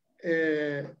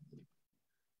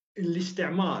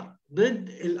الاستعمار، ضد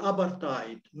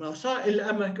الابرتايد. ما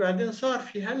صار بعدين صار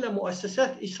في هلا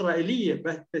مؤسسات اسرائيليه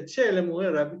بتسالم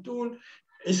وغيرها بتقول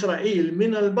اسرائيل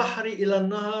من البحر الى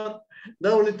النهر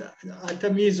دوله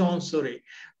تمييز عنصري،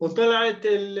 وطلعت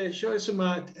شو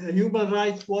اسمها هيومن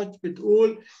رايتس واتش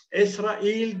بتقول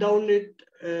اسرائيل دوله.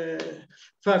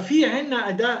 ففي عندنا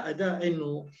اداء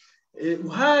انه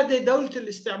وهذه دولة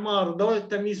الاستعمار، دولة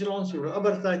تمييز العنصري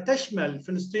والابرتايد تشمل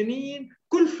الفلسطينيين،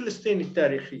 كل فلسطين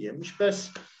التاريخية، مش بس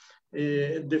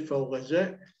الضفة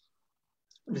وغزة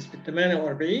بنسبة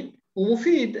 48.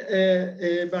 ومفيد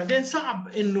بعدين صعب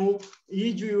انه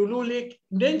يجوا يقولوا لك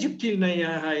منين جبتي لنا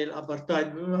اياها هاي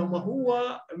الابرتايد، ما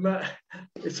هو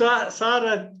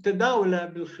صارت تداولة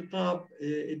بالخطاب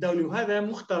الدولي، وهذا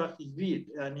مخترق جديد.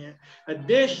 يعني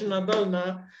قديش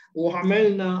نضلنا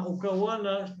وعملنا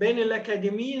وكونا بين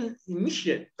الأكاديميين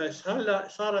مشيت، بس هلا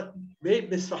صارت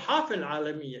بالصحافة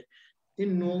العالمية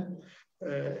إنه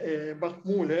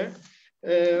مقبولة.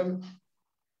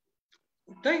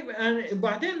 طيب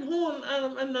بعدين هون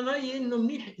أنا رأيي إنه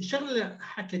منيح شغلة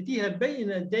حكيتيها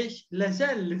تبين قديش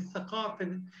لازال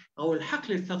للثقافة أو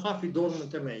الحقل الثقافي دور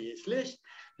متميز. ليش؟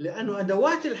 لأنه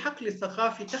أدوات الحقل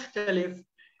الثقافي تختلف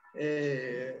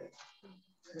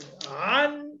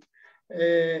عن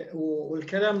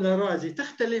والكلام لرازي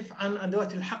تختلف عن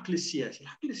أدوات الحقل السياسي.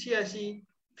 الحقل السياسي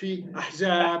في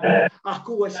أحزاب،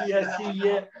 قوة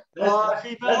سياسية،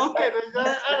 في أوكي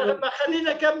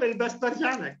خلينا أكمل بس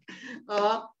برجع لك.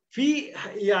 في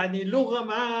يعني لغة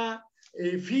مع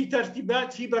في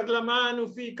ترتيبات، في برلمان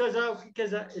وفي كذا وفي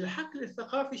كذا. الحقل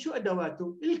الثقافي شو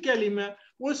أدواته؟ الكلمة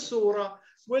والصورة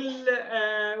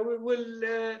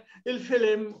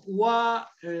والفيلم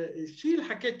والشيء اللي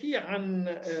حكيتيه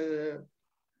عن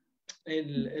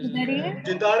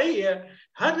الجدارية.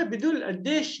 هذا بدل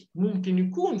قديش ممكن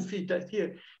يكون في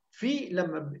تأثير. في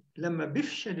لما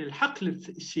بيفشل الحقل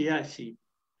السياسي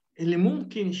اللي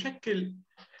ممكن يشكل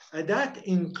أداة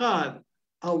إنقاذ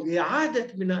أو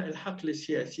إعادة بناء الحقل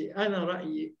السياسي، أنا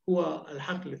رأيي هو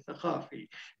الحقل الثقافي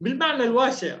بالمعنى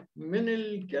الواسع من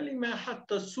الكلمة،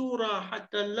 حتى الصورة،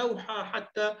 حتى اللوحة،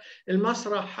 حتى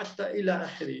المسرح، حتى إلى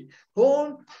آخره.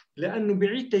 هون لأنه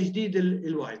بعيد تجديد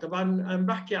الوعي. طبعا أنا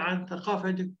بحكي عن ثقافة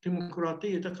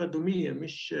ديمقراطية تقدمية،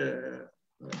 مش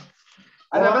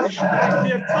انا بس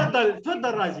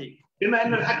تفضل رازي. بما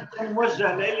انه الحكي كان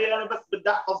موجه لي، انا بس بدي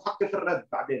احفظ حقي في الرد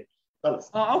بعدين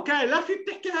خلص. اوكي، لا في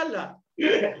بتحكي هلا.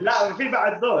 لا في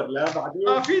بعد دور، لا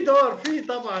بعدين. في دور، في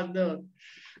طبعا دور.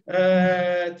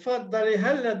 تفضلي.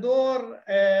 هلا دور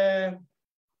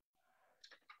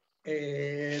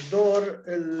دور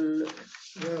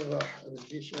وين راح؟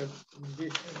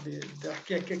 بدي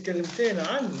احكي كلمتين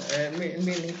عن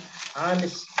عن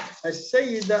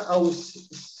السيدة او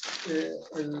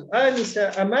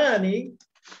الآنسة أماني.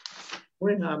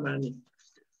 وينها أماني؟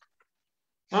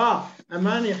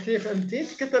 أماني حليف أمتين،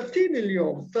 كتبتي لي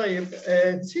اليوم. طيب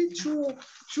نسيت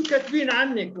شو كاتبين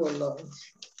عنك والله.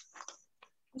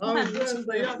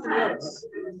 ضيعت الورقة.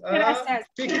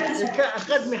 فيك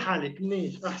قدمي حالك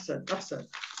منيش. أحسن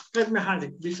قدمي حالك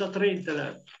بسطرين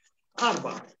 3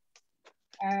 4.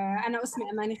 أنا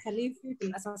اسمي أماني خليفي،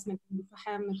 بالأساس من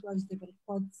الفحام، متواجدة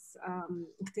بالقدس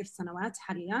كثير سنوات.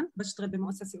 حالياً بشتغل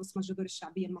بمؤسسة اسمها الجذور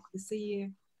الشعبية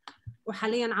المقدسية،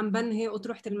 وحالياً عم بنهي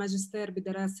أطروحة الماجستير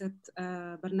بدراسة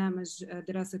برنامج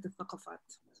دراسة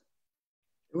الثقافات.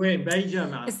 وين؟ بأي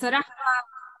جامعة؟ الصراحة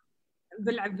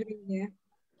بالعبرية.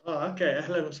 اوكي،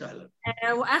 اهلا وسهلا.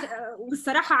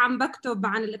 والصراحة عم بكتب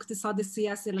عن الاقتصاد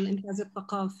السياسي للإنتاج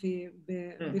الثقافي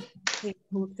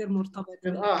هو كثير مرتبط.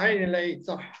 هيني لقيت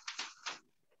صح.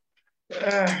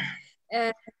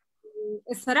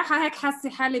 الصراحة هيك حاسة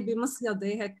حالي بمصيدة،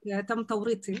 هيك تم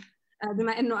توريطي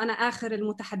بما إنه أنا آخر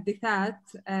المتحدثات.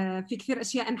 في كثير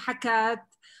أشياء انحكت،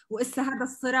 وإسا هذا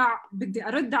الصراع بدي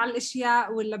أرد على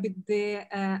الأشياء ولا بدي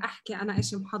أحكي أنا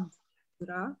إيش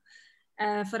محضرة.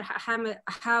 فرح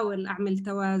أحاول أعمل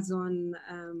توازن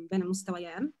بين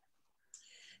المستويين.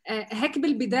 هيك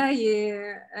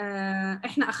بالبداية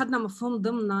إحنا أخذنا مفهوم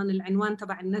ضمنا العنوان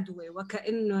تبع الندوة،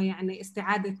 وكأنه يعني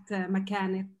استعادة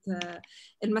مكانة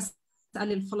المسألة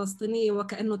الفلسطينية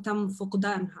وكأنه تم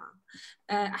فقدانها.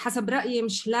 حسب رأيي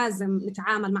مش لازم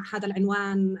نتعامل مع هذا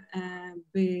العنوان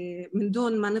من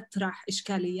دون ما نطرح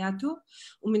إشكالياته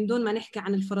ومن دون ما نحكي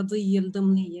عن الفرضية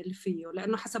الضمنية اللي فيه،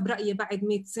 لأنه حسب رأيي بعد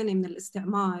 100 سنة من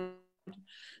الاستعمار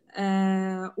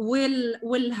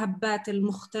والهبات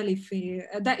المختلفة،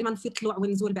 دائما في طلوع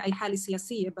ونزول بأي حالة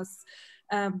سياسية، بس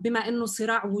بما أنه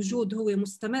صراع وجود هو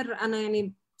مستمر، أنا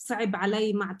يعني صعب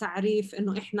علي مع تعريف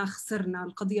أنه إحنا خسرنا.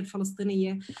 القضية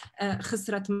الفلسطينية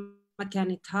خسرت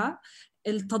مكانتها.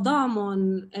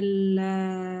 التضامن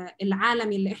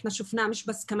العالمي اللي إحنا شفناه مش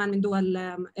بس كمان من دول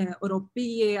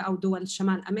أوروبية أو دول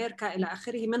شمال أمريكا إلى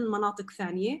آخره، من مناطق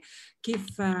ثانية،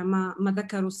 كيف ما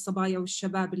ذكروا الصبايا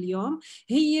والشباب اليوم،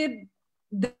 هي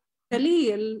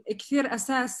دليل كثير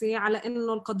أساسي على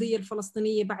إنه القضية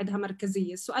الفلسطينية بعدها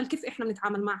مركزية. السؤال كيف إحنا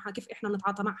نتعامل معها، كيف إحنا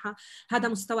نتعاطى معها، هذا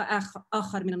مستوى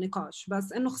آخر من النقاش.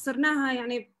 بس إنه خسرناها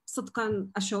يعني صدقاً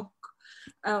أشك،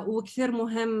 وكثير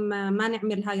مهم ما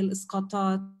نعمل هاي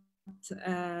الإسقاطات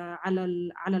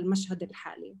على المشهد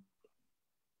الحالي.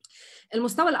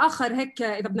 المستوى الآخر هيك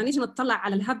إذا بدنا نيجي نطلع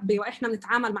على الهبة وإحنا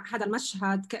نتعامل مع هذا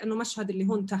المشهد كأنه مشهد اللي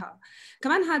هو انتهى،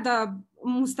 كمان هذا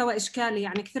مستوى إشكالي.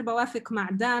 يعني كثير بوافق مع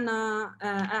دانا،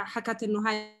 حكت إنه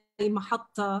هاي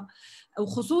محطة،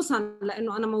 وخصوصاً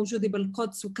لأنه أنا موجودة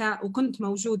بالقدس وكنت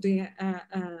موجودة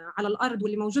على الأرض،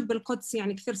 واللي موجود بالقدس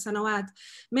يعني كثير سنوات،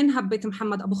 من هبة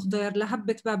محمد أبو خضير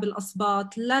لهبة باب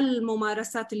الأسباط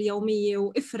للممارسات اليومية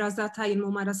وإفرازات هاي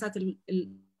الممارسات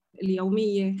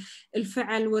اليومية،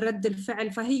 الفعل ورد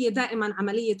الفعل، فهي دائما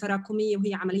عملية تراكمية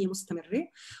وهي عملية مستمرة.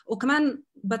 وكمان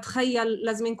بتخيل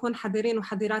لازم نكون حذرين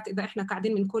وحذرات إذا إحنا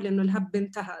قاعدين بنقول إنه الهبة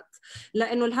انتهت،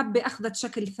 لأنه الهبة أخذت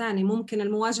شكل ثاني. ممكن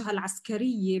المواجهة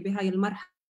العسكرية بهاي المرحلة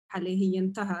هي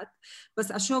انتهت،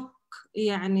 بس أشك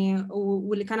يعني،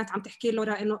 واللي كانت عم تحكي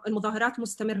لورا إنه المظاهرات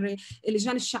مستمرة،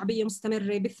 اللجان الشعبية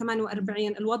مستمرة،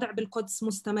 بال48 الوضع بالقدس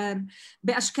مستمر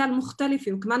بأشكال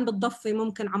مختلفة، وكمان بالضفة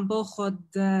ممكن عم باخذ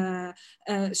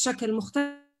شكل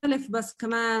مختلف. بس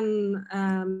كمان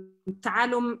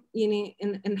تعالوا يعني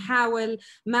نحاول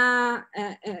ما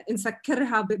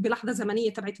نسكرها بلحظة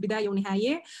زمنية تبعت بداية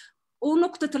ونهاية.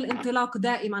 ونقطة الانطلاق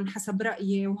دائما حسب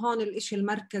رأيي، وهون الإشي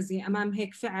المركزي أمام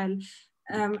هيك فعل،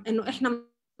 إنه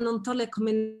إحنا ننطلق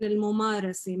من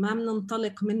الممارسة، ما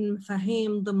بننطلق من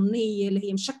مفاهيم ضمنية اللي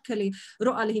هي مشكلة،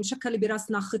 رؤى اللي هي مشكلة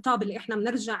براسنا، خطاب اللي إحنا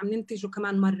بنرجع بننتجه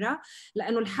كمان مرة،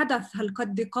 لأنه الحدث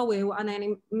هالقد قوي. وأنا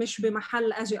يعني مش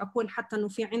بمحل أجي أقول حتى إنه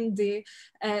في عندي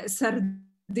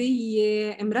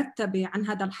سردية مرتبة عن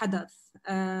هذا الحدث،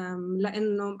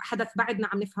 لأنه حدث بعدنا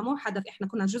عم نفهمه، حدث إحنا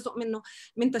كنا جزء منه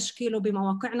من تشكيله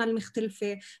بمواقعنا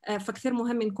المختلفة. فكثير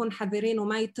مهم نكون حذرين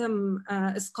وما يتم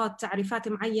إسقاط تعريفات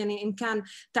معينة، إن كان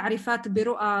تعريفات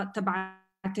برؤى تبع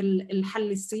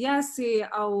الحل السياسي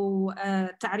أو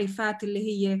تعريفات اللي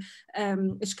هي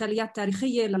إشكاليات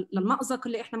تاريخية للمأزق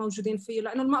اللي إحنا موجودين فيه،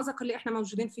 لأنه المأزق اللي إحنا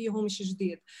موجودين فيه هو مش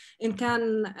جديد، إن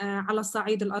كان على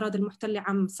صعيد الأراضي المحتلة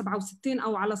عام 67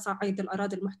 أو على صعيد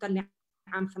الأراضي المحتلة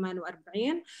عام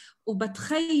 48.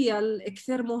 وبتخيل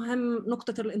كثير مهم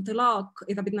نقطة الانطلاق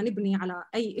إذا بدنا نبني على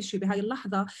أي شيء بهاي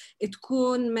اللحظة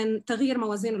تكون من تغيير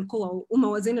موازين القوى،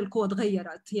 وموازين القوى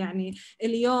تغيرت. يعني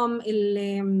اليوم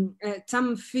اللي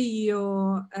تم فيه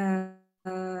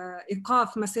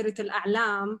إيقاف مسيرة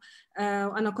الأعلام،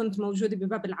 وأنا كنت موجودة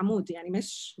بباب العمود، يعني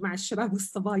مش مع الشباب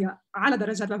والصبايا، على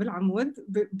درجات باب العمود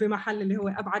بمحل اللي هو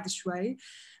أبعد شوي،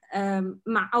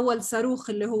 مع أول صاروخ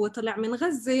اللي هو طلع من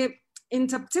غزة،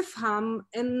 أنت بتفهم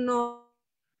إنه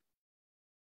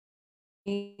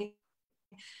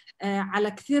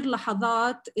على كثير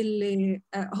لحظات اللي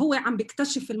هو عم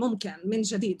بيكتشف الممكن من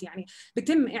جديد، يعني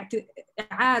بتم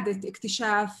إعادة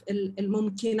اكتشاف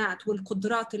الممكنات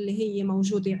والقدرات اللي هي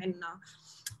موجودة عندنا.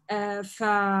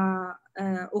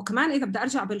 وكمان إذا بدي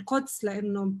أرجع بالقدس،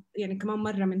 لأنه يعني كمان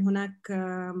مرة من هناك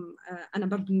أنا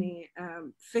ببني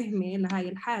فهمي لهاي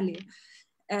الحالة.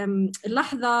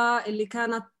 اللحظة اللي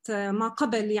كانت ما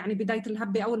قبل يعني بداية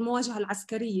الهبة أو المواجهة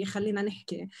العسكرية، خلينا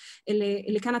نحكي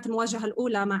اللي كانت المواجهة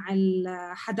الأولى مع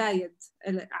الحدايد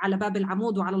على باب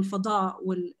العمود وعلى الفضاء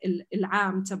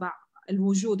والعام تبع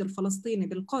الوجود الفلسطيني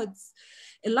بالقدس،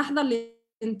 اللحظة اللي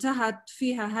انتهت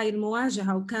فيها هاي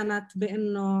المواجهة وكانت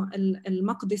بأنه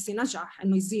المقدسي نجح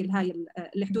أنه يزيل هاي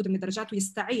الحدود من درجات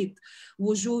ويستعيد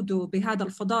وجوده بهذا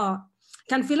الفضاء،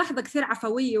 كان في لحظة كثير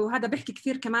عفوية. وهذا بيحكي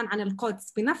كثير كمان عن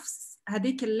القدس. بنفس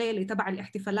هذيك الليلة تبع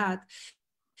الاحتفالات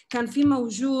كان في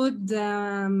موجود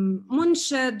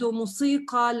منشد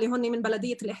وموسيقى اللي هن من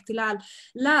بلدية الاحتلال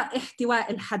لا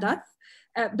احتواء الحدث.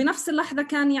 بنفس اللحظة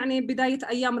كان يعني بداية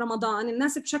أيام رمضان،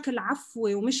 الناس بشكل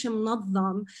عفوي ومش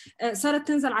منظم صارت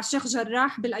تنزل على الشيخ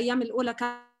جراح. بالأيام الأولى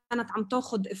كانت عم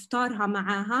تأخذ إفطارها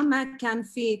معها، ما كان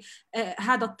في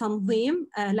هذا التنظيم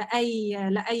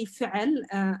لأي فعل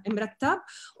مرتب.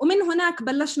 ومن هناك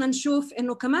بلشنا نشوف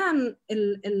إنه كمان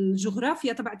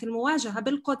الجغرافيا تبعت المواجهة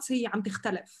بالقدس هي عم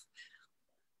تختلف،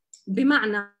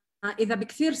 بمعنى إذا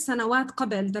بكثير سنوات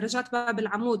قبل درجات باب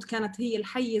العمود كانت هي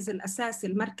الحيز الأساسي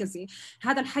المركزي،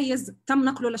 هذا الحيز تم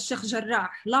نقله للشيخ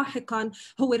جراح. لاحقاً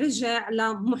هو رجع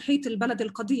لمحيط البلد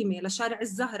القديمة، لشارع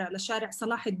الزهرة، لشارع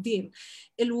صلاح الدين.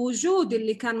 الوجود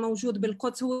اللي كان موجود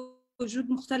بالقدس هو وجود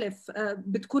مختلف.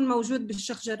 بتكون موجود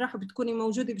بالشيخ جراح وبتكوني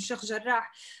موجودة بالشيخ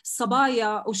جراح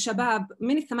صبايا وشباب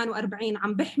من 48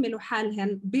 عم بيحملوا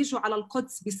حالهم بيجوا على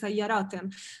القدس بسيارات.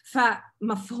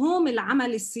 فمفهوم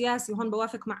العمل السياسي، وهون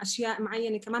بوافق مع أشياء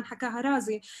معينة كمان حكاها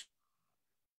رازي،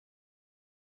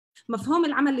 مفهوم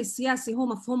العمل السياسي هو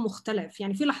مفهوم مختلف.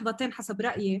 يعني في لحظتين حسب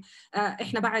رأيي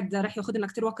إحنا بعد رح يأخذ لنا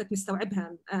كتير وقت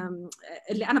نستوعبهن،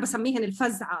 اللي أنا بسميهن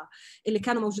الفزعة اللي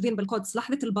كانوا موجودين بالقدس.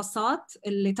 لحظة البساط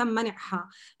اللي تم منعها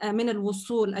من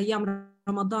الوصول أيام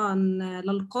رمضان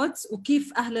للقدس،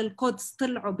 وكيف أهل القدس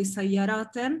طلعوا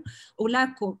بسيارات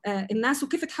ولاكوا الناس،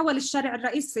 وكيف تحول الشارع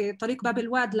الرئيسي طريق باب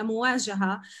الواد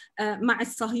لمواجهة مع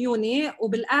الصهيوني،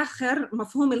 وبالآخر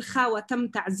مفهوم الخاوة تم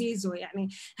تعزيزه. يعني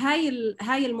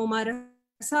هاي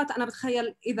الممارسات أنا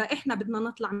بتخيل إذا إحنا بدنا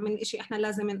نطلع من إشي إحنا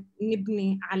لازم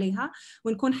نبني عليها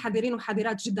ونكون حذرين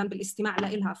وحذرات جدا بالاستماع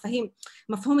لإلها. فهي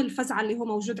مفهوم الفزعة اللي هو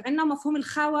موجود عندنا، ومفهوم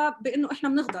الخاوة بأنه إحنا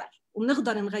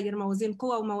بنقدر نغير موازين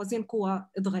قوى، وموازين قوى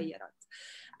اتغيرت.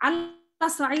 على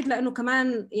صعيد لأنه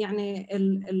كمان يعني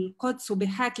القدس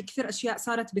وبحاكي كثير أشياء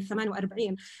صارت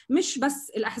بال48، مش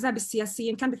بس الأحزاب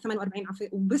السياسية، كان بال48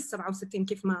 وبال67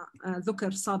 كيف ما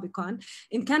ذكر سابقا،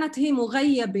 إن كانت هي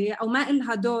مغيبة أو ما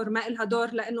إلها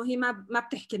دور لأنه هي ما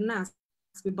بتحكي الناس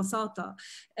ببساطة.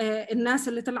 الناس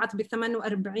اللي طلعت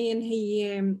بال48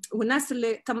 هي والناس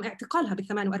اللي تم اعتقالها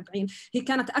بال48 هي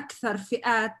كانت أكثر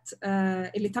فئات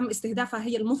اللي تم استهدافها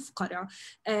هي المفقرة.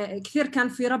 كثير كان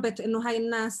في ربط إنه هاي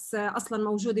الناس أصلاً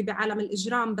موجودة بعالم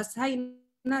الإجرام، بس هاي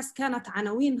الناس كانت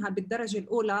عناوينها بالدرجة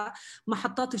الأولى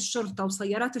محطات الشرطة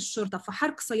وسيارات الشرطة،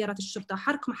 فحرق سيارات الشرطة،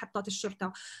 حرق محطات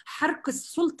الشرطة، حرق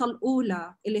السلطة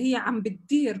الأولى اللي هي عم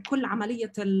بتدير كل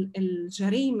عملية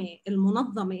الجريمة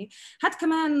المنظمة. هاد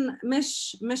كمان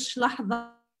مش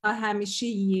لحظة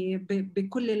هامشية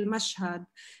بكل المشهد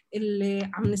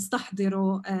اللي عم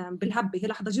نستحضره بالهبة. هي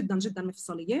لحظة جدا جدا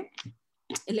مفصلية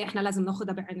اللي احنا لازم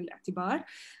ناخدها بعين الاعتبار.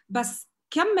 بس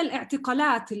كم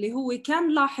الاعتقالات اللي هو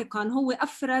كان لاحقا هو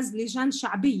أفرز لجان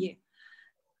شعبية.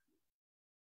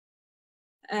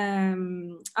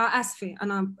 آسفة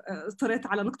أنا اضطريت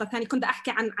على نقطة ثانية، كنت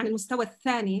أحكي عن المستوى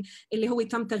الثاني اللي هو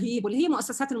تم تغييبه، اللي هي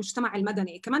مؤسسات المجتمع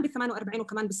المدني كمان بال48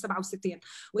 وكمان بال67.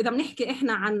 وإذا بنحكي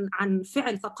إحنا عن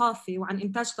فعل ثقافي وعن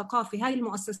إنتاج ثقافي، هاي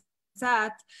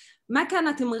المؤسسات ما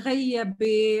كانت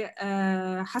مغيبة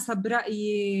حسب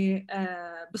رأيي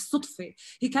بالصدفة،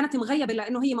 هي كانت مغيبة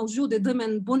لأنه هي موجودة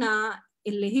ضمن بنى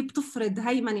اللي هي بتفرض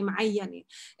هيمنة معينة.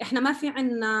 إحنا ما في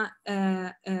عنا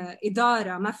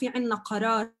إدارة، ما في عنا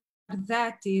قرار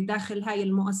ذاتي داخل هاي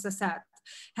المؤسسات.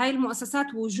 هاي المؤسسات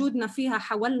وجودنا فيها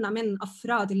حولنا من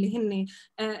أفراد اللي هن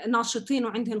ناشطين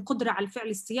وعندهم قدرة على الفعل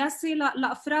السياسي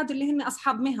لأفراد اللي هن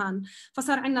أصحاب مهن،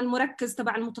 فصار عنا المركز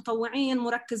تبع المتطوعين،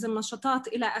 مركز النشاطات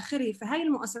إلى آخره. فهاي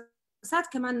المؤسسات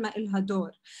كمان ما إلها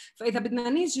دور. فإذا بدنا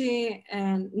نيجي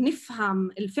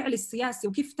نفهم الفعل السياسي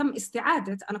وكيف تم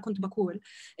استعادة، أنا كنت بقول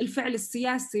الفعل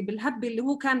السياسي بالهبة اللي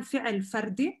هو كان فعل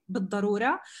فردي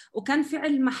بالضرورة وكان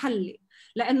فعل محلي،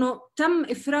 لأنه تم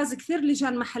إفراز كثير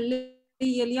لجان محلية.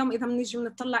 اليوم إذا بنيجي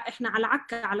بنطلع إحنا على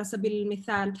عكا على سبيل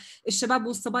المثال، الشباب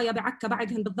والصبايا بعكا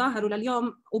بعدهم بتظاهروا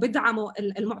لليوم وبدعموا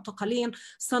المعتقلين.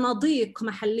 صناديق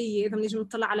محلية إذا بنيجي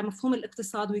بنطلع على مفهوم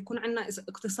الاقتصاد ويكون عندنا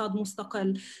اقتصاد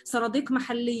مستقل، صناديق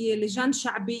محلية، لجان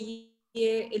شعبية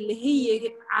اللي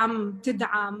هي عم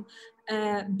تدعم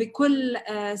بكل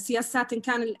سياسات، إن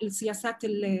كان السياسات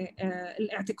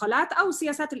الاعتقالات أو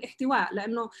سياسات الاحتواء،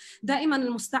 لأنه دائما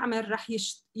المستعمر رح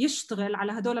يشتغل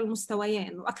على هدول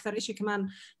المستويين. وأكثر إشي كمان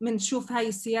منشوف هاي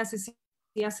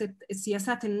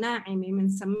السياسات الناعمة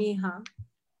منسميها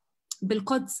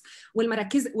بالقدس،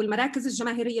 والمراكز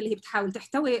الجماهيرية اللي هي بتحاول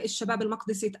تحتوي الشباب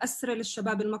المقدسي، تأثر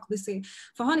للشباب المقدسي.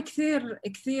 فهون كثير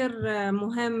كثير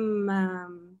مهم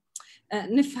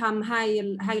نفهم هاي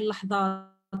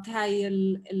اللحظات، هاي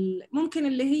ممكن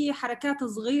اللي هي حركات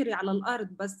صغيرة على الأرض،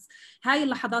 بس هاي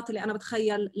اللحظات اللي أنا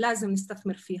بتخيل لازم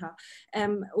نستثمر فيها.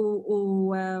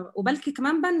 وبلكي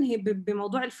كمان بنهي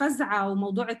بموضوع الفزعة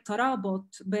وموضوع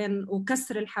الترابط بين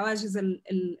وكسر الحواجز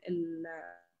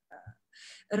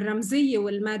الرمزية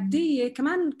والمادية.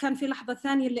 كمان كان في لحظة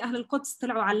ثانية اللي أهل القدس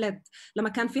طلعوا على اللد، لما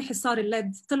كان في حصار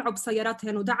اللد طلعوا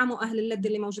بسياراتهم ودعموا أهل اللد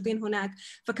اللي موجودين هناك.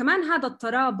 فكمان هذا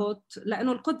الترابط،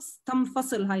 لأنه القدس تم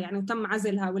فصلها يعني وتم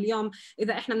عزلها، واليوم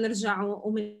إذا إحنا بنرجع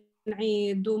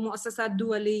ومنعيد ومؤسسات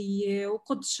دولية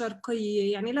وقدس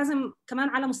شرقية، يعني لازم كمان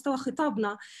على مستوى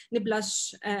خطابنا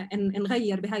نبلش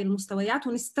نغير بهاي المستويات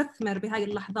ونستثمر بهاي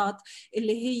اللحظات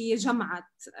اللي هي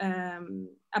جمعت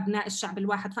أبناء الشعب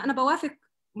الواحد. فأنا بوافق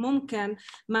ممكن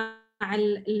مع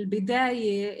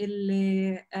البداية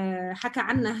اللي حكى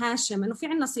عنها هاشم، إنه في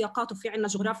عنا سياقات وفي عنا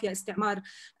جغرافيا استعمار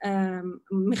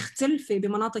مختلفة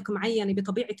بمناطق معينة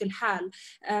بطبيعة الحال.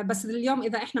 بس اليوم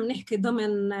إذا إحنا بنحكي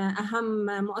ضمن أهم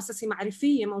مؤسسة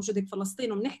معرفية موجودة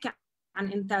بفلسطين وبنحكي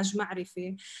عن إنتاج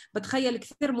معرفي، بتخيل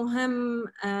كثير مهم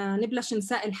نبلش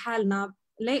نسائل حالنا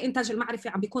ليه إنتاج المعرفة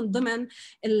عم بيكون ضمن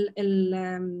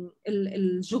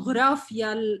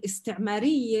الجغرافيا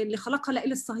الاستعمارية اللي خلقها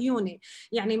لإل الصهيوني.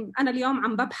 يعني أنا اليوم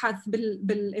عم ببحث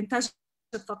بالإنتاج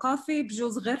الثقافي،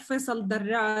 بجوز غير فيصل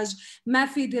دراج ما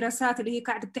في دراسات اللي هي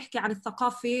قاعدة بتحكي عن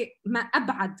الثقافة ما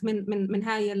أبعد من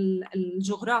هاي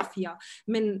الجغرافيا،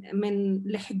 من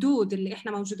الحدود اللي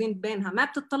إحنا موجودين بينها، ما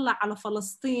بتطلع على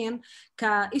فلسطين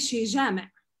كإشي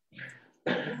جامع.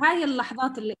 هاي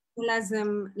اللحظات اللي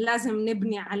لازم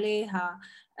نبني عليها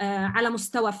على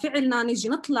مستوى فعلنا، نيجي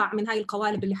نطلع من هاي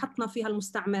القوالب اللي حطنا فيها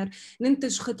المستعمر،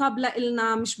 ننتج خطاب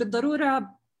لإلنا مش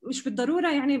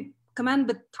بالضرورة يعني كمان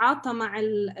بتعاطى مع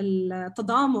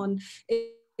التضامن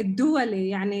الدولي.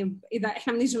 يعني إذا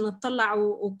إحنا بنيجي نطلع،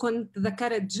 وكنت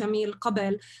ذكرت جميل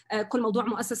قبل كل موضوع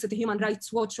مؤسسة Human Rights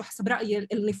Watch، وحسب رأيي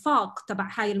النفاق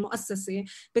تبع هاي المؤسسة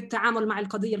بالتعامل مع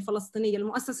القضية الفلسطينية.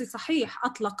 المؤسسة صحيح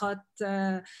أطلقت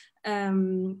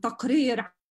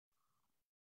تقرير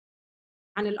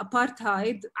عن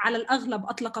الأبارتهايد، على الأغلب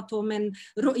أطلقته من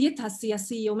رؤيتها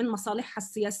السياسية ومن مصالحها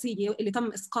السياسية اللي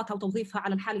تم إسقاطها وتوظيفها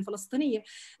على الحالة الفلسطينية،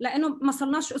 لأنه ما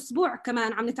صلناش أسبوع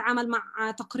كمان عم نتعامل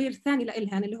مع تقرير ثاني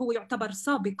لإلهن اللي هو يعتبر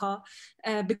سابقة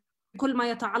بكل ما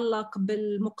يتعلق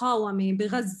بالمقاومة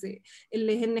بغزة،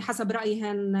 اللي هن حسب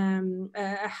رأيهن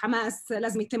حماس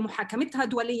لازم يتم محاكمتها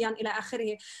دوليا إلى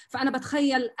آخره. فأنا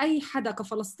بتخيل أي حدا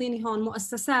كفلسطيني هون،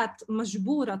 مؤسسات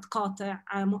مجبورة تقاطع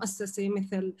مؤسسة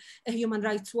مثل Human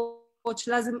Rights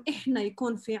لازم إحنا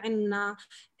يكون في عنا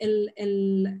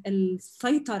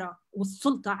السيطرة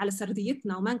والسلطة على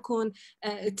سرديتنا، وما نكون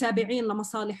تابعين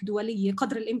لمصالح دولية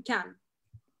قدر الإمكان.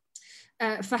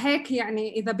 فهيك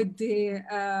يعني إذا بدي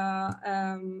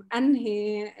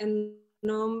أنهي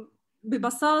إنه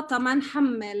ببساطة ما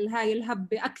نحمل هاي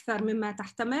الهبة أكثر مما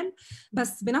تحتمل،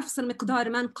 بس بنفس المقدار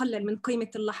ما نقلل من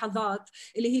قيمة اللحظات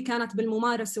اللي هي كانت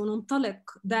بالممارسة، وننطلق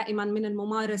دائما من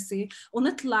الممارسة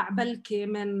ونطلع بلكي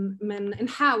من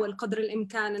نحاول قدر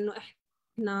الإمكان إنه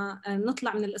إحنا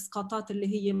نطلع من الإسقاطات اللي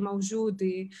هي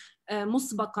موجودة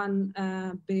مسبقا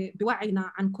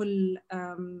بوعينا عن كل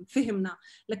فهمنا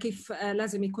لكيف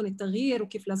لازم يكون التغيير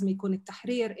وكيف لازم يكون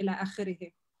التحرير إلى آخره.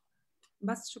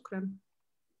 بس شكرا.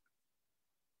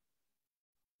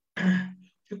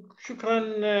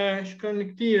 شكرا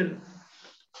كثير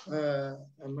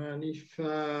أماني.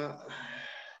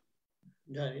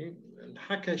 يعني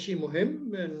حكى شيء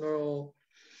مهم، إنه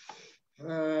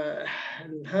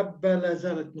الهبة لا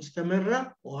زالت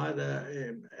مستمرة، وهذا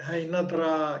هاي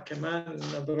نظرة كمان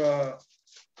نظرة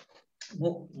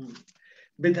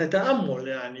بدها تأمل،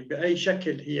 يعني بأي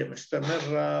شكل هي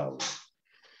مستمرة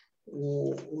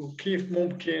وكيف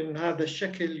ممكن هذا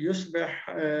الشكل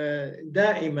يصبح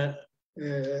دائما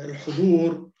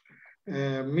الحضور،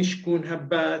 مش يكون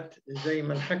هبات زي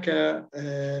ما حكى،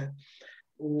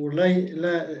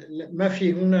 ما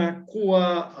في هناك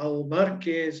قوة أو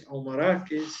مركز أو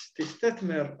مراكز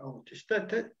تستثمر أو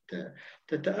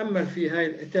تتأمل في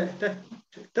هاي،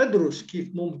 تدرس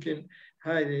كيف ممكن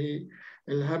هذه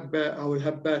الهبة أو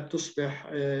الهبات تصبح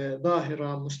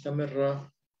ظاهرة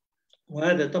مستمرة.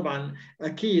 وهذا طبعا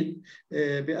أكيد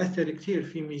بيأثر كثير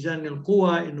في ميزان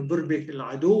القوى، إنه بربك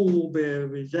العدو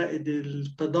بزائد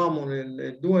التضامن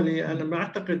الدولي. أنا ما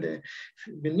أعتقد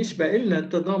بالنسبة لنا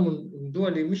التضامن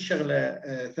الدولي مش شغلة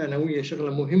ثانوية،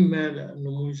 شغلة مهمة،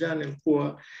 لأنه ميزان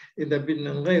القوى إذا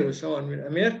بدنا نغيره سواء من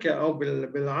أمريكا أو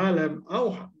بالعالم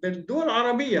أو بالدول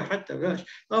العربية حتى،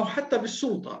 أو حتى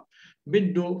بالسلطة،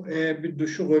 بده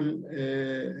شغل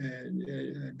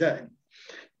دائم.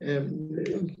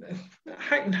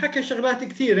 نحكي شغلات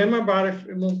كثيرة، ما بعرف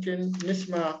ممكن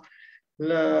نسمع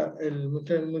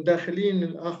للمداخلين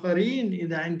الآخرين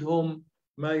إذا عندهم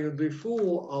ما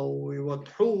يضيفوه أو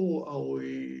يوضحوه أو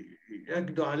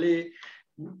يأكدوا عليه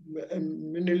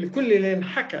من الكل اللي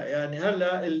انحكى. يعني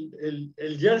هلا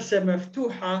الجلسة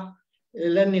مفتوحة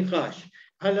للنقاش.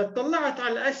 هلا طلعت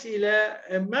على الأسئلة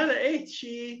ما لقيت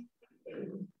شيء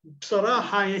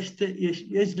بصراحة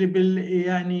يجلب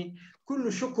يعني كله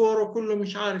شكر وكله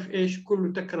مش عارف ايش،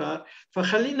 كله تكرار.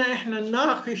 فخلينا احنا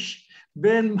نناقش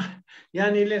بين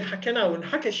يعني اللي حكيناه،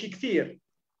 ونحكى شيء كثير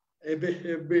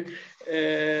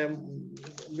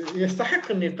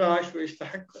يستحق النقاش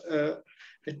ويستحق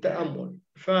التأمل،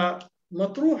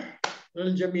 فمطروح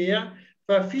للجميع.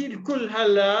 ففي الكل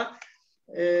هلا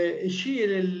يشيل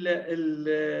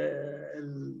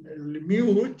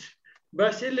الميوت،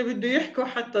 بس اللي بده يحكوا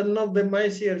حتى ننظم ما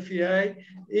يصير في هاي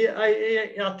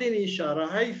يعطيني إشارة.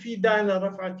 هاي في دانا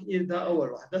رفعت إيدها أول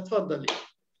واحدة، تفضلي.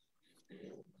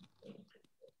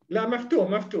 لا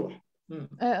مفتوح.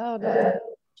 لا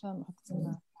عشان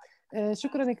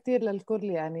شكرا كثير للكل،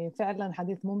 يعني فعلا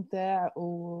حديث ممتع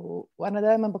وأنا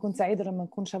دائما بكون سعيدة لما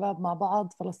نكون شباب مع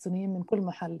بعض فلسطينيين من كل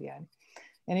محل. يعني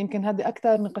يمكن هذه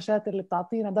أكثر نقاشات اللي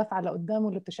بتعطينا دفعة لقدام،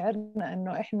 واللي بتشعرنا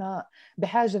إنه إحنا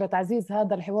بحاجة لتعزيز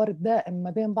هذا الحوار الدائم ما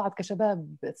بين بعض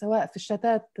كشباب، سواء في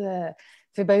الشتات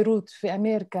في بيروت، في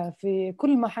أمريكا، في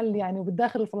كل محل يعني،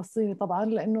 وبالداخل الفلسطيني طبعا،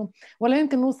 لأنه ولا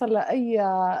يمكن نوصل لأي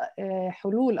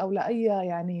حلول أو لأي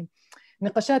يعني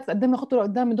نقاشات تقدمنا خطوة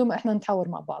قدام من دون ما إحنا نتحاور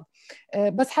مع بعض.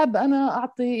 بس حابة أنا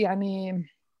أعطي يعني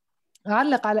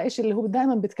أعلق على إيش اللي هو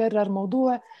دائما بتكرر،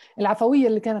 موضوع العفوية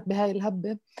اللي كانت بهاي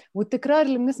الهبة والتكرار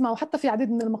اللي بنسمعه حتى في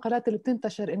عديد من المقالات اللي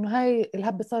بتنتشر، إنه هاي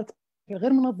الهبة صارت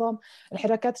غير منظم،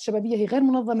 الحركات الشبابية هي غير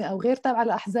منظمة أو غير تابعة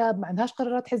لأحزاب، ما عندهاش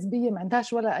قرارات حزبية، ما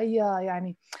عندهاش ولا أي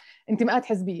يعني انتماءات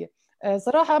حزبية.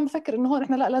 صراحة أنا بفكر إنه هون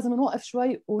إحنا لا، لازم نوقف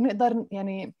شوي ونقدر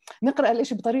يعني نقرأ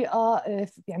الإشي بطريقة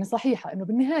يعني صحيحة، إنه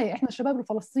بالنهاية إحنا الشباب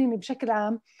الفلسطيني بشكل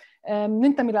عام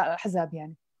ننتمي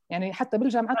للأحزاب، يعني حتى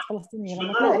بالجامعات الفلسطينية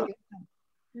لما تلاقي.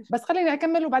 بس خليني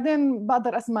أكمل وبعدين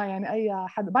بقدر أسمع يعني أي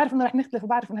حد. بعرف إنه رح نختلف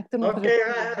وبعرف إنها كتير أوكي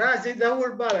رازي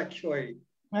دور بالك شوي،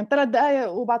 يعني 3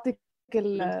 دقايق وبعطيك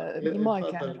المايك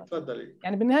تفضلي.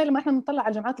 يعني بالنهايه لما احنا بنطلع على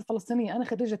الجامعات الفلسطينيه، انا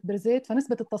خريجه برزيت،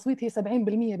 فنسبه التصويت هي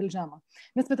 70% بالجامعه،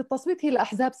 نسبه التصويت هي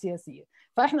لاحزاب سياسيه.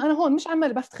 انا هون مش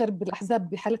عمال بفتخر بالاحزاب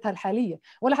بحالتها الحاليه،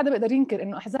 ولا حدا بيقدر ينكر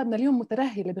انه احزابنا اليوم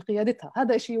مترهله بقيادتها،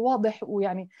 هذا شيء واضح.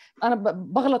 ويعني انا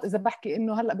بغلط اذا بحكي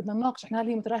انه هلا بدنا نناقش احنا هل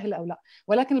هي مترهله او لا،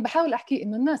 ولكن اللي بحاول احكي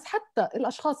انه الناس، حتى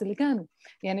الاشخاص اللي كانوا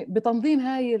يعني بتنظيم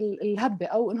هاي الهبه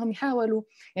او انهم يحاولوا،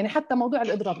 يعني حتى موضوع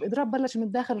الاضراب بلش من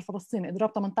الداخل الفلسطيني،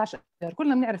 اضراب 18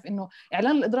 كلنا بنعرف انه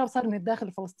اعلان الاضراب صار من الداخل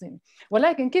الفلسطيني،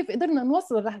 ولكن كيف قدرنا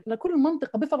نوصل لكل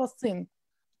منطقه بفلسطين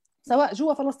سواء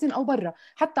جوا فلسطين او برا،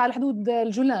 حتى على حدود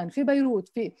الجولان، في بيروت،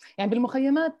 في يعني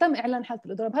بالمخيمات تم اعلان حاله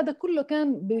الاضراب. هذا كله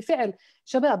كان بفعل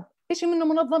شباب، شيء منه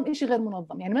منظم شيء غير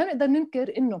منظم. يعني ما نقدر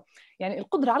ننكر انه يعني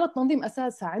القدره على التنظيم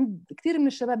اساسها عند كثير من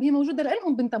الشباب هي موجوده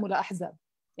لانهم بنتموا لاحزاب،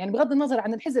 يعني بغض النظر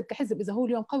عن الحزب كحزب اذا هو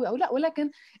اليوم قوي او لا،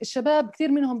 ولكن الشباب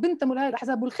كثير منهم بنتموا لهذه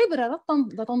الاحزاب، والخبره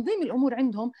لتنظيم الامور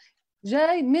عندهم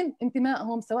جاي من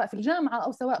انتمائهم سواء في الجامعه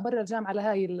او سواء برا الجامعه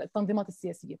لهي التنظيمات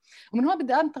السياسيه. ومن هون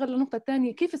بدي انتقل للنقطه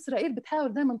الثانيه، كيف اسرائيل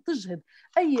بتحاول دائما تجهض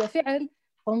اي فعل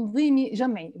تنظيمي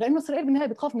جمعي، لانه اسرائيل بالنهايه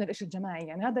بتخاف من الشيء الجماعي.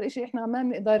 يعني هذا الشيء احنا ما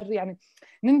بنقدر يعني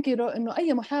ننكره، انه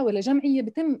اي محاوله جمعيه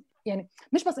بتم يعني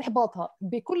مش بس احباطها،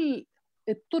 بكل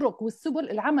الطرق والسبل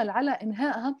العمل على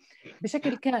انهائها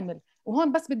بشكل كامل.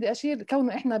 وهون بس بدي اشير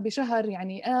كونه احنا بشهر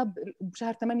يعني اب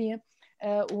بشهر 8،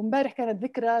 ومبارح كانت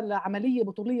ذكرى لعمليه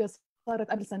بطوليه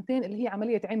صارت قبل سنتين، اللي هي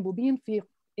عمليه عين بوبين في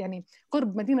يعني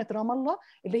قرب مدينه رام الله،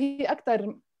 اللي هي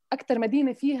اكثر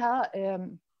مدينه فيها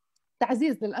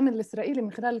تعزيز للامن الاسرائيلي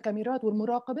من خلال الكاميرات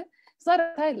والمراقبه.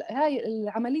 صارت هاي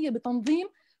العمليه بتنظيم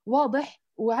واضح،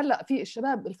 وهلا في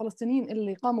الشباب الفلسطينيين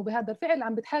اللي قاموا بهذا الفعل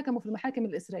عم بيتحاكموا في المحاكم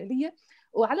الاسرائيليه،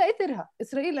 وعلى اثرها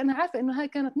اسرائيل لانها عارفه انه هاي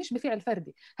كانت مش بفعل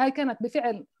فردي، هاي كانت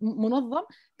بفعل منظم.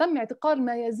 تم اعتقال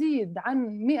ما يزيد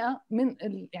عن 100 من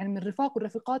يعني من الرفاق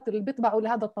والرفيقات اللي بيتبعوا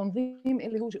لهذا التنظيم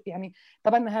اللي هو يعني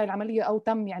تبنى هاي العمليه او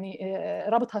تم يعني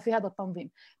ربطها في هذا التنظيم.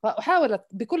 فحاولت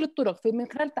بكل الطرق من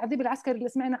خلال التعذيب العسكري اللي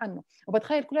سمعنا عنه،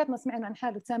 وبتخيل كلنا سمعنا عن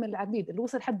حاله سامر العبيد اللي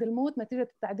وصل حد الموت نتيجه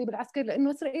التعذيب العسكري،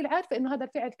 لانه اسرائيل عارفه انه هذا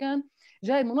الفعل كان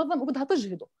جاي منظم وبدها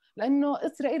تجهده، لانه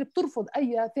اسرائيل بترفض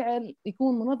اي فعل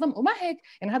يكون منظم. وما هيك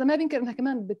يعني هذا ما بينكر انها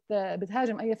كمان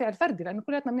بتهاجم اي فعل فردي، لانه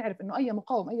كلنا بنعرف انه اي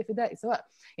مقاوم اي فدائي سواء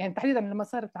يعني تحديدا لما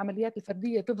صارت العمليات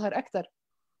الفرديه تظهر اكثر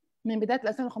من بدايه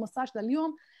 2015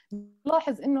 لليوم،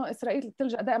 نلاحظ انه اسرائيل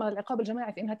تلجا دائما للعقاب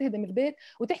الجماعي في انها تهدم البيت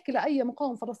وتحكي لاي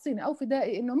مقاوم فلسطيني او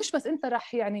فدائي انه مش بس انت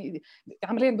رح يعني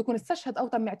عمليا بيكون استشهد او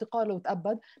تم اعتقاله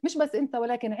وتأبد، مش بس انت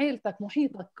ولكن عيلتك،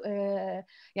 محيطك،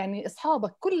 يعني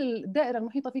اصحابك، كل الدائره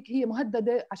المحيطه فيك هي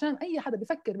مهدده، عشان اي حدا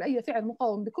بيفكر باي فعل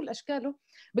مقاوم بكل اشكاله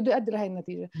بده يؤدي لهي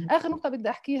النتيجه. اخر نقطه بدي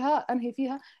احكيها انهي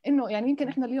فيها، انه يعني يمكن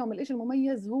احنا اليوم الشيء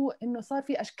المميز هو انه صار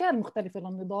في اشكال مختلفه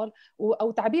للنضال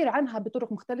او تعبير عنها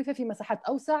بطرق مختلفه، في مساحات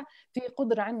اوسع، في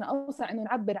قدره عنا اوسع انه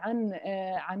نعبر عن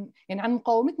يعني عن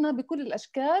مقاومتنا بكل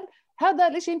الاشكال. هذا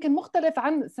الشيء يمكن مختلف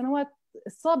عن السنوات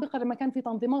السابقه لما كان في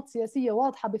تنظيمات سياسيه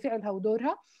واضحه بفعلها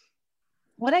ودورها.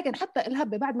 ولكن حتى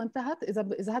الهبه بعد ما انتهت،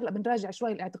 اذا هلا بنراجع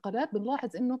شوي الاعتقالات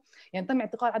بنلاحظ انه يعني تم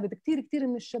اعتقال عدد كثير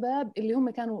من الشباب اللي هم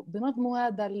كانوا بنظموا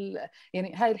هذا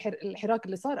يعني هاي الحراك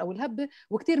اللي صار او الهبه،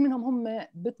 وكثير منهم هم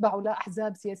بيتبعوا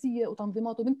لاحزاب سياسيه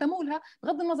وتنظيمات وبنتموا لها،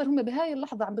 بغض النظر هم بهاي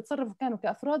اللحظه عم بيتصرفوا كانوا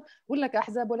كافراد ولا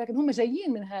كاحزاب، ولكن هم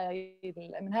جايين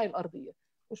من هاي الارضيه.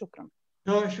 وشكرا.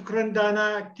 شكرا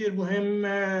دانا، كثير مهم.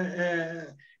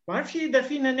 ما بعرفش إذا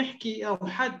فينا نحكي أو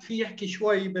حد في يحكي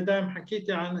شوي بدام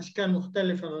حكيتي عن أشكال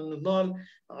مختلفة للنضال،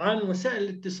 عن وسائل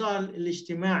الاتصال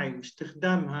الاجتماعي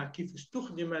واستخدامها، كيف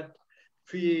استخدمت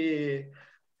في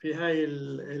هاي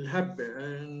الهبة.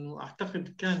 إنه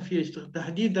أعتقد كان في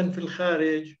تحديدا في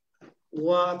الخارج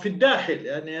وفي الداخل.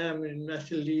 يعني أنا من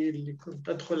الناس اللي كنت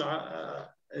أدخل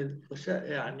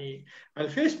يعني على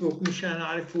الفيسبوك مشان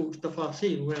أعرفوا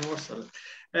التفاصيل وين وصلت.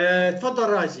 تفضل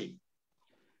رازي.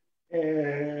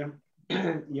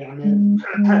 يعني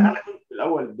انا كنت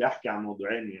بالاول بدي احكي عن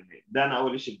موضوعين. يعني ده انا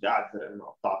اول شيء بدي اعتذر انه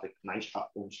قطعتك، معيش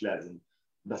حق ومش لازم،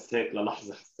 بس هيك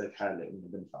للحظه حسيت حالي انه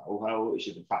بنفع، وهو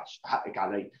شيء بنفعش، حقك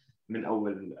علي من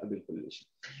اول قبل كل شيء.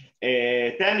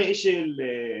 ثاني شيء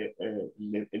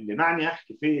اللي معني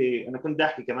احكي فيه، انا كنت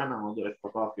احكي كمان عن موضوع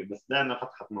الثقافي، بس ده انا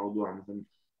فتحت موضوع مهم.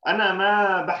 انا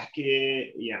ما بحكي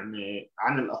يعني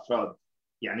عن الافراد،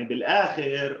 يعني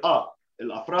بالاخر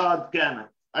الافراد كانت،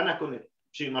 انا كنت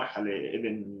شيء مرحله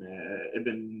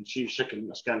ابن شيء شكل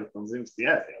من اشكال التنظيم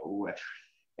السياسي،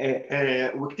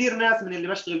 وكثير ناس من اللي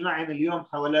بشتغل معهم اليوم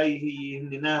حوالي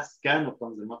هن ناس كانوا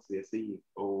بتنظيمات سياسيه،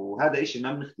 وهذا شيء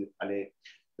ما بنختلف عليه.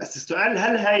 بس السؤال،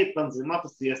 هل هاي التنظيمات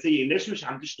السياسيه ليش مش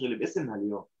عم تشتغل باسمها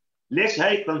اليوم؟ ليش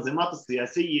هاي التنظيمات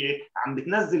السياسيه عم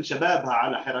بتنزل شبابها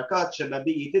على حركات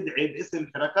شبابيه تدعي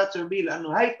باسم حركات شبابيه؟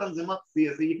 لانه هاي التنظيمات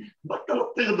السياسيه بطلت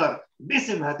تقدر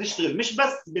باسمها تشتغل، مش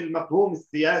بس بالمفهوم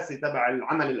السياسي تبع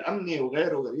العمل الامني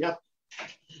وغيره وغيره،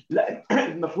 لا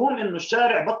المفهوم انه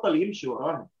الشارع بطل يمشي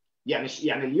وراها.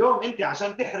 يعني اليوم انت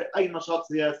عشان تحرق اي نشاط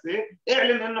سياسي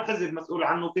اعلن انه حزب مسؤول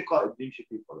عنه في قائد بيمشي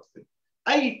في فلسطين.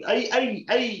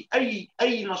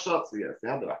 اي نشاط سياسي.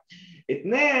 هذا واحد.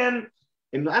 اثنين،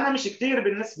 انه انا مش كثير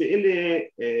بالنسبه لي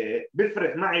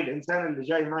بفرق معي الانسان اللي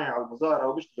جاي معي على المظاهره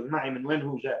وبيشتغل معي من وين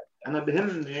هو جاي، انا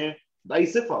بهمني باي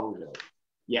صفه هو جاي.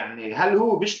 يعني هل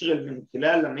هو بيشتغل من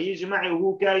خلال لما يجي معي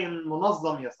وهو كاين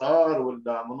منظم يسار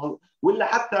ولا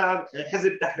حتى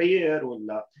حزب تحرير،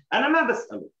 ولا انا ما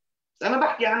بساله. انا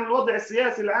بحكي عن الوضع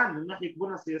السياسي العام من ناحيه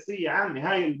بنى سياسيه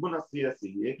عامه. هاي البنى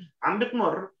السياسيه عم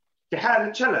بتمر في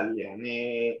حاله شلل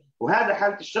يعني، وهذا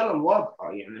حاله الشلل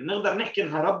واضحه. يعني بنقدر نحكي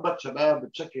انها ربت شباب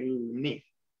بشكل منيح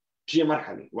بشي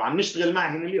مرحله وعم نشتغل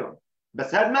معهم اليوم،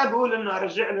 بس هذا ما بقول انه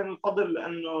ارجع لهم الفضل،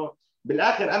 لانه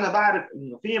بالاخر انا بعرف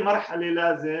انه في مرحله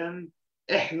لازم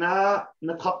احنا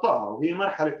نتخطاها، وهي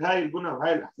مرحله هاي البنى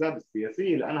وهاي الاحزاب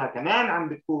السياسيه، لانها كمان عم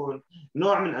بتكون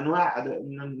نوع من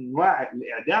انواع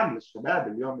الاعدام للشباب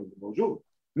اليوم اللي موجود.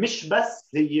 مش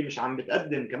بس هي مش عم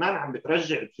بتقدم، كمان عم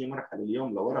بترجع في مرحله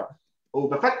اليوم لورا.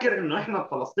 وبفكر انه احنا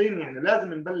بفلسطين يعني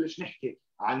لازم نبلش نحكي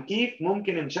عن كيف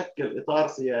ممكن نشكل اطار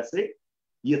سياسي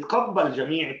يتقبل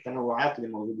جميع التنوعات اللي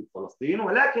موجوده في فلسطين،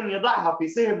 ولكن يضعها في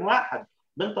سهم واحد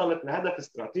بنطلق لهدف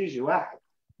استراتيجي واحد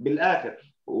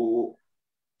بالاخر.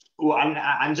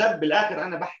 وعن جد بالاخر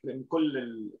انا بحترم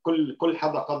كل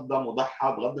حدا قدم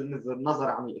وضحى بغض النظر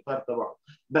عن الاطار تبعه،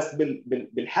 بس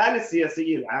بالحاله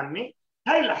السياسيه العامه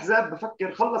هاي الاحزاب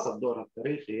بفكر خلصت دورها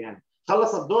التاريخي، يعني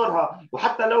خلصت دورها.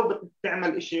 وحتى لو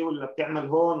بتعمل شيء ولا بتعمل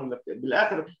هون ولا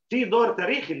بالاخر في دور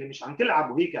تاريخي اللي مش عم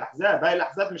تلعبه هي كاحزاب. هاي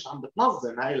الاحزاب مش عم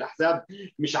بتنظم، هاي الاحزاب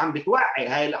مش عم بتوعي،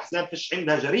 هاي الاحزاب فيش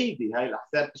عندها جريده، هاي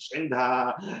الاحزاب فيش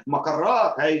عندها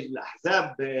مقرات، هاي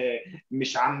الاحزاب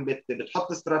مش عم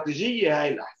بتحط استراتيجيه،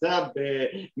 هاي الاحزاب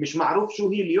مش معروف شو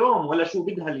هي اليوم ولا شو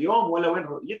بدها اليوم ولا وين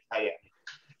رؤيتها. يعني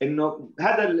انه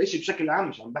هذا الشيء بشكل عام،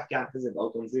 مش عم بحكي عن حزب او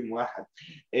تنظيم واحد.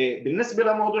 بالنسبه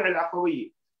لموضوع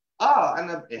العفويه،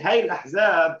 انا هاي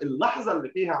الاحزاب اللحظه اللي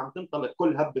فيها عم تنطلق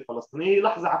كل هبه فلسطينيه هي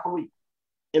لحظه عفويه.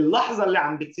 اللحظه اللي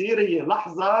عم بتصير هي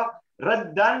لحظه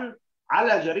ردا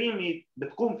على جريمه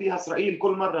بتقوم فيها اسرائيل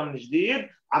كل مره من جديد.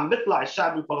 عم بيطلع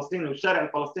الشعب الفلسطيني والشارع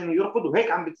الفلسطيني يرفض،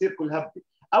 وهيك عم بتصير كل هبه،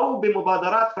 او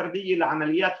بمبادرات فرديه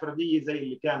لعمليات فرديه زي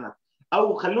اللي كانت.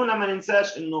 او خلونا ما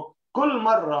ننساش انه كل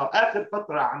مره اخر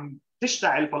فتره عم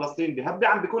تشتعل فلسطين بهبه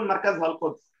عم بيكون مركزها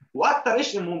القدس، واكثر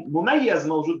شيء مميز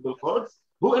موجود بالقدس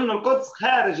هو انه القدس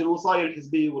خارج الوصايه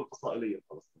الحزبيه والفصائليه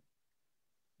الفلسطينيه.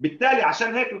 بالتالي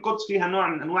عشان هيك القدس فيها نوع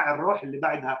من انواع الروح اللي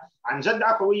بعدها عن جد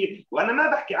عفويه. وانا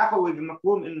ما بحكي عفوي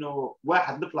بمفهوم انه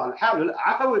واحد بيطلع لحاله، لا،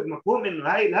 عفوي بمفهوم انه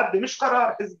هاي الهبه مش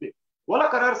قرار حزبي ولا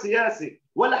قرار سياسي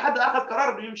ولا حدا اخذ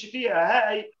قرار بده يمشي فيها.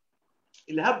 هاي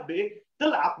الهبه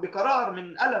طلعت بقرار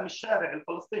من الم الشارع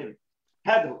الفلسطيني.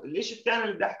 هذا هو الشيء الثاني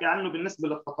اللي بدي احكي عنه بالنسبه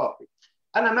للثقافه.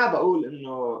 انا ما بقول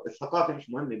انه الثقافه مش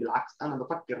مهمه، بالعكس انا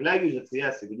بفكر لا يوجد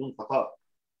سياسي بدون ثقافه،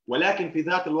 ولكن في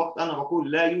ذات الوقت انا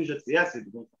بقول لا يوجد سياسي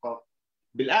بدون ثقافه.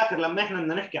 بالاخر لما احنا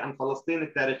بدنا نحكي عن فلسطين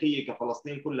التاريخيه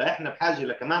كفلسطين كلها، احنا بحاجه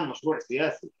لكمان مشروع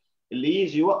سياسي اللي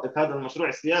يجي يوقف هذا المشروع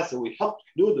السياسي ويحط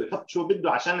حدوده ويحط شو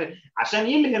بده عشان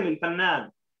يلهم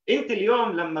الفنان. انت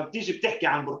اليوم لما بتيجي بتحكي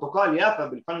عن برتقال يافا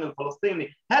بالفن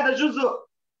الفلسطيني، هذا جزء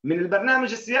من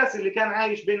البرنامج السياسي اللي كان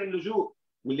عايش بين اللجوء،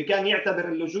 واللي كان يعتبر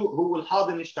اللجوء هو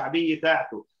الحاضنه الشعبيه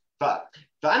تاعته.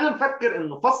 فانا بفكر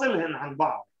انه فصلهن عن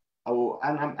بعض، او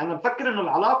انا بفكر انه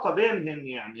العلاقه بينهن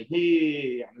يعني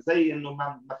هي يعني زي انه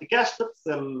ما فيكاش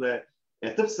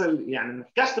تفصل يعني ما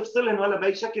فيكاش تفصلهن ولا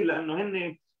باي شكل، لانه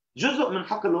هن جزء من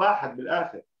حقل واحد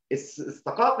بالاخر.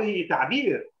 الثقافه هي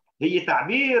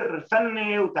تعبير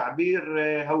فني وتعبير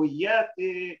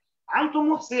هوياتي عن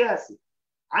طموح سياسي،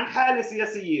 عن حاله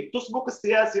سياسيه بتسبق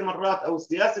السياسي مرات او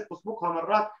السياسه بتسبقها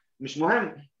مرات، مش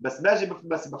مهم.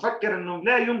 بس بفكر انه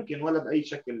لا يمكن ولا باي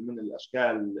شكل من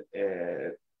الاشكال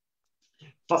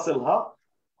فصلها.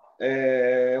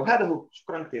 وهذا هو.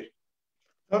 شكرا كثير.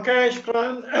 اوكي،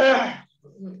 شكرا.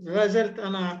 لا زلت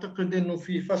انا اعتقد انه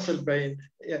في فصل بين،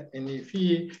 يعني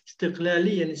في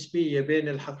استقلاليه نسبيه بين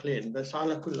الحقلين، بس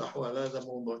على كل الاحوال هذا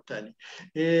موضوع ثاني.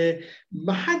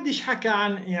 ما حدش حكى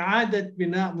عن اعاده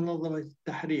بناء منظمه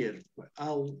التحرير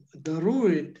او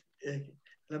ضروره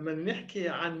لما نحكي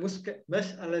عن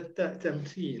مساله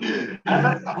تمثيل.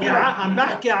 عم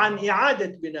بحكي عن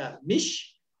اعاده بناء،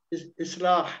 مش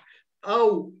اصلاح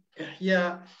او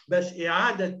احياء، بس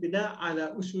اعاده بناء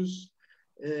على اسس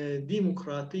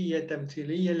ديمقراطية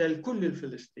تمثيلية للكل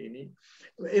الفلسطيني.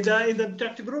 إذا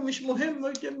بتعتبروه مش مهم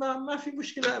ما في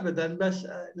مشكلة أبدا، بس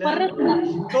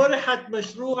طرحت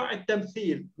مشروع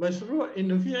التمثيل، مشروع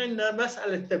إنه في عندنا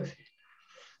مسألة تمثيل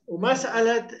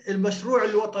ومسألة المشروع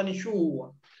الوطني شو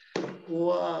هو.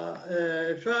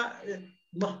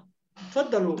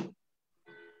 تفضلوا.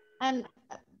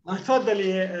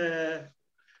 تفضلي.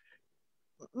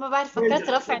 ما بعرف، فكرت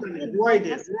رفع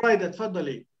رويدة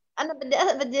تفضلي. أنا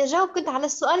بدي أجاوب كنت على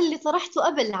السؤال اللي طرحته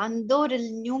قبل عن دور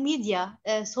النيو ميديا،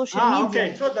 سوشيال ميديا. أوكي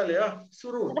تفضلي.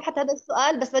 سرور. طرحت هذا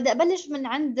السؤال، بس بدي أبلش من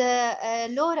عند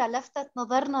لورا. لفتت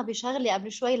نظرنا بشغلة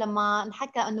قبل شوي لما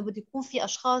نحكى إنه بده يكون في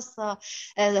أشخاص،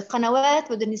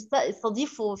 قنوات بدهم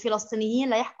يستضيفوا فلسطينيين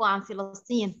ليحكوا عن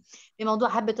فلسطين بموضوع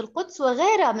هبة القدس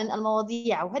وغيرها من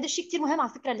المواضيع. وهذا الشيء كتير مهم على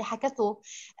فكرة اللي حكته،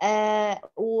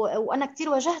 وأنا كتير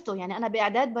واجهته. يعني أنا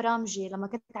بإعداد برامجي لما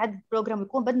كنت أعد بروجرام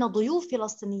يكون بدنا ضيوف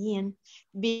فلسطينيين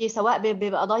سواء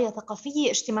بقضايا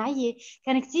ثقافية اجتماعية،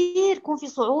 كان كتير يكون في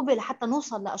صعوبة لحتى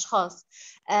نوصل لأشخاص.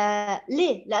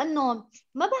 ليه؟ لأنه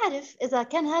ما بعرف إذا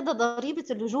كان هذا ضريبة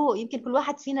اللجوء. يمكن كل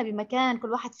واحد فينا بمكان،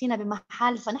 كل واحد فينا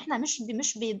بمحل، فنحن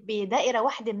مش بدائرة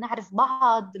واحدة بنعرف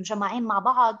بعض مجمعين مع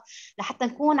بعض لحتى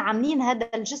نكون عاملين هذا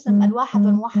الجسم الواحد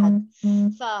والموحد.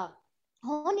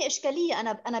 هون إشكالية.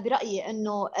 أنا برأيي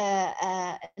إنه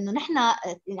نحن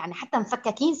يعني حتى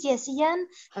مفككين سياسيا،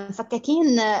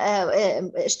 مفككين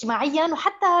اجتماعيا،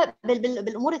 وحتى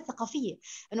بالأمور الثقافية.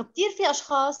 إنه كتير في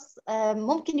أشخاص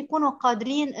ممكن يكونوا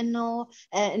قادرين إنه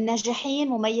ناجحين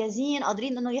مميزين،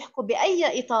 قادرين إنه يحكوا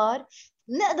بأي إطار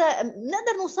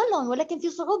نقدر نوصل لهم، ولكن في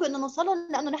صعوبة إنه نوصل لهم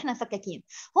لأنه نحن مفككين.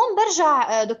 هون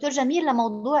برجع دكتور جميل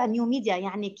لموضوع النيو ميديا.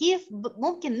 يعني كيف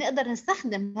ممكن نقدر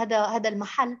نستخدم هذا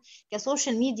المحل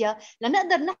كسوشيال ميديا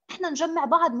لنقدر نحن نجمع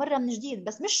بعض مرة من جديد.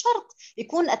 بس مش شرط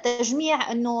يكون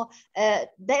التجميع إنه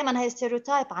دائما هاي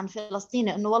ستيريوتايب عن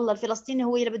فلسطيني، إنه والله الفلسطيني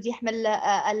هو اللي بده يحمل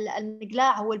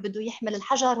المقلاع، هو اللي بده يحمل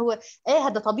الحجر. هو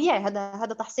هذا طبيعي،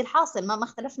 هذا تحصيل حاصل، ما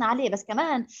اختلفنا عليه. بس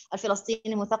كمان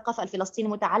الفلسطيني مثقف، الفلسطيني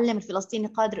متعلم، الفلسطيني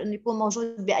قادر انه يكون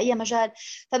موجود باي مجال.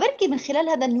 فبركي من خلال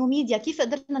هذا النيو ميديا كيف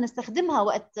قدرنا نستخدمها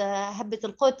وقت هبة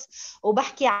القدس.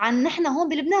 وبحكي عن نحن هون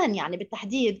بلبنان يعني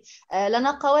بالتحديد، لا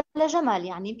ناقة ولا جمل.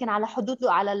 يعني يمكن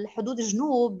على الحدود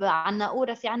الجنوب عنا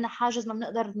أورا في عنا حاجز ما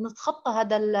بنقدر نتخطى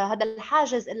هذا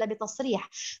الحاجز الا بتصريح.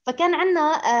 فكان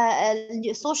عنا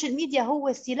السوشيال ميديا هو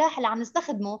السلاح اللي عم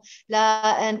نستخدمه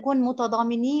لنكون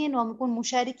متضامنين ونكون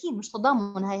مشاركين. مش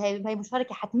تضامن، هي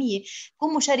مشاركة حتمية،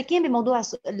 نكون مشاركين بموضوع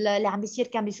اللي عم بيصير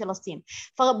كان بفلسطين.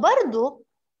 فبرضه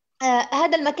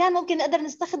هذا المكان ممكن نقدر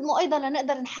نستخدمه أيضا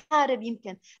لنقدر نحارب،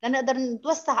 يمكن لنقدر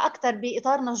نتوسع أكثر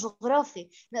بإطارنا الجغرافي،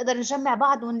 نقدر نجمع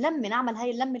بعض ونلم، نعمل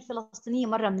هاي اللمة الفلسطينية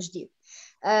مرة من جديد.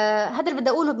 هذا اللي بدي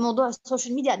أقوله بموضوع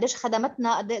السوشيال ميديا، قديش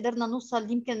خدمتنا، قد قدرنا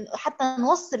نوصل، يمكن حتى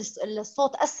نوصل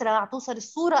الصوت أسرع، توصل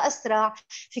الصورة أسرع.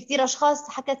 في كتير أشخاص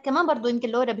حكت كمان برضو، يمكن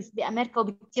لورا بأمريكا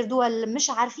وبكتير دول مش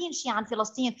عارفين شيء عن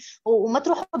فلسطين. وما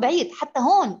تروحوا بعيد، حتى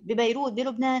هون ببيروت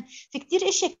بلبنان في كتير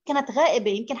اشياء كانت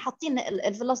غائبة. يمكن حاطين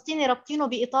الفلسطيني رابطينه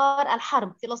بإطار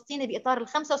الحرب، فلسطيني بإطار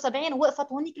ال75 ووقفت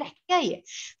هونيك الحكاية.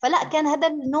 فلا، كان هذا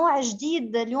النوع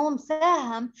جديد اليوم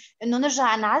ساهم إنه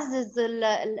نرجع نعزز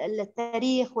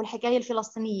التاريخ والحكاية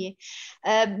الفلسطينية.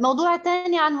 موضوع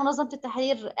تاني عن منظمة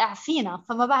التحرير اعفينا،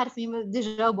 فما بعرف مين بدي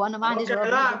جاوبه. أنا ما عندي جواب.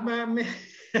 لا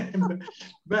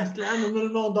بس لأنه من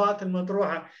الموضوعات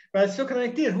المطروحة. بس شكرا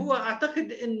كثير. هو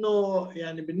أعتقد إنه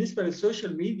يعني بالنسبة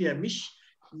للسوشيال ميديا مش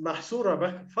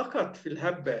محصورة فقط في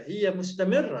الهبة، هي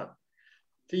مستمرة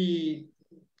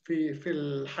في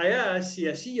الحياة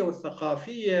السياسية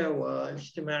والثقافية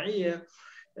والاجتماعية.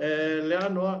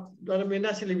 لأنه أنا من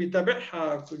الناس اللي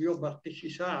بيتابعها كل يوم بقضي شي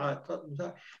ساعة،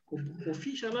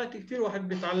 وفي شغلات كثير واحد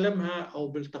بيتعلمها أو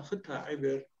بيلتقطها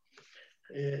عبر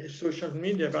السوشيال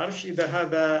ميديا. بعرفش إذا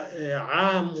هذا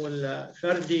عام ولا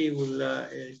فردي ولا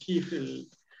كيف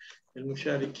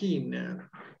المشاركين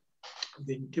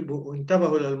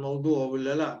انتبهوا للموضوع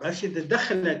ولا لا. بس إذا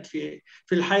دخلت في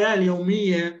الحياة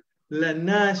اليومية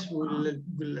للناس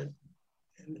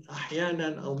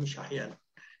أحيانا أو مش أحيانا.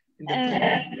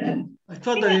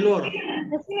 تفضلي لورا.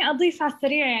 فيني أضيف على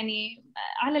السريع يعني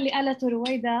على اللي قالته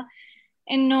رويدة،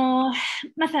 إنه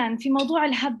مثلا في موضوع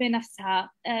الهبة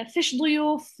نفسها فيش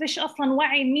ضيوف، فيش أصلا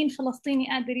وعي مين فلسطيني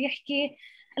قادر يحكي.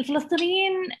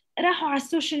 الفلسطينيين راحوا على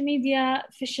السوشيال ميديا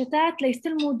في الشتات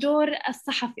ليستلموا دور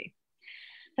الصحفي.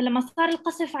 فلما صار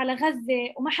القصف على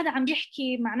غزة وما حدا عم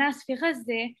بيحكي مع ناس في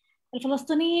غزة،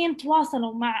 الفلسطينيين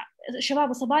تواصلوا مع شباب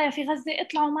وصبايا في غزة،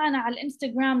 اطلعوا معنا على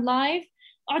الانستغرام لايف،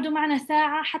 قعدوا معنا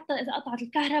ساعة، حتى إذا قطعت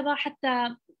الكهرباء،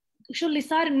 حتى شو اللي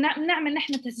صار بنعمل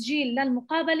نحن تسجيل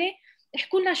للمقابلة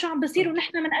احكوا لنا شو عم بصير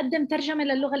ونحن بنقدم ترجمة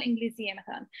للغة الإنجليزية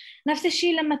مثلا. نفس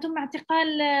الشيء لما تم اعتقال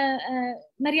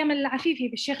مريم العفيفي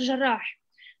بالشيخ جراح،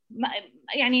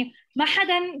 يعني ما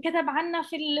حدا كتب عنا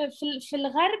في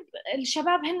الغرب.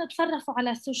 الشباب هن تصرفوا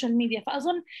على السوشيال ميديا،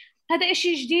 فأظن هذا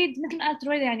إشي جديد مثل ما قلت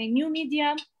رويدا، يعني نيو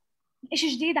ميديا إشي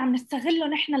جديد عم نستغله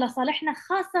نحن لصالحنا،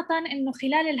 خاصة إنه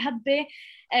خلال الهبة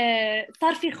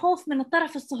صار في خوف من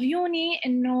الطرف الصهيوني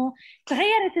إنه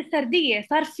تغيرت السردية،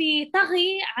 صار في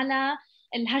طغي على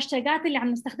الهاشتاجات اللي عم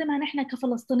نستخدمها نحن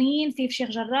كفلسطينيين، سيف شيخ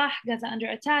جراح، غزة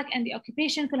أندر أتاك، أند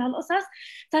أوكيبيشن، كل هالقصص.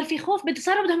 صار في خوف،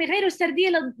 صاروا بدهم يغيروا السردية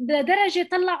لدرجة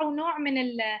طلعوا نوع من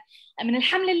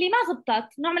الحملة اللي ما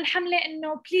زبطت، نوع من الحملة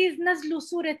إنه بليز نزلوا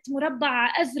صورة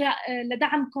مربع أزرق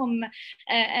لدعمكم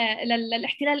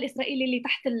للاحتلال الإسرائيلي اللي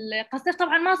تحت القصف.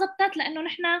 طبعا ما زبطت لأنه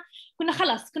نحن كنا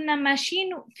خلص كنا ماشيين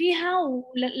فيها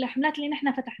والحملات اللي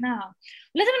نحن فتحناها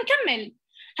ولازم نكمل.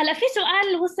 هلا في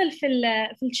سؤال وصل في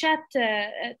الشات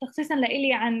تخصيصا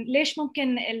لإلي عن ليش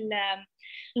ممكن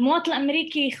المواطن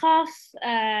الأمريكي يخاف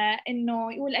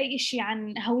إنه يقول أي شيء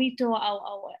عن هويته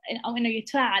أو إنه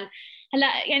يتفاعل.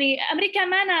 هلا يعني أمريكا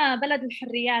مانا بلد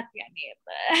الحريات، يعني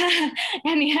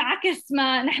يعني عكس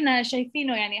ما نحن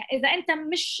شايفينه. يعني إذا أنت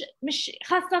مش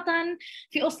خاصة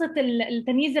في قصة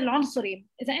التمييز العنصري،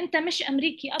 إذا أنت مش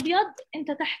أمريكي أبيض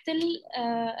أنت تحت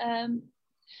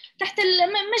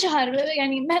المجهر،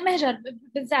 يعني مهجر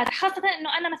بالذات، خاصة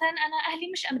إنه أنا مثلا أنا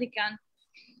أهلي مش أمريكان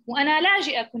وانا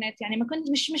لاجئه كنت، يعني ما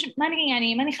كنت مش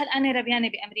ماني خلقانه ربيانه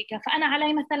بامريكا، فانا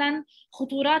علي مثلا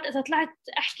خطورات اذا طلعت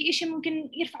احكي شيء ممكن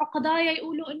يرفعوا قضايا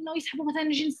يقولوا انه يسحبوا مثلا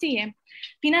الجنسيه.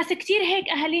 في ناس كثير هيك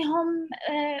اهاليهم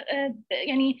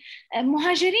يعني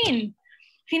مهاجرين.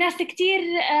 في ناس كثير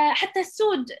حتى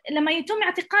السود لما يتم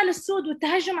اعتقال السود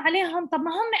والتهجم عليهم، طب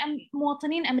ما هم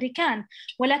مواطنين امريكان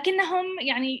ولكنهم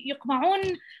يعني يقمعون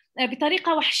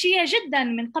بطريقة وحشية جدا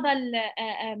من قبل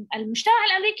المجتمع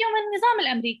الأمريكي ومن النظام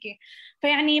الأمريكي.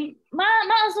 فيعني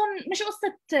ما أظن مش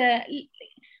قصة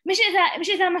مش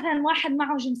إذا مثلا واحد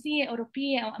معه جنسية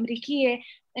أوروبية أو أمريكية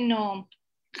إنه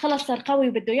خلص صار قوي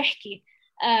وبده يحكي.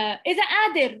 إذا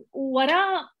قادر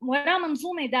وراه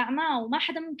منظومة داعمة وما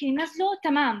حدا ممكن ينزله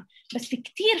تمام. بس في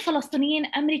كتير فلسطينيين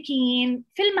أمريكيين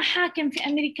في المحاكم في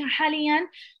أمريكا حاليا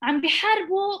عم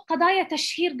بيحاربوا قضايا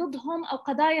تشهير ضدهم أو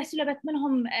قضايا سلبت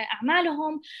منهم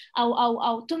أعمالهم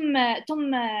أو تم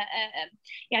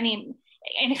يعني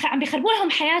عم بيخربوا لهم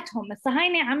حياتهم.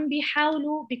 الصهاينة عم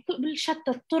بيحاولوا بكل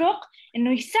شتى الطرق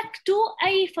إنه يسكتوا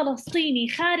أي فلسطيني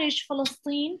خارج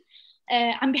فلسطين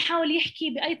عم بيحاول يحكي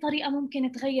بأي طريقة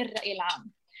ممكن تغير الرأي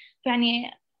العام.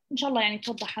 يعني إن شاء الله يعني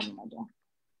توضح هذا الموضوع.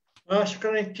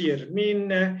 شكرا كثير.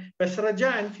 بس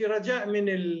في رجاء من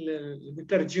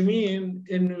المترجمين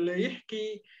إنه اللي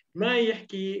يحكي ما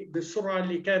يحكي بالسرعة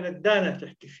اللي كانت دانا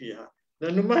تحكي فيها،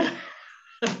 لأنه ما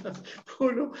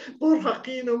بقولوا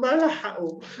مرهقين وما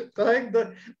لحقوا،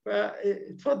 فيقدر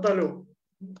تفضلوا.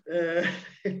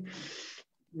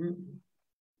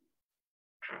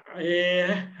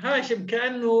 هاشم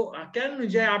كأنه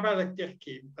جاي على بالك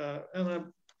تحكي،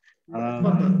 أنا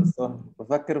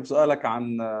بفكر بسؤالك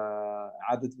عن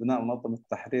إعادة بناء منظمة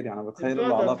التحرير، يعني بتخيل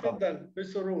له علاقة. تفضل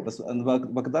بسرور. بس أنا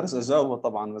بقدرش أجاوبه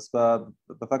طبعا، بس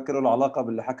بفكر له علاقة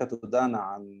باللي حكته دانا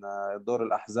عن دور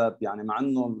الأحزاب، يعني مع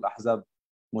إنه الأحزاب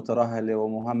مترهلة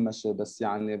ومهمشة، بس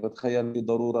يعني بتخيل في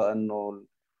ضرورة إنه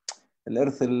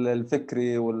الإرث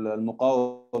الفكري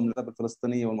والمقاومة للحرب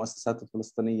الفلسطينية والمؤسسات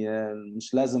الفلسطينية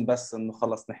مش لازم بس إنه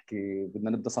خلص نحكي بدنا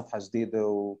نبدأ صفحة جديدة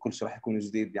وكل شيء راح يكون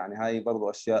جديد. يعني هاي برضو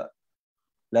أشياء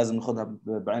لازم ناخذها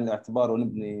بعين الاعتبار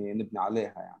ونبني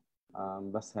عليها يعني.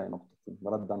 بس هاي نقطتي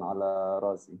ردا على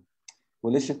رازي.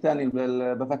 والشيء الثاني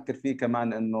اللي بفكر فيه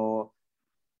كمان إنه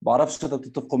بعرفش إذا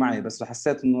تتفقوا معي، بس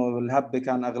حسيت إنه الهبة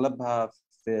كان أغلبها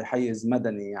في حيز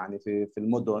مدني، يعني في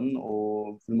المدن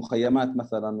وفي المخيمات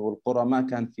مثلا والقرى ما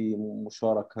كان في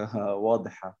مشاركة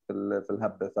واضحة في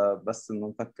الهبة. فبس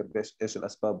إنه نفكر إيش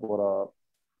الأسباب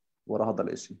وراء هذا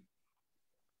الإشي.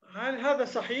 هل هذا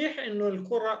صحيح إنه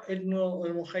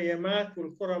المخيمات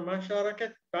والقرى ما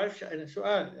شاركت؟ بعرفش أنا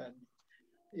سؤال يعني،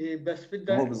 بس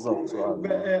بدي هو بالضبط سؤال.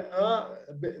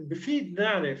 بفيد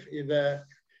نعرف إذا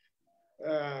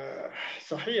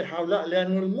صحيح أو لا،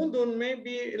 لأنه المدن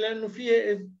لأنه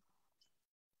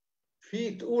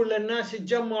في تقول للناس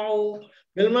يتجمعوا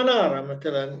بالمنارة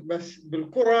مثلا، بس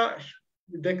بالقرى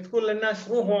بدك تقول للناس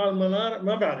روحوا على المنارة.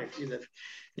 ما بعرف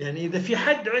إذا في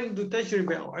حد عنده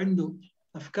تجربة أو عنده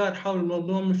أفكار حول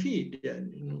الموضوع مفيد،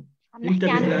 يعني إنه انتبه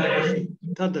لهذا الشيء.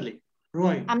 تفضلي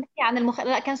روي. عم نحكي عن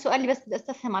لا كان سؤالي بس بدي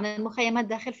استفهم عن المخيمات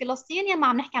داخل فلسطين، يا ما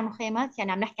عم نحكي عن مخيمات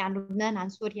يعني عم نحكي عن لبنان، عن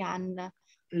سوريا، عن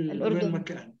الأردن؟ وين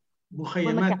مكان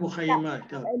مخيمات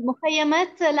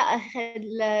المخيمات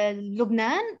لا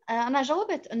لبنان. انا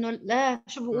جاوبت انه لا،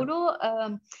 شو بيقولوا،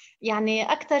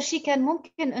 يعني اكثر شيء كان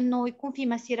ممكن انه يكون في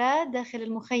مسيرات داخل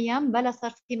المخيم، بلا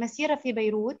صار في مسيره في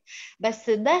بيروت، بس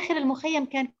داخل المخيم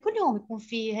كان كل يوم يكون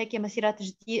في هيك مسيرات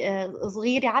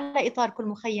صغيره على اطار كل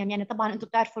مخيم. يعني طبعا انتم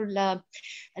بتعرفوا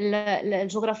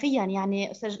جغرافيا،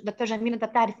 يعني استاذ دكتور جميل انت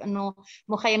بتعرف انه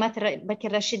مخيمات بكر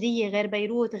الرشيديه غير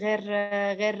بيروت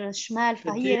غير الشمال،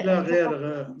 فهي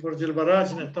غير برج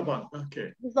البراجنة طبعا.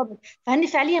 اوكي بالضبط. فهن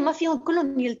فعليا ما فيهم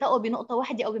كلهم يلتقوا بنقطه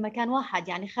واحده او بمكان واحد،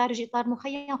 يعني خارج اطار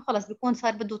مخيم خلص بيكون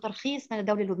صار بده ترخيص من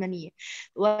الدوله اللبنانيه.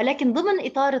 ولكن ضمن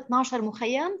اطار 12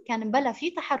 مخيم كان بلا في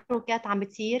تحركات عم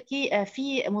بتصير،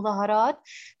 في مظاهرات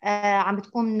عم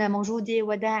بتكون موجوده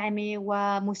وداعمه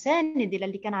ومسانده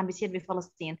للي كان عم بيصير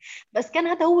بفلسطين. بس كان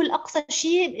هذا هو الاقصى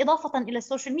شيء اضافه الى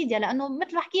السوشيال ميديا، لانه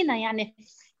مثل ما حكينا يعني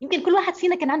يمكن كل واحد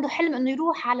فينا كان عنده حلم انه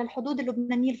يروح على الحدود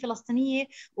اللبنانيه الفلسطينيه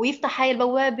ويفتح هاي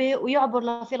البوابه ويعبر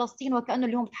لفلسطين وكانه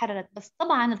اليوم تحررت. بس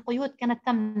طبعا القيود كانت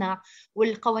تمنع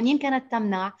والقوانين كانت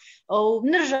تمنع،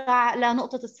 وبنرجع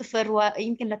لنقطه الصفر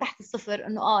ويمكن لتحت الصفر،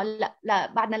 انه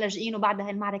لا بعدنا لاجئين وبعد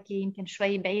هاي المعركه يمكن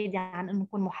شوي بعيده عن انه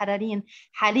نكون محررين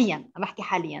حاليا. بحكي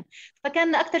حاليا.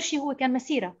 فكان اكثر شيء هو كان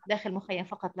مسيره داخل مخيم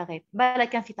فقط لا غير، بلا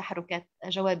كان في تحركات.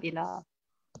 جوابي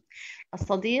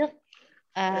للصديق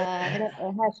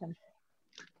هاشم.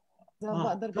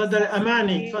 تفضل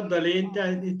أماني، تفضلي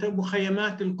انت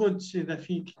مخيمات القدس اذا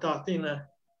فيك تعطينا.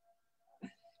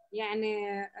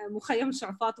 يعني مخيم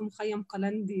شعفاط ومخيم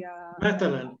قلنديا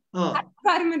مثلا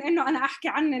اكثر من انه انا احكي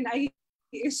عنهم اي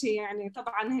شيء، يعني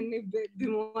طبعا هن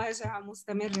بمواجهه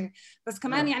مستمره. بس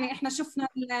كمان يعني احنا شفنا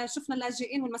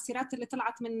اللاجئين والمسيرات اللي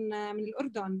طلعت من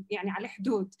الاردن يعني على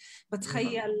الحدود.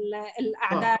 بتخيل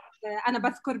الاعداد. انا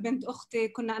بذكر بنت اختي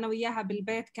كنا انا وياها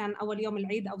بالبيت، كان اول يوم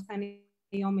العيد او ثاني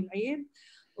يوم العيد،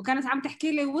 وكانت عم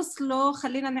تحكي لي وصلوا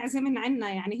خلينا نعزم عنا،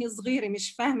 يعني هي صغيره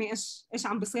مش فاهمه ايش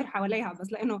عم بيصير حواليها،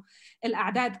 بس لانه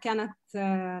الاعداد كانت،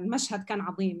 المشهد كان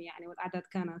عظيم يعني، والاعداد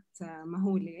كانت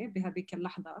مهوله بهذيك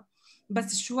اللحظه.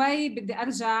 بس شوي بدي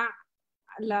ارجع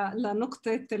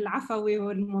لنقطه العفوي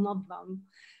والمنظم.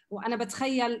 وانا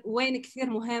بتخيل وين كثير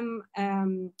مهم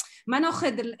ما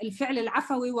ناخذ الفعل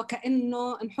العفوي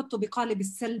وكانه نحطه بقالب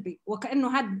السلبي،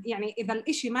 وكانه هذا يعني اذا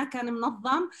الإشي ما كان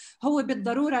منظم هو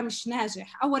بالضروره مش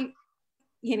ناجح. اول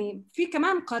يعني في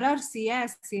كمان قرار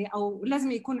سياسي، او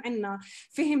لازم يكون عندنا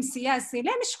فهم سياسي.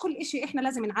 ليه مش كل إشي احنا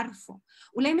لازم نعرفه،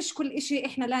 وليه مش كل إشي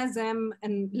احنا لازم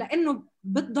لانه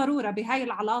بالضروره بهاي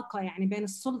العلاقه يعني بين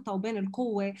السلطه وبين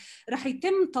القوه رح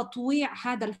يتم تطويع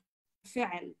هذا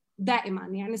الفعل دائما.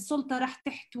 يعني السلطة رح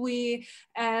تحتوي،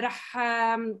 رح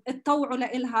تطوعوا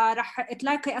لإلها، رح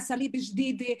تلاقي أساليب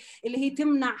جديدة اللي هي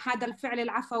تمنع هذا الفعل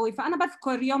العفوي. فأنا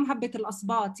بذكر يوم هبة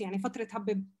الأسباط، يعني فترة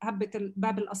هبة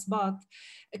باب الأسباط،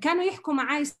 كانوا يحكوا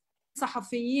معي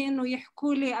صحفيين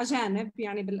ويحكوا لي أجانب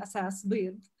يعني بالأساس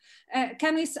بيض،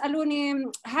 كانوا يسألوني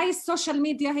هاي السوشيال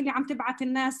ميديا هي اللي عم تبعت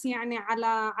الناس يعني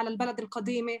على البلد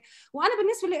القديمة. وأنا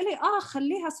بالنسبة لي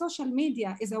خليها سوشيال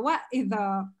ميديا.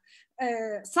 إذا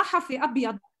صحفي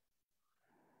أبيض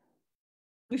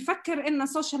بفكر إنه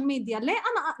سوشيال ميديا،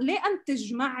 ليه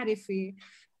أنتج معرفي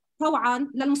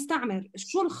طوعا للمستعمر؟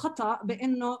 شو الخطأ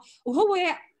بإنه وهو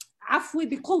عفوي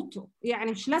بقوته؟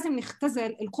 يعني مش لازم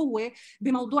نختزل القوة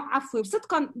بموضوع عفوي.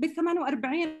 وصدقا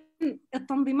بال48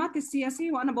 التنظيمات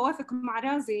السياسية، وأنا بوافق مع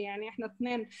رازي، يعني إحنا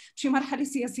اثنين بشي مرحلة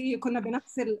سياسية كنا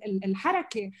بنفس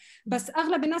الحركة، بس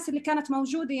أغلب الناس اللي كانت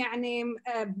موجودة يعني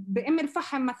بأم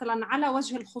الفحم مثلا على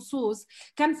وجه الخصوص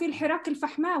كان في الحراك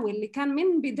الفحماوي اللي كان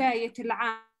من بداية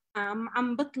العام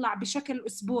عم بطلع بشكل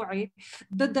أسبوعي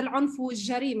ضد العنف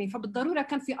والجريمة. فبالضرورة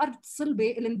كان في أرض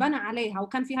صلبة اللي انبنى عليها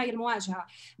وكان في هاي المواجهة.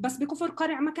 بس بكفر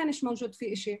قرع ما كانش موجود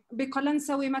في إشي،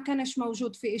 بقلنسوي ما كانش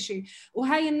موجود في إشي.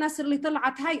 وهاي الناس اللي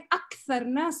طلعت هاي أكثر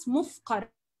ناس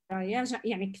مفقرة.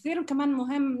 يعني كثير كمان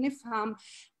مهم نفهم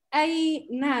أي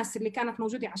ناس اللي كانت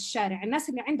موجودة على الشارع، الناس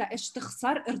اللي عندها إيش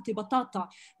تخسر، ارتباطاتها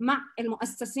مع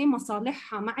المؤسسين،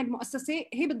 مصالحها مع المؤسسة،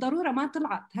 هي بالضرورة ما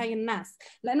طلعت هاي الناس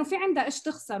لأنه في عندها إيش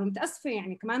تخسر. ومتأسفة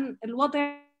يعني كمان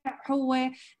الوضع هو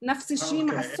نفس الشيء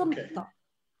مع السلطة.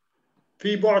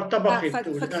 في بعد طبقي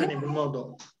الآن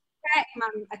بالموضوع.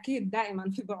 دائما أكيد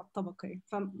دائما في بعد طبقي،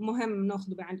 فمهم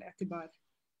ناخذه بعين الاعتبار.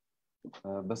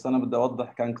 بس أنا بدي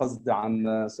أوضح، كان قصدي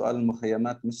عن سؤال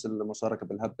المخيمات مش المشاركة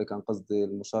بالهبة، كان قصدي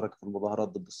المشاركة في المظاهرات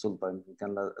ضد السلطة. يمكن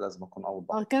كان لازم أكون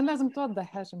أوضح. كان لازم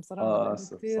توضح هاشم صراحة.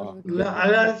 كثير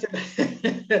لا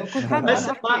كنت حابة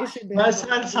أنا أحكي شيء بس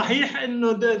هل صحيح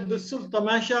إنه السلطة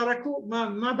ما شاركوا؟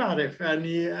 ما بعرف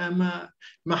يعني،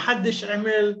 ما حدش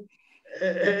عمل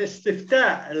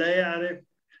استفتاء لا يعرف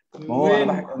ما هو انا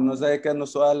بحكي انه زي كانه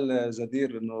سؤال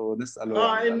جدير انه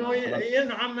نساله، يعني انه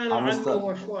ينعمل عنه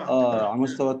مشروع. على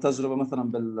مستوى التجربه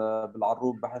مثلا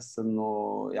بالعروب، بحس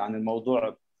انه يعني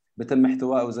الموضوع بيتم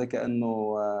احتوائه زي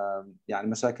كانه يعني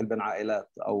مشاكل بين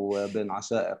عائلات او بين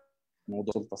عشائر،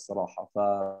 موضوع السلطه الصراحه. ف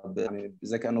يعني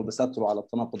زي كانه بيسيطروا على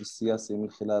التناقض السياسي من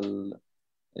خلال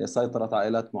سيطره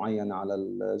عائلات معينه على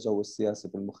الجو السياسي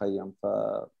في المخيم. ف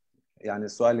يعني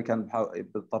السؤال اللي كان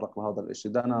بيتطرق لهذا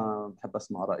الشيء ده، انا بحب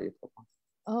اسمع رايك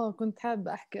طبعا. كنت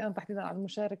حابة احكي انا تحديدا عن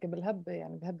المشاركة بالهبة،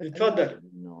 يعني بهبة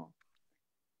اتفضل. انه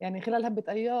يعني خلال هبة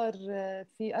ايار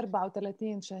في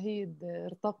 34 شهيد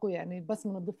ارتقوا يعني بس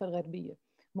من الضفة الغربية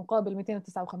مقابل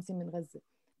 259 من غزة.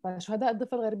 فشهداء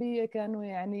الضفة الغربية كانوا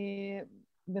يعني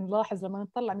بنلاحظ لما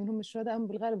نطلع مين هم الشهداء، هم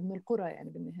بالغالب من القرى يعني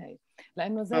بالنهاية،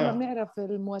 لأنه زي ما بنعرف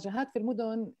المواجهات في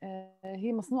المدن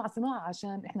هي مصنوعة صناعة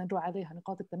عشان إحنا نروح عليها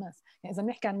نقاط التماس. يعني إذا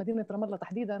بنحكي عن مدينة رام الله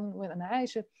تحديدا وين أنا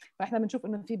عايشة، فإحنا بنشوف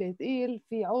إنه في بيت إيل،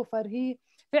 في عوفر، هي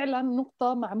فعلا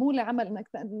نقطة معمولة عمل إنك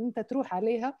أنت تروح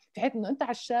عليها، في حيث إنه أنت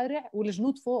على الشارع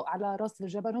والجنود فوق على رأس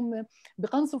الجبل هم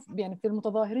بقنصوا يعني في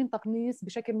المتظاهرين تقنيص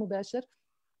بشكل مباشر،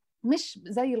 مش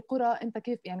زي القرى. انت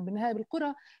كيف يعني بالنهايه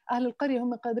بالقرى اهل القريه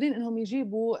هم قادرين انهم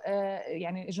يجيبوا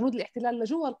يعني جنود الاحتلال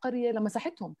لجوا القريه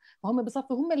لمساحتهم، فهم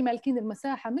بصفوا هم المالكين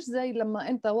المساحه، مش زي لما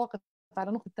انت واقف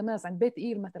على نقطة تماس عند بيت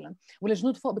إيل مثلا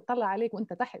والجنود فوق بتطلع عليك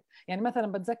وانت تحت. يعني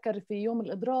مثلا بتذكر في يوم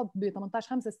الإضراب ب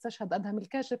 18/5 استشهد أدهم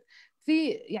الكاشف في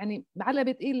يعني على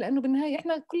بيت إيل، لأنه بالنهاية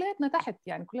إحنا كلياتنا تحت،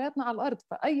 يعني كلياتنا على الأرض،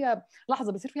 فأي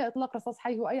لحظة بصير فيها إطلاق رصاص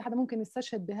حي وأي حدا ممكن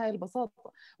يستشهد بهاي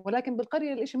البساطة. ولكن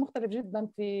بالقرية الإشي مختلف جدا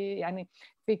في يعني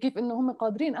في كيف انه هم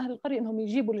قادرين اهل القريه انهم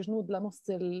يجيبوا الجنود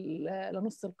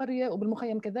لنص القريه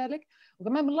وبالمخيم كذلك.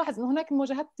 وكمان بنلاحظ انه هناك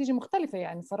مواجهات تيجي مختلفه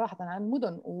يعني صراحه عن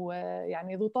المدن،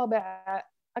 ويعني ذو طابع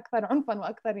اكثر عنفا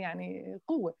واكثر يعني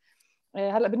قوه.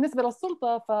 هلا بالنسبه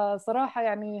للسلطه فصراحه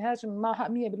يعني هاشم معها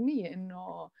 100%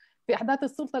 انه في احداث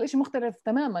السلطه الشيء مختلف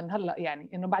تماما. هلا يعني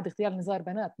انه بعد اغتيال نزار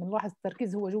بنات بنلاحظ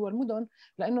التركيز هو جوا المدن،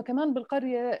 لانه كمان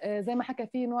بالقريه زي ما حكى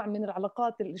في نوع من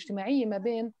العلاقات الاجتماعيه ما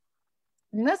بين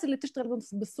الناس اللي بتشتغل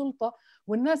بالسلطه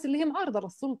والناس اللي هي معارضه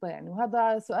للسلطه. يعني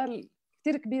وهذا سؤال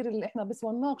كثير كبير اللي احنا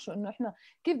بسوى نناقشه، انه احنا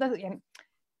كيف ده يعني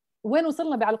وين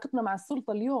وصلنا بعلاقتنا مع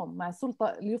السلطه اليوم، مع السلطه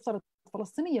اللي يفترض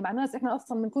فلسطينيه، مع ناس احنا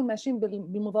اصلا بنكون ماشيين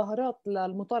بالمظاهرات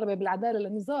للمطالبه بالعداله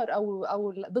للنزار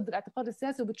او ضد الاعتقال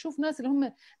السياسي، وبتشوف ناس اللي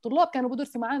هم طلاب كانوا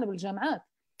بدرسوا معنا بالجامعات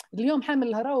اليوم حامل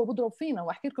الهراوي وبضرب فينا.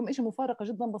 واحكي لكم شيء مفارقه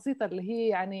جدا بسيطه اللي هي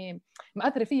يعني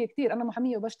مأثره فيا كثير، انا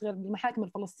محاميه وبشتغل بالمحاكم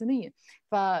الفلسطينيه.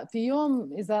 ففي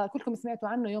يوم اذا كلكم سمعتوا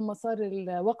عنه، يوم ما صار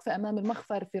الوقفه امام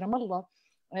المخفر في رام الله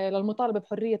للمطالبه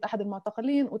بحريه احد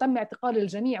المعتقلين، وتم اعتقال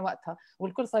الجميع وقتها،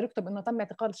 والكل صار يكتب انه تم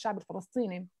اعتقال الشعب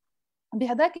الفلسطيني.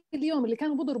 بهذاك اليوم اللي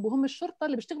كانوا بضربوا هم الشرطه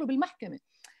اللي بيشتغلوا بالمحكمه.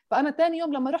 فانا ثاني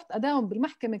يوم لما رحت اداوم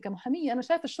بالمحكمه كمحاميه، انا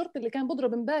شايف الشرطي اللي كان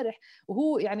بضرب امبارح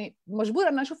وهو يعني مجبور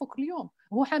ان اشوفه كل يوم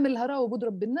وهو حامل الهراوي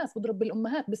وبضرب بالناس، بضرب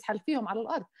بالامهات، بسحل فيهم على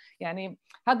الارض. يعني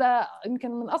هذا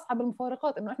يمكن من اصعب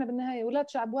المفارقات، انه احنا بالنهايه اولاد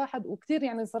شعب واحد. وكثير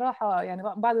يعني صراحه يعني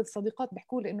بعض الصديقات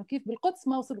بيحكوا لي انه كيف بالقدس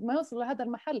ما يوصل لهذا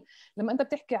المحل. لما انت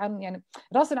بتحكي عن يعني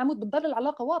راس العمود بتضل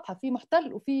العلاقه واضحه، في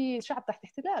محتل وفي شعب تحت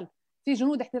احتلال، في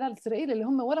جنود احتلال اسرائيلي اللي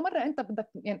هم ولا مره انت بدك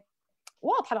يعني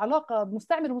واضحه العلاقه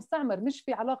مستعمر ومستعمر، مش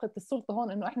في علاقه السلطه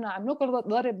هون انه احنا عم ناكل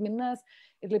ضرب من الناس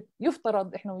اللي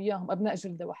يفترض احنا وياهم ابناء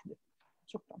جلده واحده.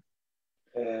 شكرا.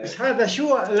 بس هذا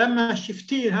شو لما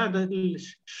شفتيه هذا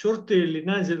الشرطي اللي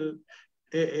نازل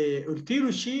قلتي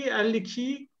له شيء؟ قال لك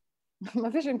شيء؟ ما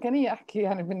فيش امكانيه احكي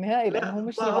يعني بالنهايه، لانه هو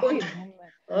مش الوحيد.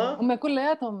 هم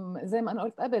كلياتهم زي ما انا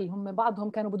قلت قبل، هم بعضهم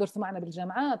كانوا بدرسوا معنا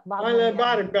بالجامعات، بعضهم انا يعني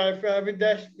بعرف بدي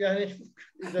يعني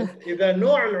اذا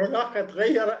نوع العلاقه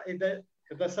تغير،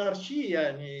 اذا صار شيء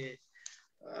يعني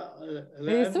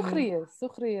هي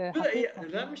سخريه حقيقة.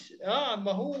 لا مش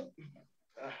ما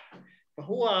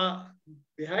هو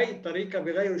بهاي الطريقه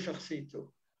بغير شخصيته.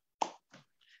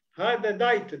 هذا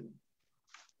دايتن،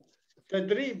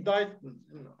 تدريب دايتن.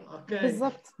 اوكي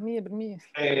بالضبط 100%.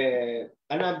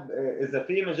 انا اذا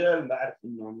في مجال بعرف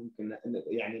انه ممكن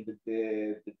يعني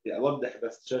بدي اوضح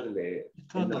بس شغله،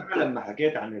 انه انا لما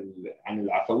حكيت عن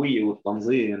العفويه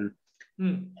والتنظيم،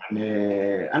 يعني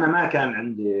انا ما كان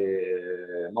عندي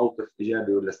موقف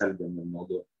ايجابي ولا سلبي من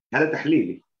الموضوع. هذا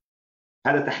تحليلي،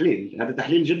 هذا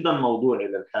تحليل جدا موضوعي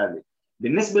للحاله.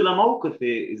 بالنسبه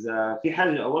لموقفي اذا في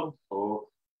حاجه اوضحه،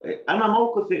 انا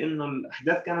موقفي انه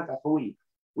الاحداث كانت عفويه،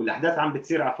 والاحداث عم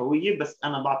بتصير عفويه، بس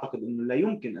انا بعتقد انه لا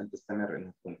يمكن ان تستمر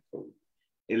انها تكون عفويه.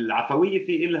 العفويه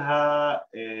في إلها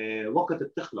وقت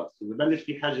بتخلص وببلش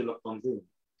في حاجه للتنظيم.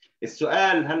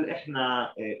 السؤال هل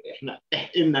احنا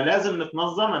إن لازم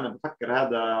نتنظم؟ انا بفكر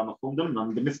هذا مفهوم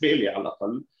ضمن بالنسبه لي على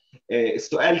الاقل.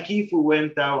 السؤال كيف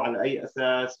ووينتا وعلى اي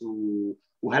اساس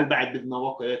وهل بعد بدنا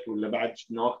وقت ولا بعد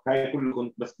بدنا وقت؟ هاي كله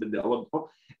كنت بس بدي اوضحه.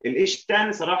 الشيء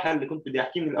الثاني صراحه اللي كنت بدي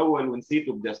احكيه من الاول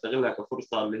ونسيته بدي استغلها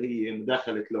كفرصه، اللي هي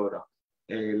مداخله لورا.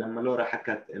 لما لورا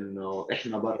حكت انه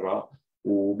احنا برا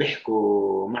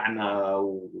وبيحكوا معنا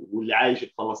واللي عايش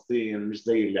بفلسطين مش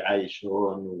زي اللي عايش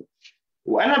هون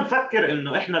وانا بفكر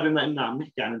انه احنا بما انه عم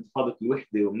نحكي عن انتفاضه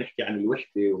الوحده وبنحكي عن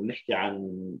الوحده وبنحكي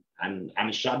عن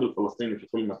الشعب الفلسطيني في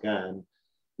كل مكان،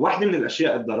 واحده من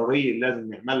الاشياء الضروريه اللي لازم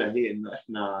نعملها هي انه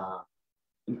احنا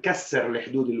نكسر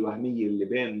الحدود الوهميه اللي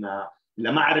بيننا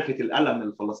لمعرفه الالم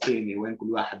الفلسطيني وين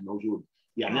كل واحد موجود.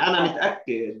 يعني انا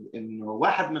متاكد انه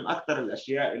واحد من اكثر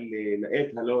الاشياء اللي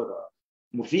لقيتها لورا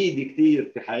مفيده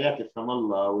كثير في حياتي في رام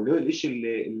الله، واللي هو الشيء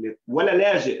اللي ولا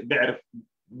لاجئ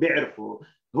بيعرفه،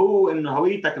 هو انه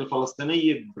هويتك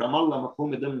الفلسطينيه برام الله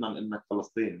مفهومه ضمنا انك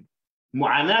فلسطيني.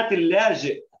 معاناه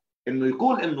اللاجئ انه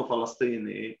يقول انه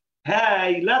فلسطيني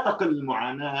هاي لا تقل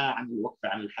المعاناه عن الوقف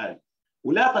عن الحال،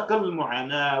 ولا تقل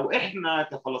المعاناه، واحنا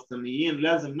كفلسطينيين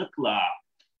لازم نطلع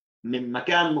من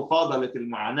مكان مفاضله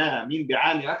المعاناه. مين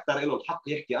بيعاني اكثر له الحق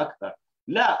يحكي اكثر،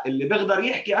 لا اللي بيقدر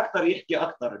يحكي اكثر يحكي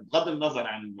اكثر بغض النظر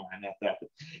عن المعاناه تاعته.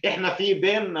 احنا في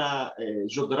بيننا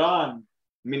جدران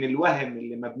من الوهم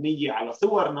اللي مبنيه على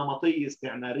صور نمطيه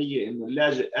استعماريه، انه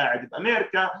اللاجئ قاعد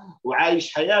بامريكا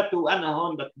وعايش حياته وانا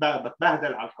هون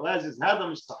بتبهدل على الحواجز. هذا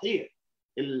مش صحيح.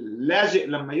 اللاجئ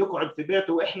لما يقعد في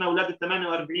بيته، واحنا اولاد ال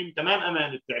 48 كمان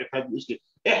امانه بتعرف هذا الشيء،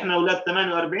 احنا اولاد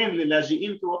 48 اللي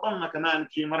لاجئين في وطننا كمان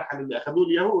في مرحله اللي اخذوه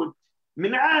اليهود،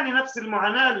 بنعاني نفس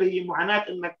المعاناه اللي هي معاناه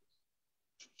انك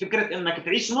فكره انك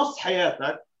تعيش نص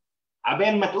حياتك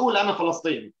عبين ما تقول انا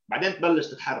فلسطيني بعدين تبلش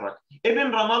تتحرك.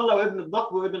 ابن رام الله وابن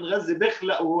الضفه وابن غزه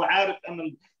بيخلق وهو عارف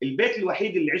انه البيت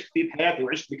الوحيد اللي عشت فيه بحياتي،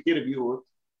 وعشت بكثير بيوت،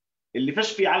 اللي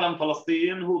فش فيه علم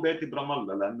فلسطين هو بيتي برام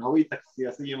الله، لأن هويتك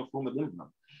السياسية مفهومة ضمنا.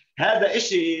 هذا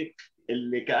إشي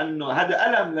اللي كأنه هذا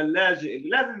ألم للاجئ اللي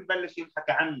لازم نبلش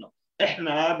ينحكى عنه.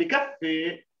 إحنا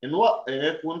بكفي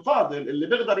نوقف ونفاضل. اللي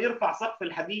بيقدر يرفع سقف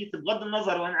الحديث بغض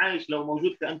النظر وين عايش، لو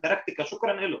موجود كأنتاركتيكا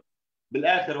شكرا له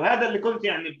بالآخر. وهذا اللي كنت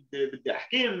يعني بدي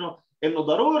أحكيه، إنه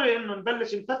ضروري إنه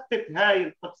نبلش نفتت هاي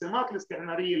التقسيمات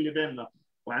الاستعمارية اللي بيننا.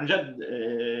 وعن جد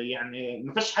يعني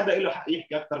ما فيش حدا له حق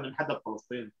يحكي أكثر من حدا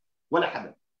بفلسطين، ولا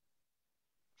حدا.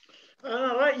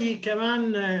 أنا رأيي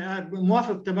كمان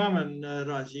موافق تماما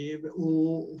راجي،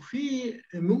 وفي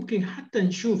ممكن حتى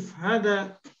نشوف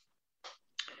هذا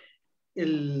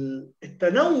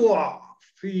التنوع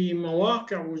في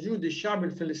مواقع وجود الشعب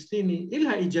الفلسطيني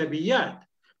لها إيجابيات.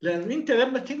 لأن أنت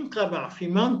لما تنقبع في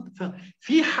منطقة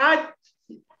في حد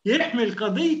يحمل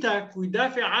قضيتك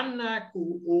ويدافع عنك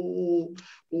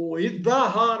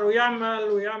ويتظاهر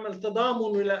ويعمل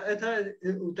تضامن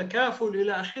وتكافل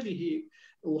إلى آخره.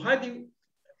 وهذه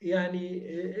يعني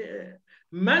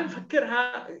ما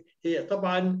نفكرها، هي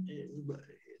طبعا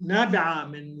نابعة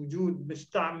من وجود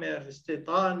مستعمر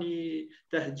استيطاني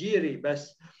تهجيري،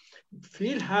 بس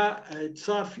في لها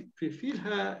صار في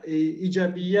لها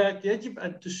ايجابيات يجب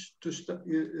ان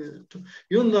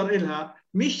ينظر لها،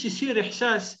 مش يصير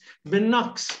احساس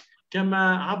بالنقص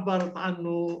كما عبرت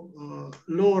عنه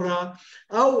لورا،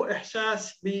 او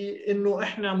احساس بانه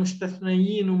احنا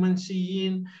مستثنيين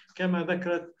ومنسيين كما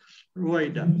ذكرت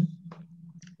رويدا.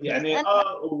 يعني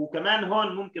وكمان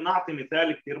هون ممكن اعطي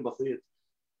مثال كثير بسيط.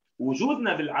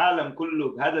 وجودنا بالعالم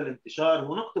كله بهذا الانتشار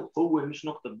هو نقطة قوة مش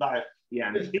نقطة ضعف.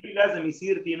 يعني كثير لازم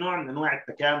يصير في نوع من انواع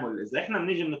التكامل. اذا احنا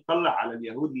بنيجي بنطلع على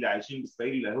اليهود اللي عايشين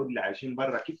باسرائيل، اليهود اللي عايشين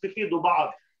برا، كيف بيفيدوا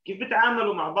بعض، كيف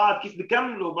بيتعاملوا مع بعض، كيف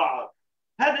بيكملوا بعض،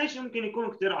 هذا شيء ممكن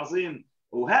يكون كثير عظيم.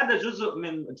 وهذا جزء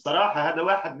من، بصراحة هذا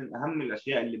واحد من اهم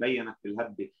الاشياء اللي بينت في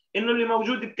الهبة، انه اللي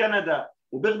موجود بكندا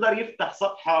وبيقدر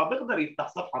يفتح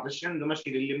صفحة فيش عنده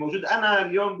مشكلة. اللي موجود، انا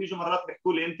اليوم بيجوا مرات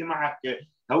بيحكوا لي انت معك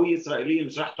هوية إسرائيلية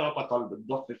مش راح تعطى قلب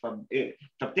الضفة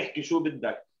فبتحكي شو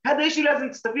بدك. هذا شيء لازم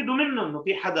تستفيدوا منه، إنه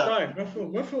في حدا. طيب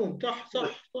مفهوم صح.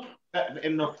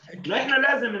 إنه إحنا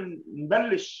لازم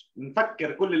نبلش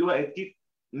نفكر كل الوقت كيف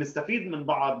نستفيد من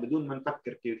بعض بدون ما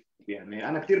نفكر كيف. يعني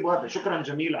أنا كثير بوافق. شكرا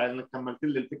جميل على إنك كملت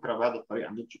لي الفكرة بهذا الطريقة.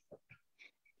 عم شكرا.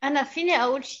 أنا فيني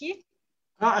أقول شيء؟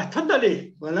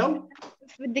 تفضلي. ولو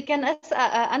بدي كان أسأل،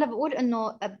 أنا بقول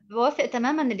إنه بوافق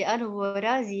تماماً اللي قاله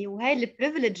رازي، وهي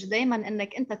البريفليج دايماً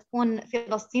إنك أنت تكون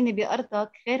فلسطيني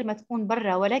بأرضك غير ما تكون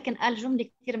برا. ولكن قال جملة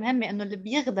كتير مهمة، إنه اللي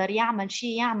بيقدر يعمل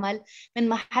شيء يعمل من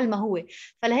محل ما هو.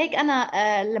 فلهيك أنا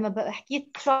لما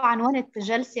حكيت شو عنوانت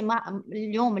جلسة مع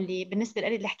اليوم اللي بالنسبة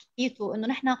لي اللي حكيته، إنه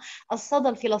نحن الصدى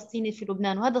الفلسطيني في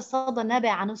لبنان، وهذا الصدى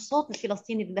نابع عن الصوت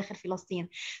الفلسطيني بداخل فلسطين.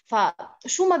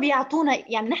 فشو ما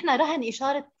بيعطونا، يعني نحن رهن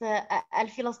إشارة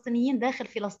الفلسطينيين داخل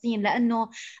فلسطين، لأنه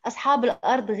أصحاب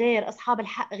الأرض غير، أصحاب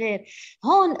الحق غير.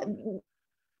 هون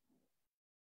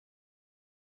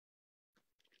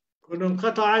كنا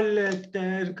انقطع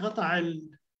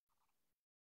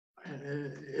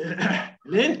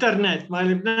الانترنت مع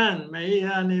لبنان. ما هي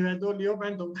يعني هذول اليوم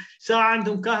عندهم ساعة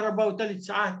عندهم كهرباء و3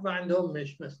 ساعات ما عندهم،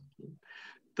 مش مسكين.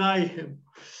 طيب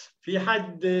في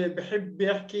حد بحب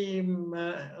يحكي؟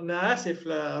 أنا آسف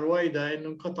لرويدة إنه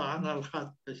انقطع عنها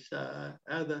الخط، بس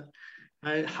هذا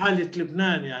حالة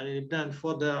لبنان، يعني لبنان في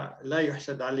وضع لا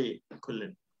يحسد عليه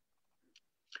كلنا.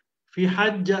 في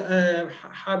حد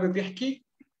حابب يحكي؟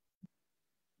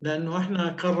 لأنه إحنا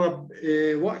قرب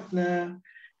وقتنا،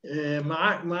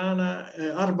 معنا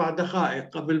 4 دقائق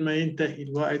قبل ما ينتهي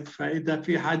الوقت، فإذا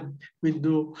في حد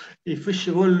بده يفش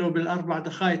غله بال4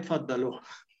 دقائق تفضلوا.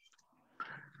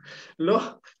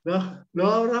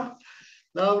 لورا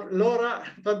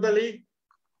تفضلي.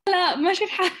 لا ماشي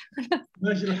الحال.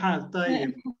 ماشي الحال.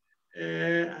 طيب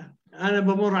أنا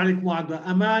بمر عليك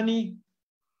معضلة. أماني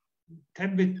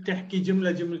تحبي تحكي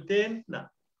جملة جملتين؟ لا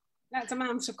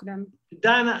تمام شكرا.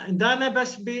 دانا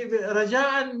بس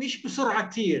رجاء مش بسرعة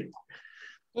كثير.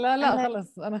 لا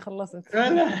خلص أنا خلصت.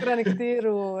 شكرا كثير،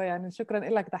 ويعني شكرا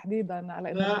لك تحديدا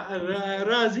على لا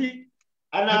رازي.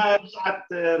 انا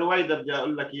رجعت رويدة بدي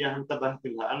اقول لك اياها، انتبهت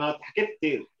لها، انا حكيت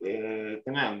كثير.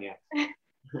 تمام يعني.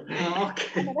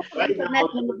 اوكي.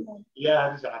 يا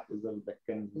رجعت اذا بدك.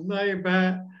 طيب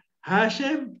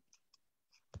هاشم.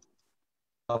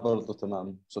 برضه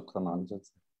تمام، شكرا عن جد.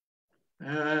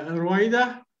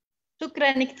 رويدة.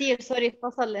 شكرا كثير، سوري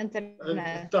فصل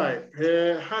الانترنت. طيب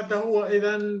هذا هو.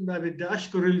 إذا بدي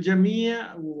أشكر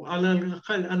الجميع، وعلى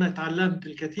الأقل أنا تعلمت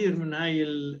الكثير من هاي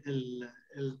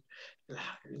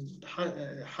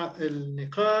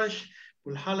النقاش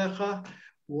والحلقة،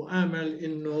 وآمل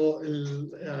إنه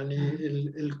يعني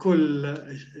الكل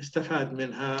استفاد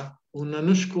منها.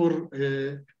 ونشكر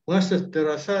مؤسسة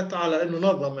الدراسات على إنه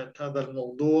نظمت هذا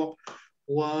الموضوع،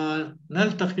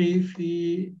 ونلتقي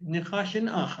في نقاش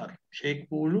آخر، مش هيك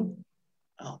بقولوا؟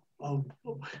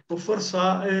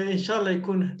 وفرصة إن شاء الله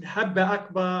يكون حبة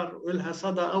أكبر ولها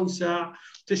صدى أوسع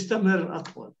وتستمر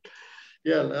أطول.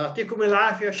 يلا يعطيكم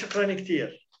العافية، شكرا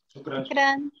كثير. شكرا.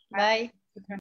 باي.